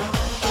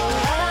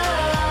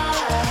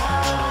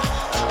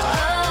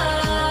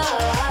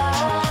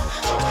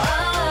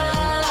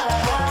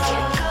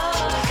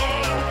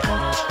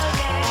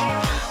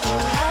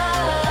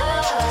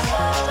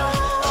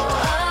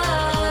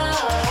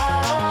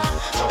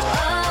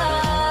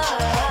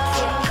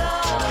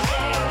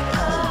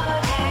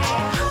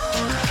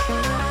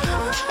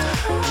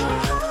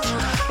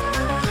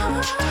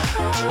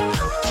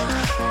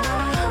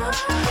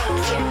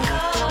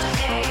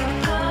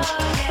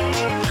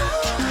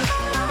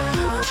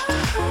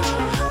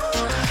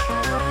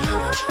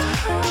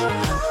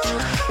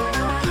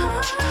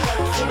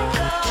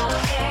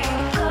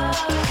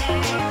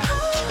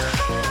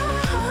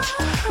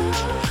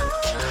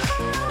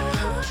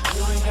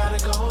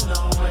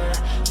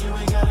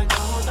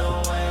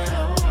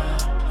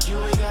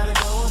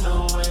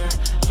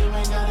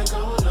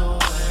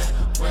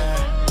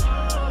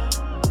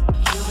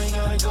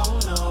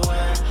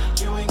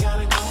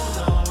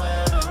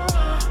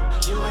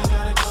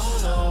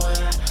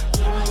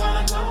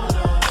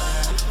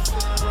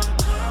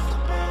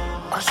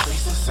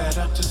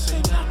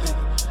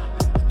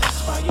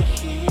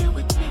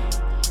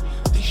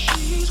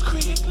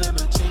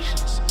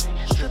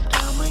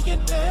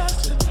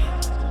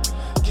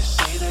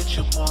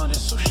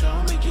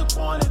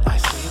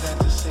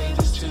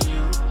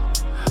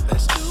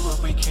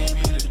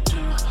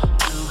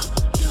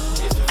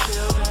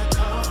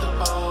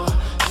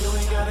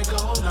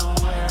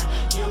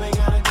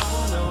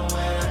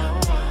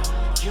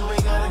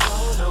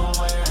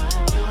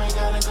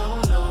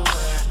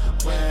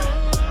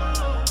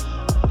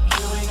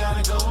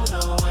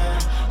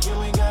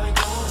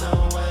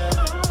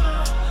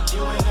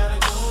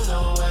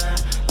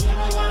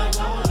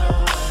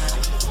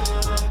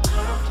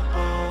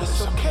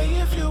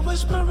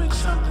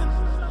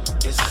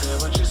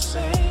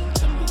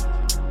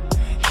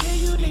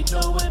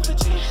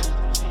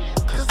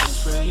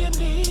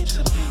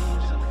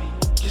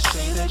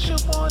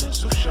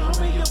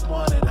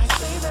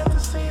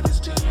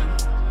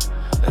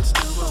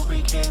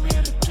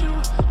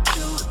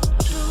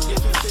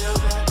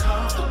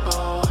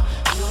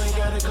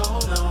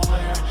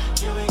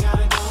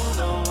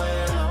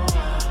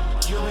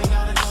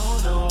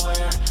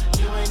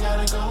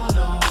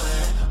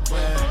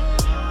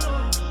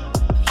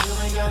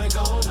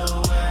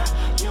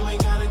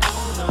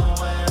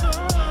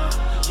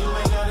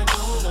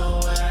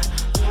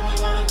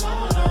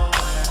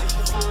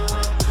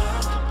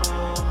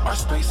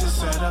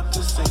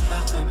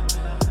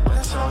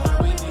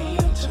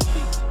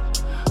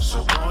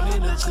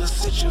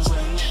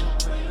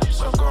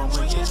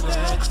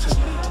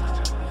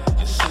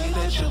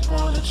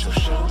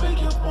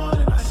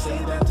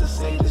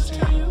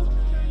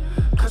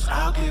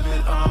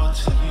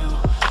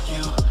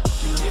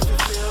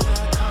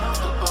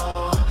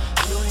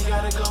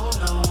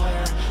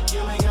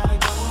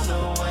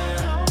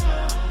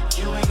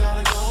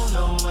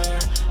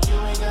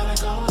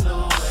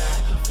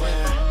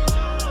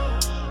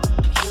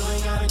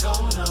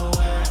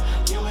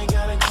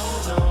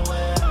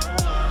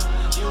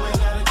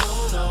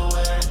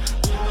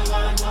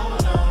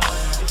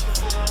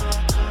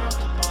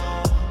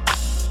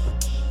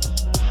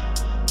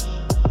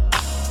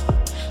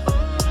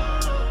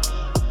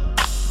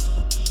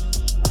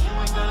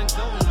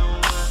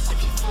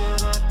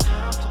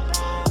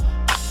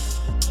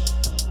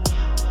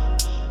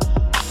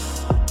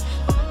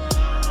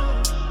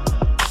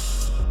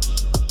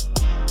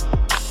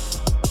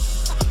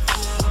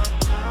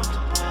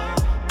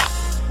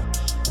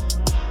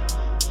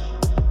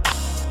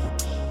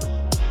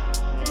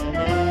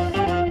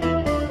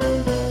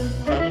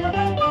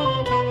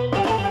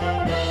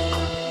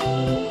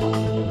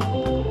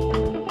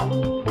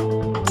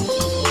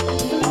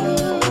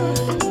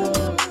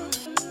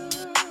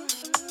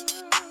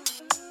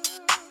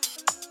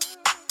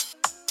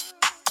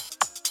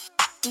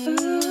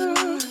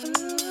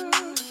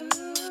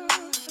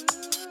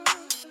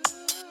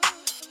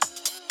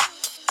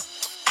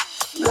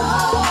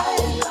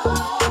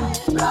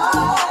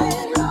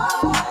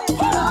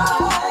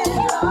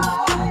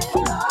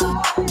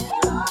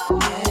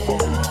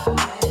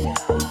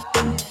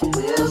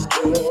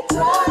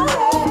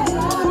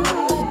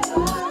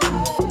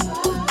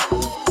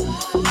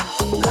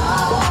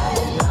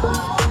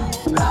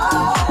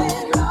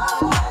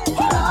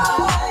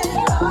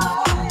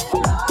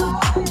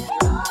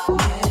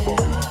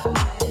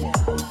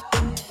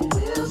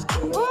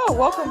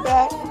 Welcome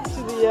back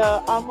to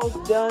the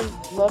almost done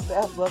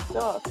LoveBabz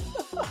LoveTalk.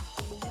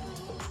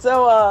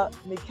 So,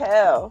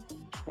 Mikhail,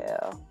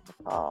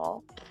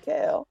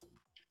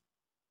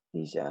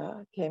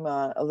 Nisha came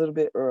on a little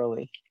bit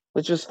early,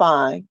 which was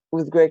fine. It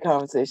was a great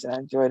conversation. I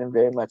enjoyed him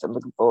very much. I'm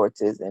looking forward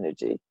to his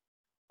energy.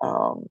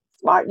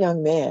 Smart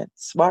young man,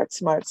 smart,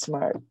 smart,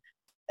 smart,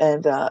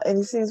 and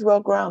he seems well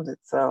grounded.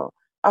 So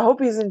I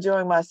hope he's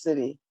enjoying my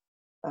city.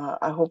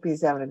 I hope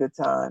he's having a good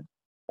time.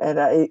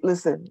 And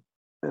listen,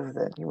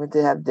 he went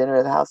to have dinner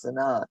at the house of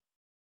Nine.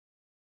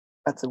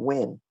 That's a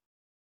win.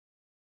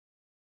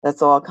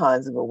 That's all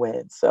kinds of a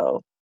win.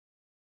 So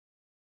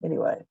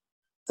anyway,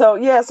 so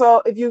yeah,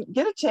 so if you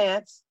get a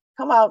chance,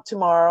 come out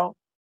tomorrow.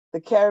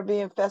 The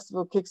Caribbean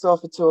Festival kicks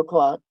off at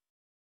 2:00.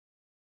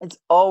 It's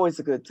always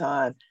a good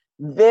time.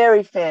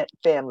 Very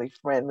family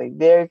friendly,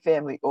 very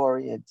family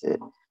oriented.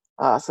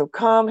 So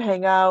come,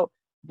 hang out,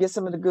 get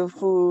some of the good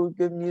food,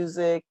 good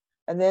music,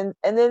 and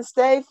then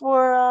stay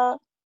for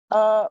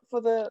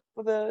the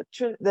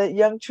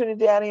young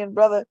Trinidadian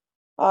brother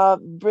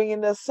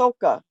bringing the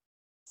soca.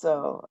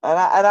 So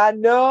and I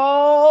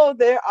know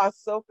there are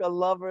soca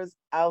lovers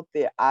out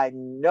there. I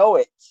know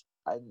it.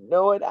 I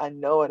know it. I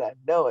know it. I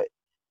know it.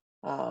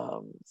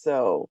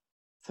 So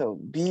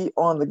be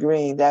on the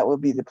green. That will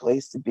be the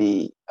place to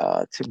be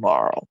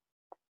tomorrow,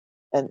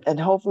 and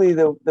hopefully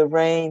the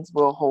rains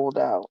will hold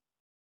out.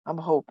 I'm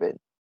hoping,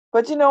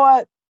 but you know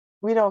what?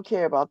 We don't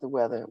care about the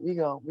weather. We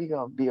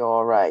gonna be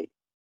all right.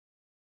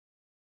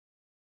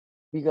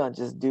 We gonna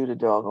just do the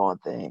doggone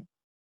thing.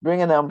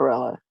 Bring an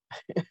umbrella.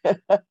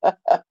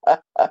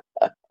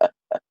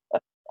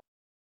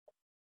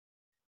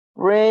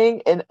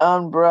 Bring an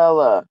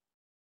umbrella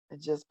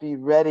and just be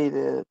ready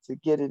to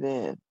get it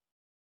in.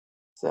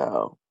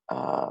 So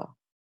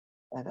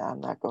and I'm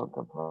not gonna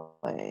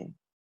complain.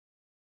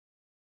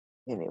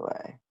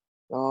 Anyway,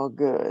 all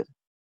good.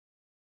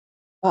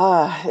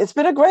 It's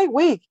been a great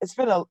week. It's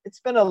been a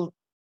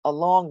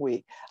long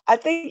week. I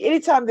think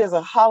anytime there's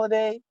a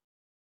holiday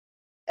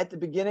at the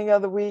beginning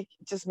of the week,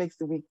 it just makes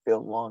the week feel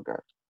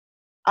longer.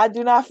 I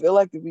do not feel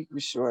like the week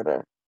was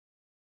shorter.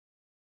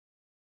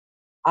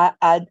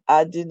 I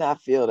did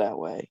not feel that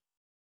way.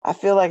 I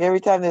feel like every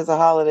time there's a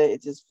holiday,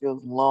 it just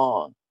feels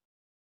long.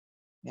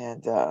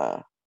 And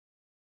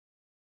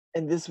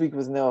this week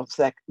was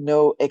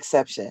no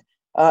exception.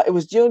 It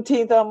was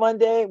Juneteenth on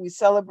Monday. We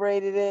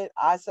celebrated it.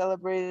 I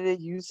celebrated it.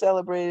 You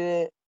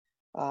celebrated it.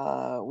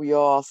 We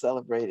all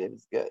celebrated. It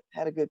was good.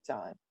 Had a good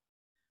time.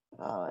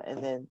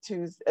 And then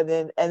Tuesday, and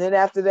then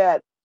after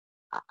that,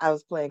 I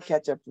was playing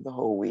catch up for the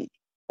whole week.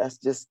 That's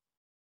just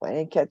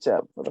playing catch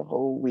up for the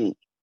whole week.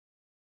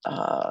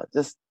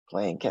 Just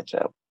playing catch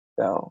up.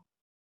 So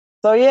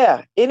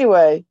yeah.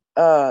 Anyway,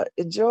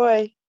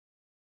 enjoy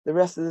the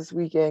rest of this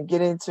weekend.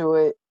 Get into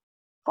it.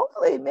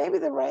 Hopefully, maybe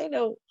the rain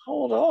will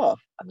hold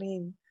off. I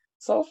mean,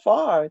 so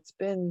far it's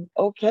been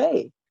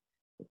okay.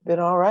 It's been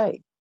all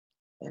right,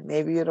 and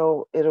maybe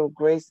it'll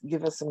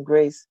give us some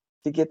grace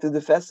to get through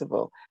the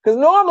festival. Because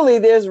normally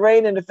there's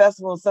rain in the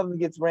festival and something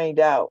gets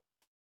rained out.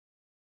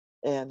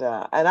 And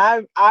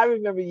I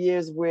remember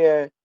years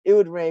where it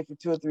would rain for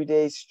 2 or 3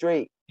 days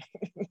straight,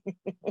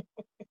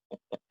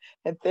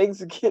 and things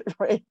would get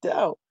rained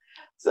out.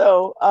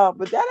 So,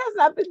 but that has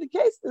not been the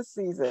case this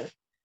season.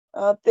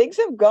 Things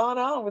have gone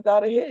on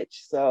without a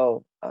hitch.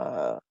 So,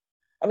 I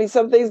mean,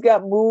 some things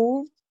got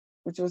moved,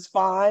 which was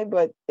fine,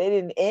 but they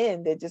didn't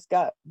end. They just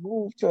got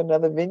moved to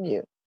another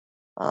venue.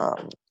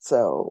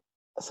 So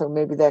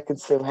maybe that could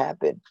still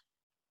happen.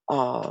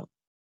 But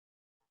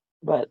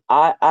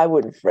I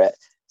wouldn't fret.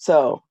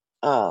 So,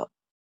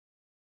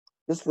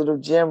 this little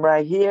gem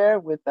right here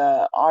with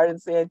Art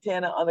and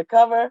Santana on the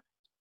cover.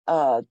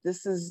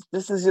 This is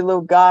your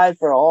little guide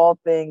for all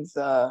things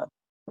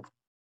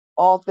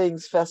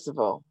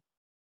festival.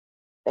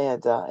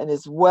 And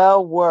it's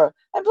well worth.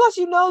 And plus,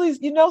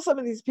 some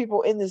of these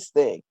people in this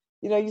thing.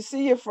 You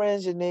see your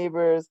friends, your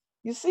neighbors,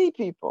 you see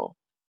people,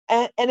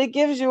 and it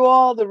gives you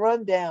all the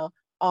rundown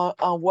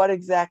on what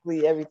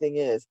exactly everything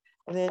is.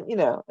 And then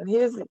and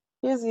here's the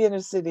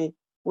inner city.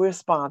 We're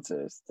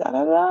sponsors.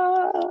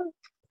 Da-da-da.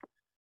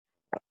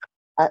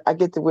 I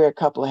get to wear a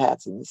couple of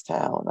hats in this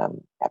town.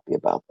 I'm happy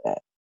about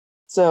that.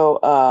 So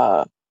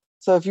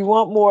if you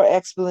want more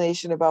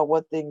explanation about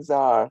what things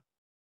are,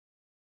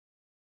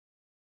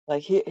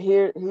 like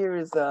here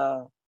is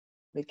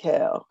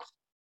Mikhail.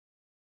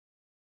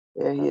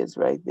 There he is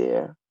right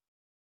there.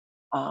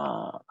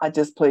 I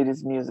just played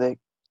his music,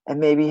 and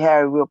maybe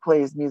Harry will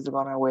play his music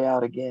on our way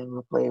out again.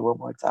 We'll play it one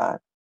more time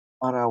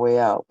on our way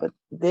out. But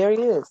there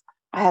he is.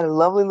 I had a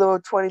lovely little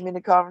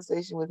 20-minute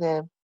conversation with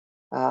him.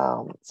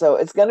 So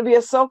it's going to be a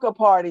soca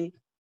party.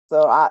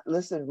 So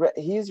listen,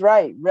 he's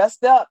right.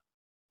 Rest up.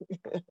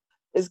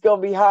 It's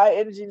going to be high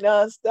energy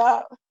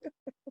nonstop.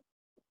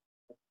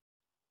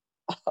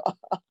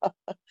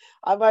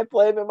 I might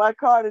play him in my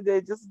car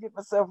today just to get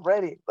myself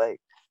ready.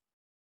 Like,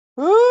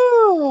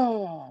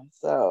 whoo!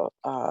 So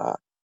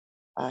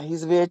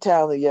he's a very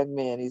talented young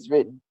man. He's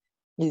written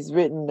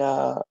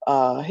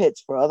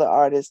hits for other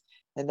artists,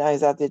 and now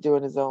he's out there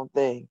doing his own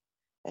thing,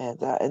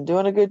 and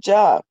doing a good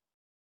job,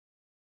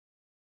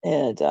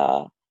 and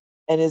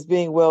is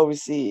being well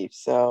received.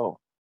 So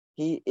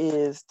he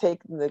is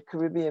taking the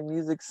Caribbean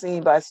music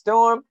scene by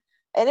storm,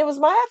 and it was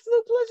my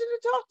absolute pleasure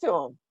to talk to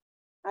him.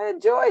 I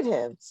enjoyed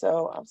him,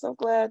 so I'm so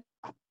glad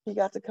he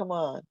got to come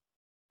on,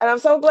 and I'm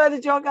so glad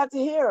that y'all got to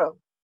hear him.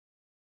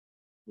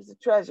 He's a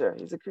treasure.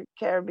 He's a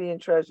Caribbean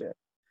treasure.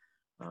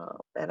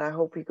 And I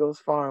hope he goes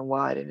far and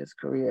wide in his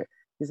career.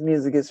 His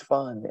music is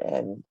fun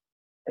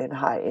and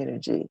high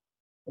energy.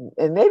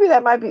 And maybe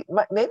that might be,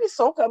 maybe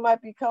soca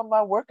might become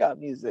my workout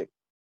music.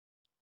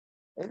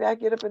 Maybe I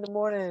get up in the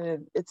morning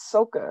and it's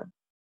soca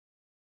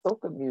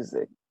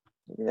music.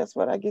 Maybe that's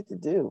what I get to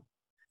do.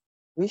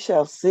 We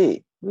shall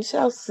see. We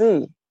shall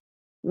see.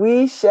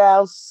 We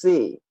shall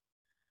see.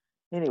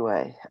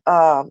 Anyway,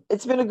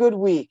 it's been a good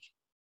week.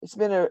 It's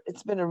been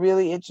a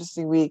really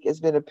interesting week. It's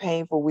been a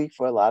painful week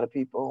for a lot of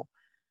people.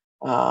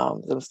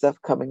 Some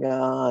stuff coming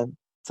on,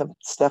 some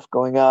stuff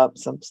going up,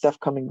 some stuff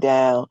coming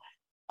down.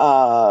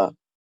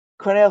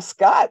 Cornell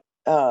Scott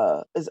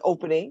is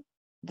opening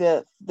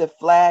their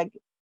flag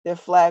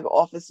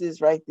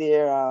offices right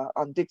there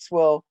on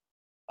Dixwell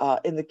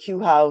in the Q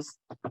House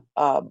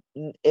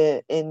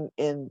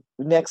in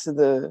next to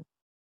the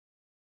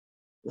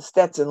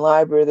Stetson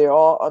Library. They're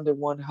all under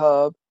one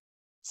hub.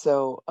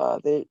 So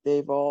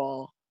they've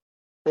all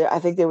I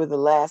think they were the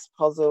last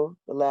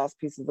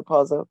piece of the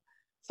puzzle.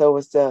 So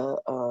it's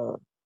the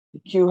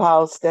Q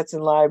House,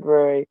 Stetson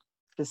Library,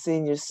 the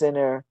Senior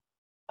Center,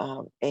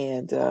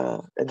 and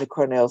the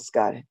Cornell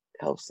Scott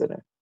Health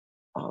Center.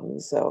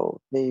 So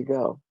there you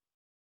go.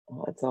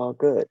 It's all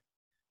good.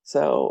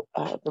 So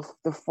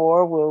the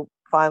four will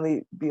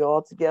finally be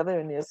all together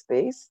in their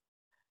space,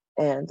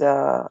 and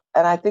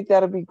I think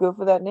that'll be good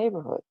for that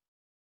neighborhood.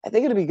 I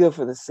think it'll be good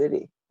for the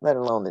city, let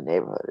alone the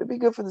neighborhood. It'll be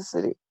good for the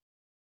city.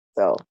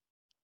 So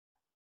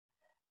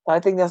I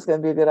think that's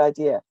going to be a good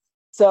idea.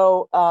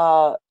 So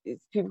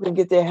people can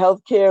get their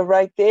health care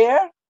right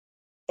there,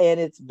 and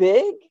it's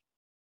big,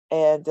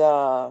 and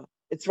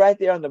it's right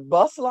there on the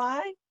bus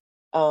line.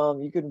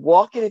 You can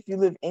walk it if you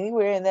live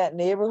anywhere in that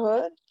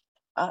neighborhood.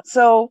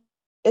 So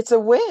it's a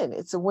win.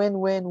 It's a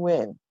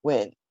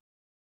win-win-win-win.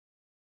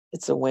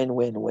 It's a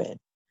win-win-win.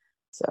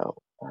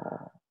 So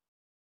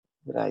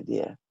good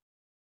idea.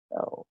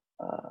 So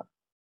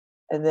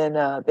and then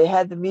they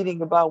had the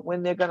meeting about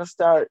when they're going to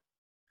start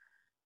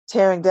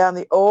tearing down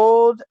the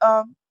old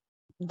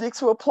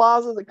Dixwell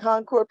Plaza, the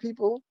Concord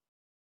people.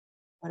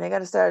 When they're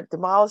going to start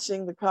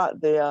demolishing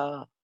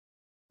the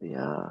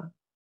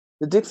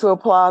Dixwell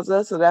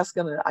Plaza. So that's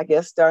going to, I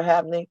guess, start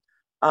happening.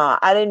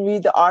 I didn't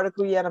read the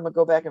article yet. I'm going to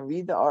go back and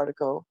read the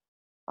article.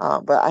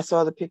 But I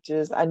saw the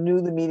pictures. I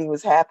knew the meeting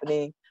was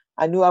happening.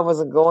 I knew I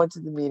wasn't going to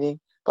the meeting,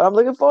 but I'm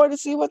looking forward to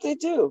see what they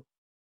do.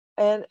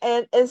 And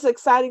it's an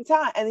exciting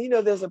time. And,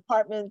 there's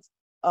apartments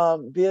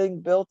being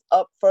built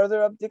up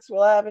further up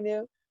Dixwell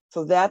Avenue.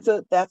 So that's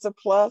a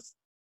plus.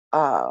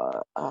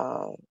 By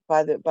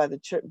the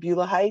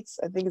Beulah Heights,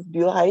 I think it's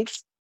Beulah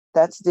Heights.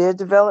 That's their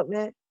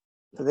development.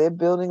 So they're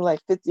building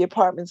like 50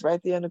 apartments right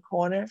there in the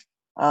corner.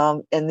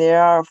 And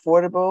there are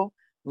affordable,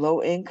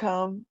 low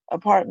income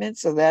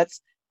apartments. So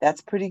that's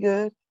pretty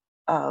good.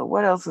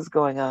 What else is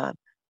going on?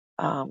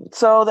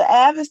 So the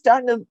Ave is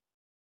starting to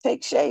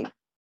take shape.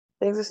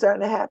 Things are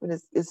starting to happen.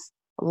 It's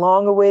a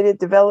long awaited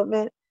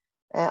development.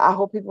 And I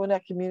hope people in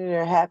that community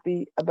are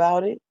happy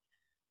about it.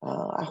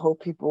 I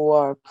hope people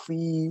are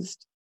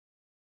pleased.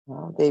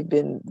 They've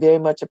been very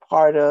much a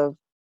part of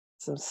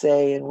some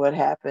say in what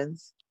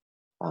happens.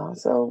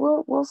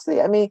 So we'll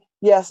see. I mean,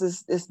 yes,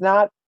 it's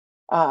not.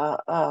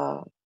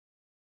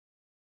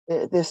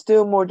 There's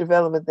still more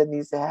development that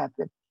needs to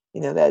happen.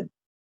 That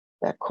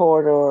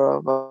corridor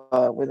of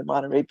where the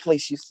Monterey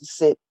Place used to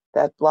sit.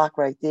 That block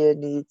right there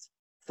needs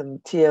some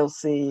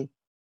TLC.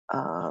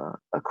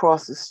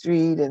 Across the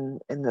street and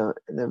in the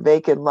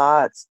vacant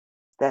lots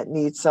that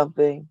need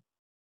something.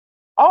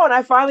 Oh, and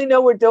I finally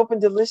know where Dope and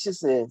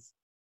Delicious is.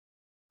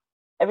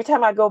 Every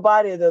time I go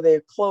by there, though,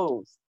 they're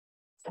closed.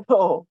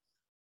 So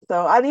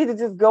I need to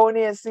just go in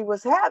there and see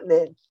what's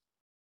happening.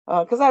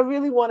 Because I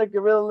really want a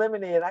Gorilla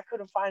Lemonade. I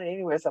couldn't find it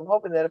anywhere. So I'm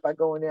hoping that if I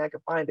go in there, I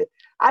can find it.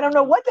 I don't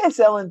know what they're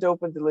selling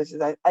Dope and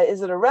Delicious.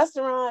 Is it a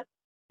restaurant?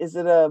 Is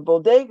it a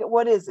bodega?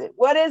 What is it?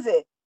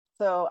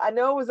 So I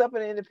know it was up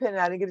in the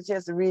Independent. I didn't get a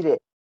chance to read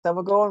it. So I'm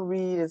going to go and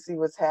read and see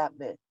what's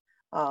happening.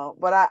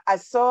 But I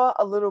saw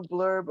a little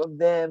blurb of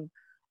them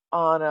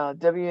on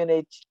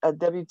WTNH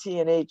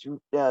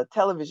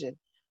television.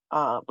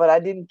 But I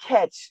didn't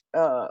catch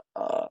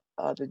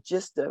the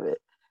gist of it.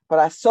 But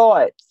I saw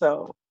it.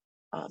 So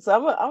I'm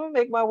gonna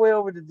make my way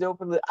over to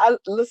Dope and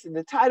listen,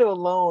 the title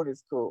alone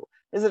is cool.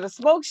 Is it a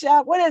smoke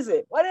shop? What is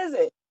it?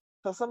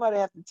 So somebody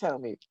have to tell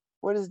me,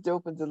 what is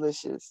Dope and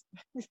Delicious?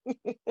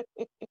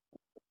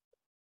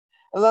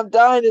 And I'm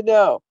dying to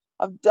know.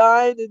 I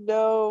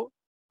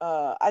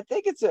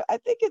think it's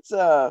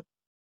I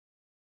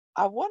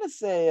want to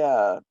say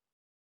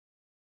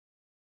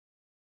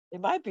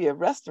it might be a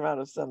restaurant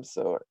of some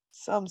sort.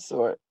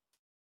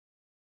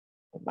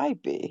 It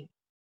might be.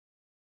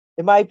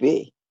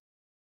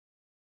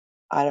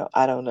 I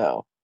don't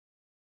know.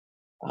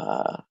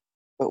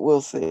 But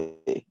we'll see.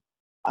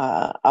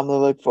 I'm gonna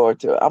look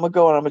forward to it. I'm gonna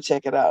go and I'm gonna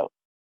check it out.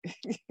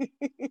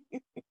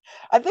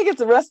 I think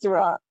it's a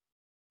restaurant.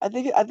 I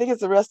think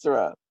it's a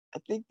restaurant. I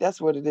think that's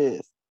what it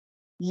is.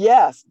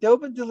 Yes,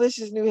 Dope and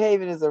Delicious New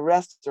Haven is a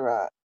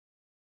restaurant.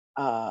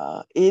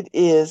 It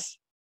is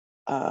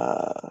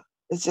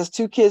It's just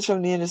two kids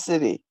from the inner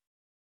city.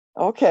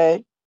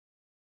 Okay.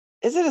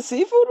 Is it a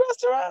seafood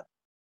restaurant?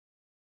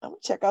 I'm gonna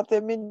check out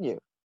their menu.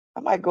 I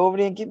might go over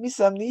there and get me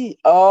something to eat.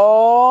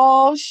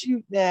 Oh,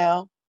 shoot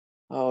now.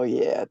 Oh,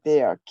 yeah,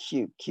 they are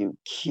cute, cute,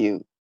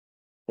 cute.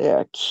 They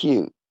are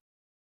cute.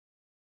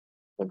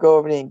 I'll go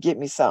over there and get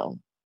me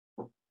something.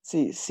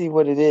 See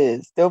what it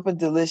is. Dope and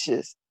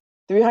delicious.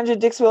 300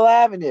 Dixwell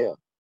Avenue.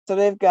 So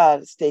they've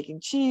got steak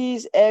and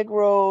cheese, egg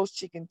rolls,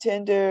 chicken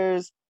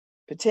tenders,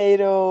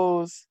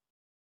 potatoes.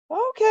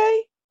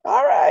 Okay,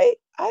 all right.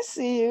 I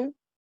see you.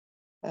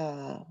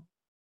 Uh,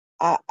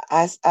 I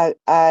I I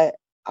I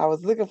I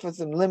was looking for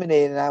some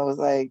lemonade, and I was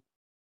like,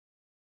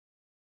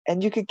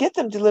 and you could get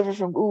them delivered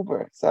from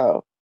Uber.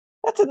 So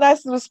that's a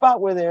nice little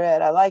spot where they're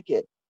at. I like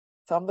it.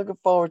 So I'm looking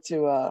forward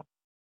to I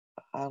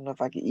don't know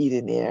if I can eat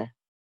in there.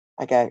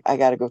 I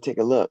gotta go take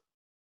a look.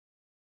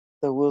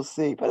 So we'll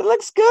see. But it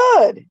looks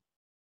good.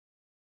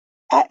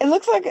 It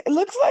looks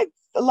like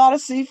a lot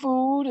of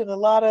seafood and a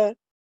lot of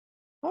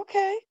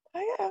okay.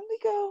 Let me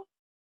go.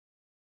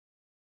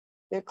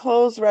 They're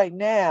closed right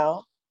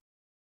now.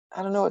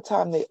 I don't know what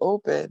time they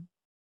open.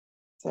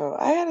 So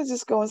I gotta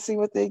just go and see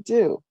what they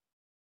do.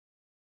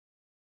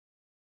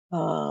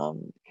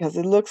 Because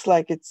it looks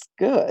like it's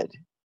good.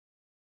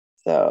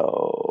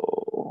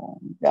 So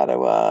you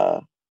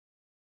gotta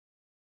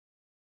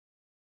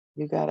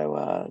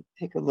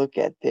take a look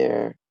at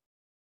their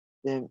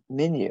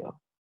menu.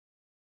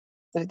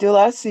 So they do a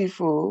lot of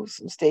seafood,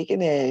 some steak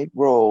and egg,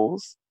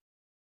 rolls,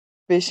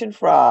 fish and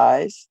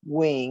fries,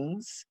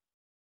 wings.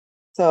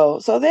 So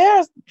they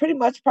are pretty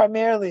much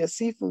primarily a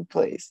seafood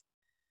place.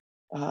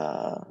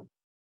 Uh,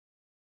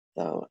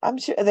 so I'm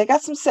sure they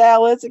got some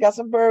salads, they got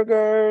some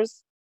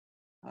burgers,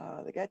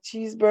 they got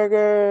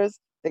cheeseburgers,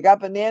 they got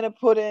banana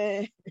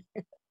pudding.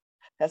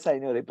 That's how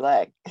you know they're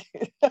black.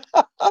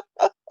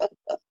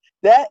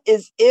 That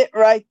is it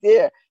right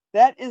there.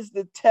 That is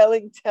the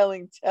telling.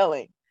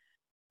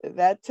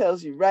 That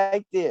tells you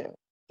right there.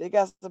 They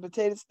got some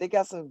potatoes, they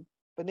got some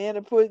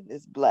banana pudding,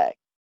 it's black.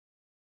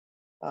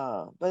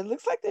 But it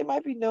looks like they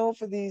might be known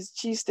for these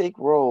cheesesteak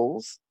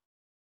rolls,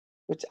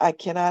 which I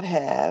cannot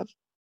have.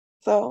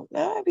 So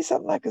that might be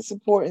something I could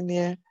support in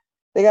there.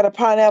 They got a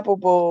pineapple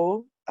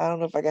bowl. I don't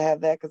know if I can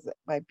have that because it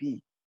might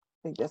be, I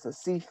think that's a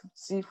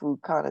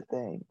seafood kind of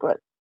thing. But,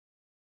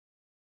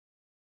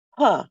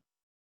 huh,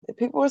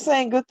 people were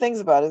saying good things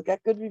about it. It's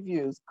got good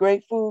reviews.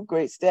 Great food,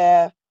 great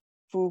staff,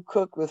 food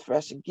cooked with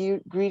fresh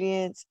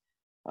ingredients.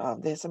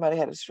 Then somebody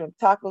had a shrimp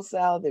taco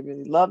salad. They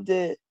really loved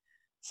it.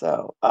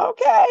 So,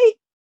 okay.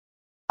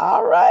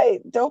 All right.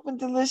 Dope and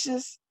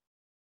delicious.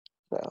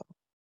 So,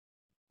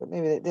 but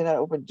maybe they're not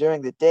open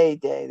during the day.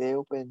 They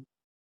open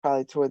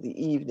probably toward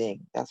the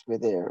evening. That's where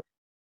they're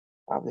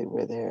probably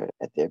where they're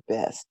at their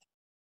best.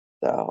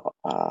 So,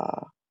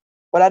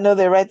 but I know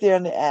they're right there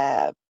on the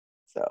app.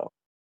 So,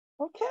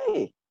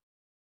 okay.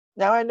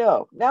 Now I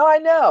know. Now I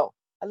know.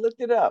 I looked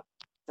it up.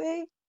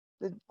 See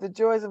the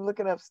joys of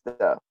looking up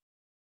stuff.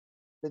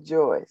 The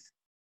joys.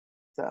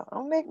 So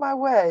I'll make my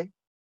way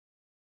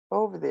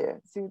over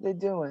there. See what they're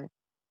doing.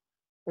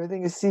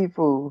 Everything is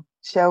seafood,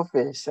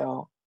 shellfish.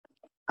 So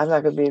I'm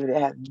not gonna be able to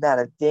have not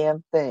a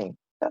damn thing.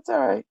 That's all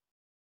right.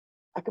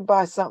 I could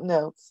buy something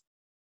else.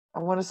 I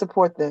want to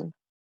support them.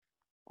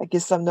 I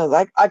get something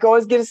else. I can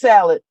always get a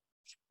salad.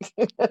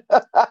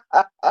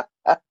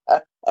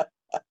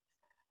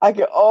 I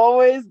can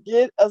always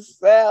get a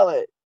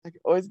salad. I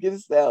can always get a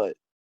salad.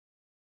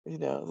 You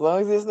know, as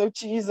long as there's no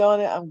cheese on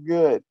it, I'm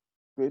good.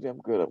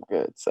 I'm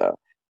good. So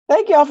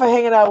thank y'all for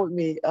hanging out with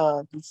me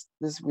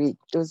this week.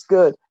 It was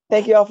good.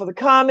 Thank y'all for the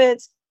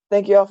comments.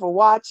 Thank y'all for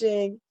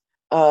watching.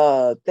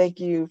 Thank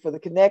you for the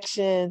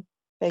connection.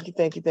 Thank you.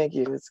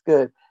 It's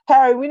good.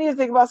 Harry, we need to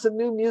think about some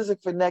new music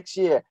for next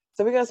year.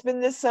 So we're gonna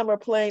spend this summer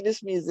playing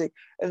this music,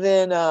 and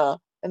then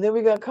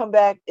we're gonna come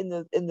back in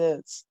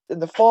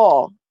the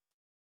fall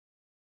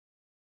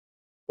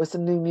with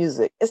some new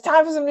music. It's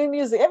time for some new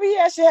music. Every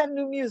year I should have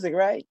new music,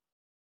 right?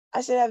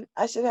 I should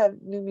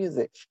have new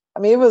music. I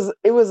mean,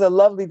 it was a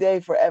lovely day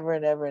forever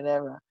and ever and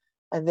ever,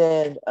 and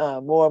then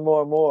more and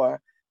more and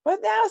more. But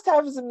now it's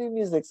time for some new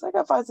music. So I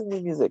gotta find some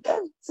new music.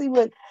 See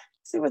what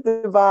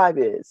the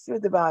vibe is. See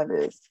what the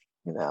vibe is.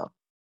 You know,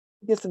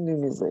 get some new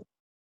music.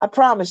 I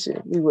promise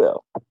you, we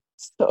will.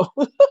 So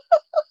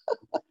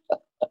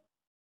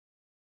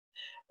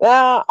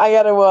now I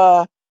gotta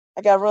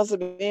run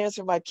some errands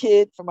for my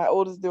kid, for my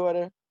oldest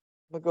daughter. I'm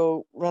gonna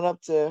go run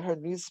up to her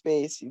new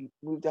space. She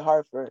moved to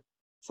Hartford.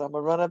 So I'm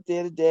gonna run up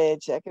there today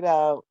and check it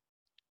out.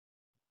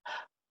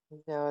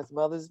 You know, as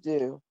mothers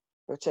do,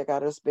 go check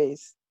out her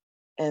space,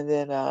 and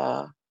then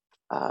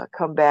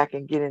come back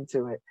and get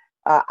into it.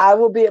 I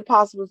will be at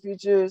Possible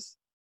Futures.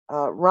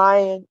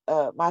 Ryan,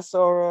 my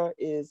Sora,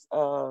 is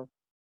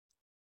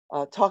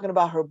talking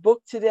about her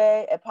book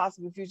today at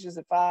Possible Futures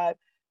at 5.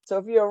 So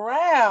if you're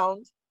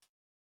around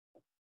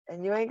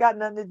and you ain't got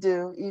nothing to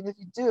do, even if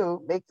you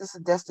do, make this a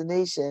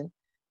destination.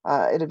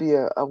 It'll be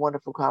a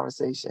wonderful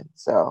conversation.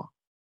 So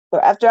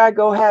after I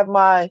go have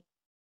my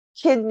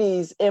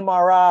kidneys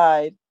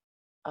MRI'd,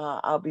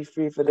 I'll be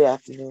free for the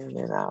afternoon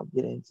and I'll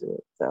get into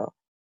it. So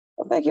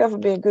well, thank you all for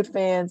being good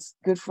fans,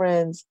 good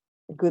friends,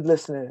 and good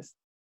listeners.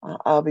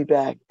 I'll be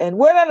back. And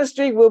Word on the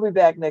Street will be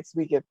back next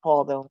week if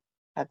Paul don't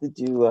have to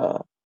do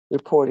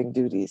reporting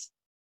duties.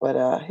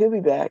 But he'll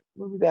be back.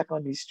 We'll be back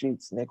on these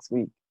streets next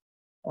week.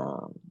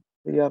 So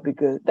y'all be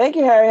good. Thank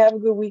you, Harry. Have a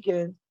good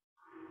weekend.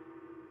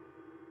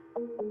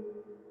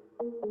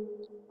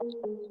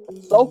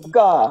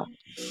 Soca.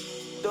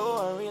 Don't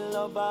worry,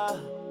 lover.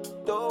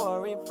 Don't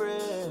worry,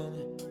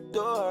 friend.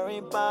 Don't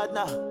worry,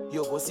 partner.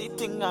 You go see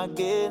thing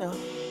again.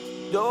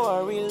 Don't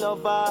worry,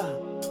 lover.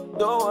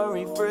 Don't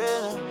worry,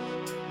 friend.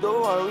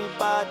 Don't worry,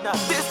 partner.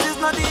 This is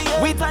not the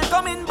end. We time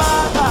coming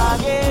back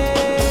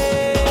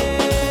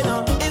again.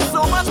 It's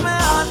so much my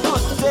hand to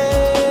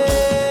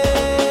take.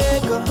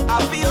 I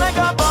feel like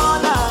I'm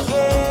born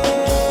again.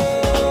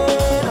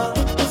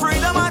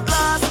 Freedom at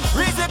last.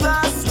 Raise a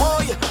glass.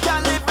 Oh, you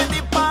can't live in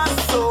the past.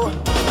 So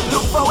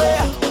look for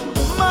where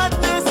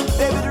madness,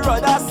 David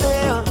Rudder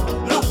say.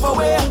 Look for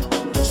where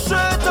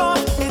shirt on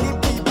any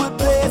people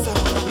place.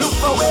 Look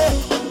for where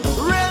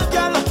real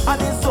girl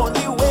and it's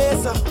only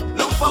ways.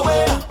 Look for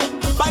where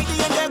by the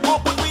end they go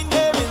put me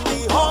name in the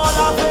Hall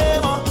of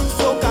Fame.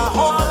 Soca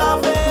Hall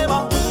of Fame.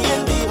 In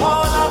the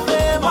Hall of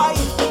Fame. Why?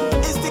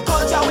 It's the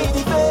culture we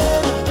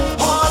defend.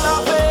 Hall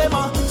of Fame.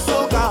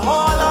 Soca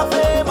Hall of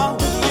Fame.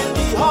 In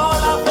the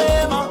Hall of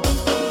Fame.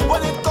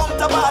 When it comes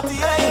to party,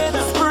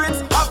 the spirits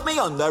have me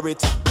under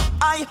it.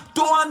 I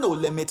don't want no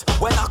limit.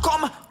 When I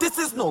come, this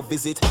is no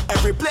visit.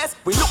 Every place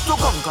we look to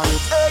conquer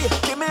it. Hey,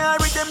 give me a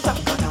rhythm,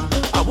 ta-ta-ta.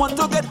 I want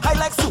to get high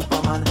like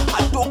Superman.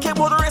 I don't care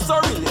about race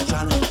or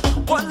religion.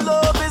 One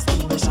love is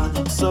the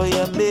mission. So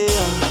yeah, me,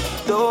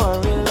 don't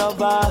worry,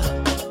 lover.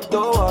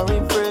 Don't worry,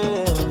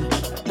 friend.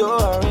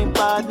 Don't worry,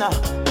 partner.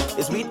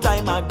 It's we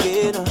time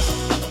again.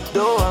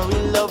 Don't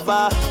worry,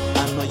 lover.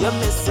 I know you're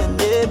missing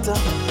it.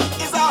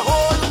 It's a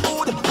whole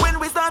mood when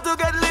we start to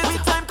get lit. We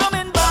time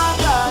coming back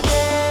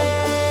again.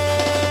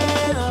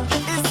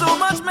 It's so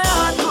much my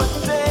heart could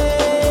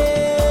take.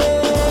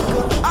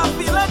 I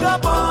feel like I'm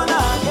born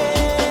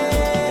again.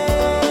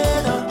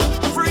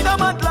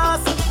 Freedom at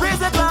last,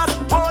 raise a glass.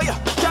 Oh yeah,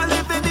 can't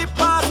live in the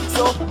past.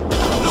 So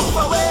look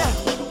for where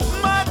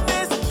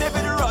madness,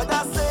 David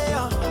Rudder say.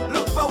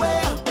 Look for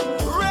where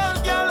real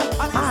girl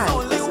and it's Hi,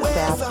 only this is ways.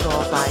 Babz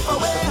Rawls-Ivy from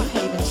New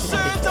Haven,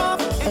 Connecticut,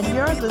 and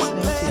you're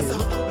listening to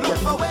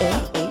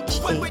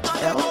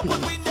WNHHLP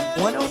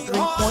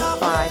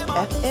 103.5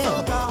 FM,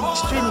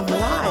 streaming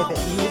live at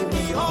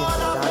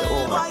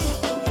newhavenindiana.org.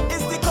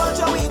 It's the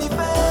culture we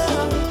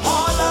defend.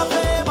 Hall of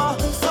Fame,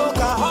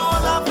 Soca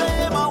Hall of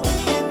Fame. We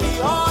in the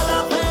Hall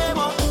of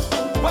Fame.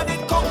 When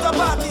it comes to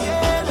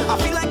partying, I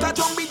feel like a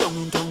zombie down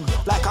in tongue,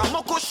 like a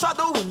moko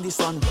shadow in the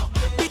sun,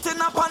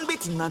 beating up and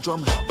beating a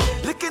drum,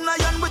 licking a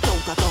yarn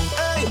without a tongue.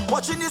 Hey,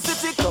 watching the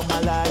city come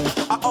alive.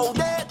 I out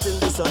there till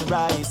the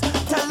sunrise.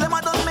 Tell them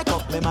I don't make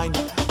up my mind.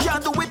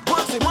 Can't do it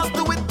once, we must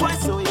do it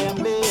twice. So yeah,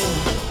 me.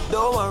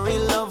 Don't worry,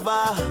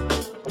 lover.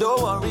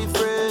 Don't worry,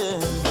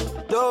 friend.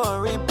 Don't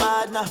worry,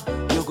 partner.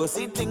 You go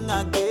see thing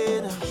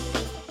again.